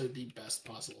he's also the best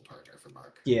possible partner for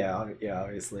Mark. Yeah, yeah,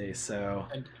 obviously. So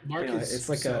And you Mark know, is it's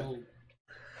like a so.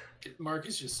 Mark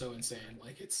is just so insane.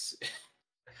 Like it's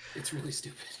really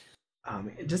stupid.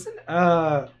 doesn't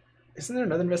isn't there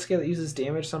another investigator that uses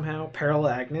damage somehow? Peril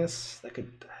Agnes that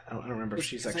could I don't remember if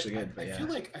she's Because actually good, but yeah.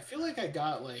 I feel like I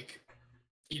got like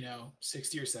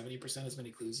 60 or 70% as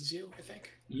many clues as you. I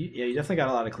think. Yeah, you definitely got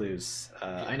a lot of clues.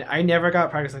 Yeah. I never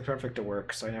got practicing perfect to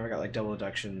work, so I never got like double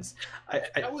deductions.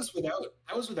 That was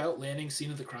without landing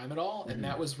scene of the crime at all, and Mhm.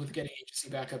 that was with getting agency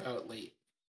backup out late.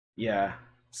 Yeah,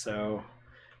 so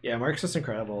yeah, Mark's just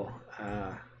incredible.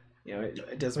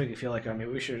 It does make me feel like maybe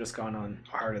we should have just gone on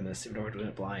hard in this, even though we're doing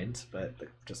it blind. But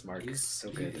just Mark,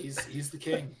 so good. He's the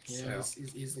king. Yeah, So,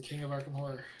 he's the king of Arkham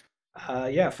Horror.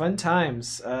 yeah, fun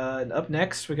times. And up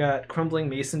next, we got Crumbling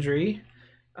Masonry.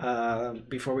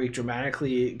 Before we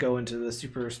dramatically go into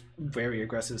the very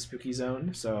aggressive spooky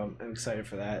zone, so I'm excited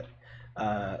for that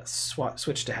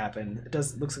switch to happen.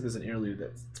 Looks like there's an interlude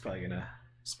that's probably gonna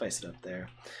spice it up there.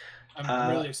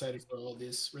 I'm really excited for all of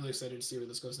these. Really excited to see where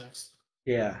this goes next.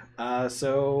 Yeah.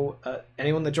 So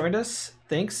anyone that joined us,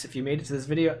 thanks. If you made it to this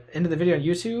video, into the video on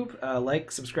YouTube,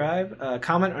 like, subscribe,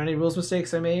 comment on any rules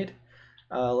mistakes I made.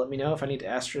 Let me know if I need to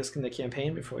asterisk in the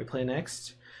campaign before we play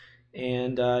next.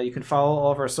 And you can follow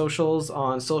all of our socials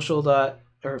on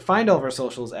find all of our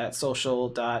socials at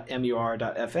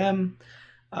social.mur.fm.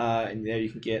 And there you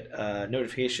can get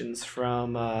notifications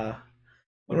from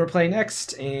when we're playing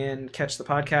next and catch the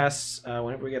podcast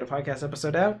whenever we get a podcast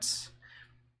episode out.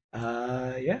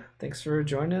 Yeah, thanks for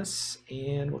joining us,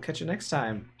 and we'll catch you next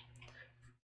time.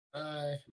 Bye.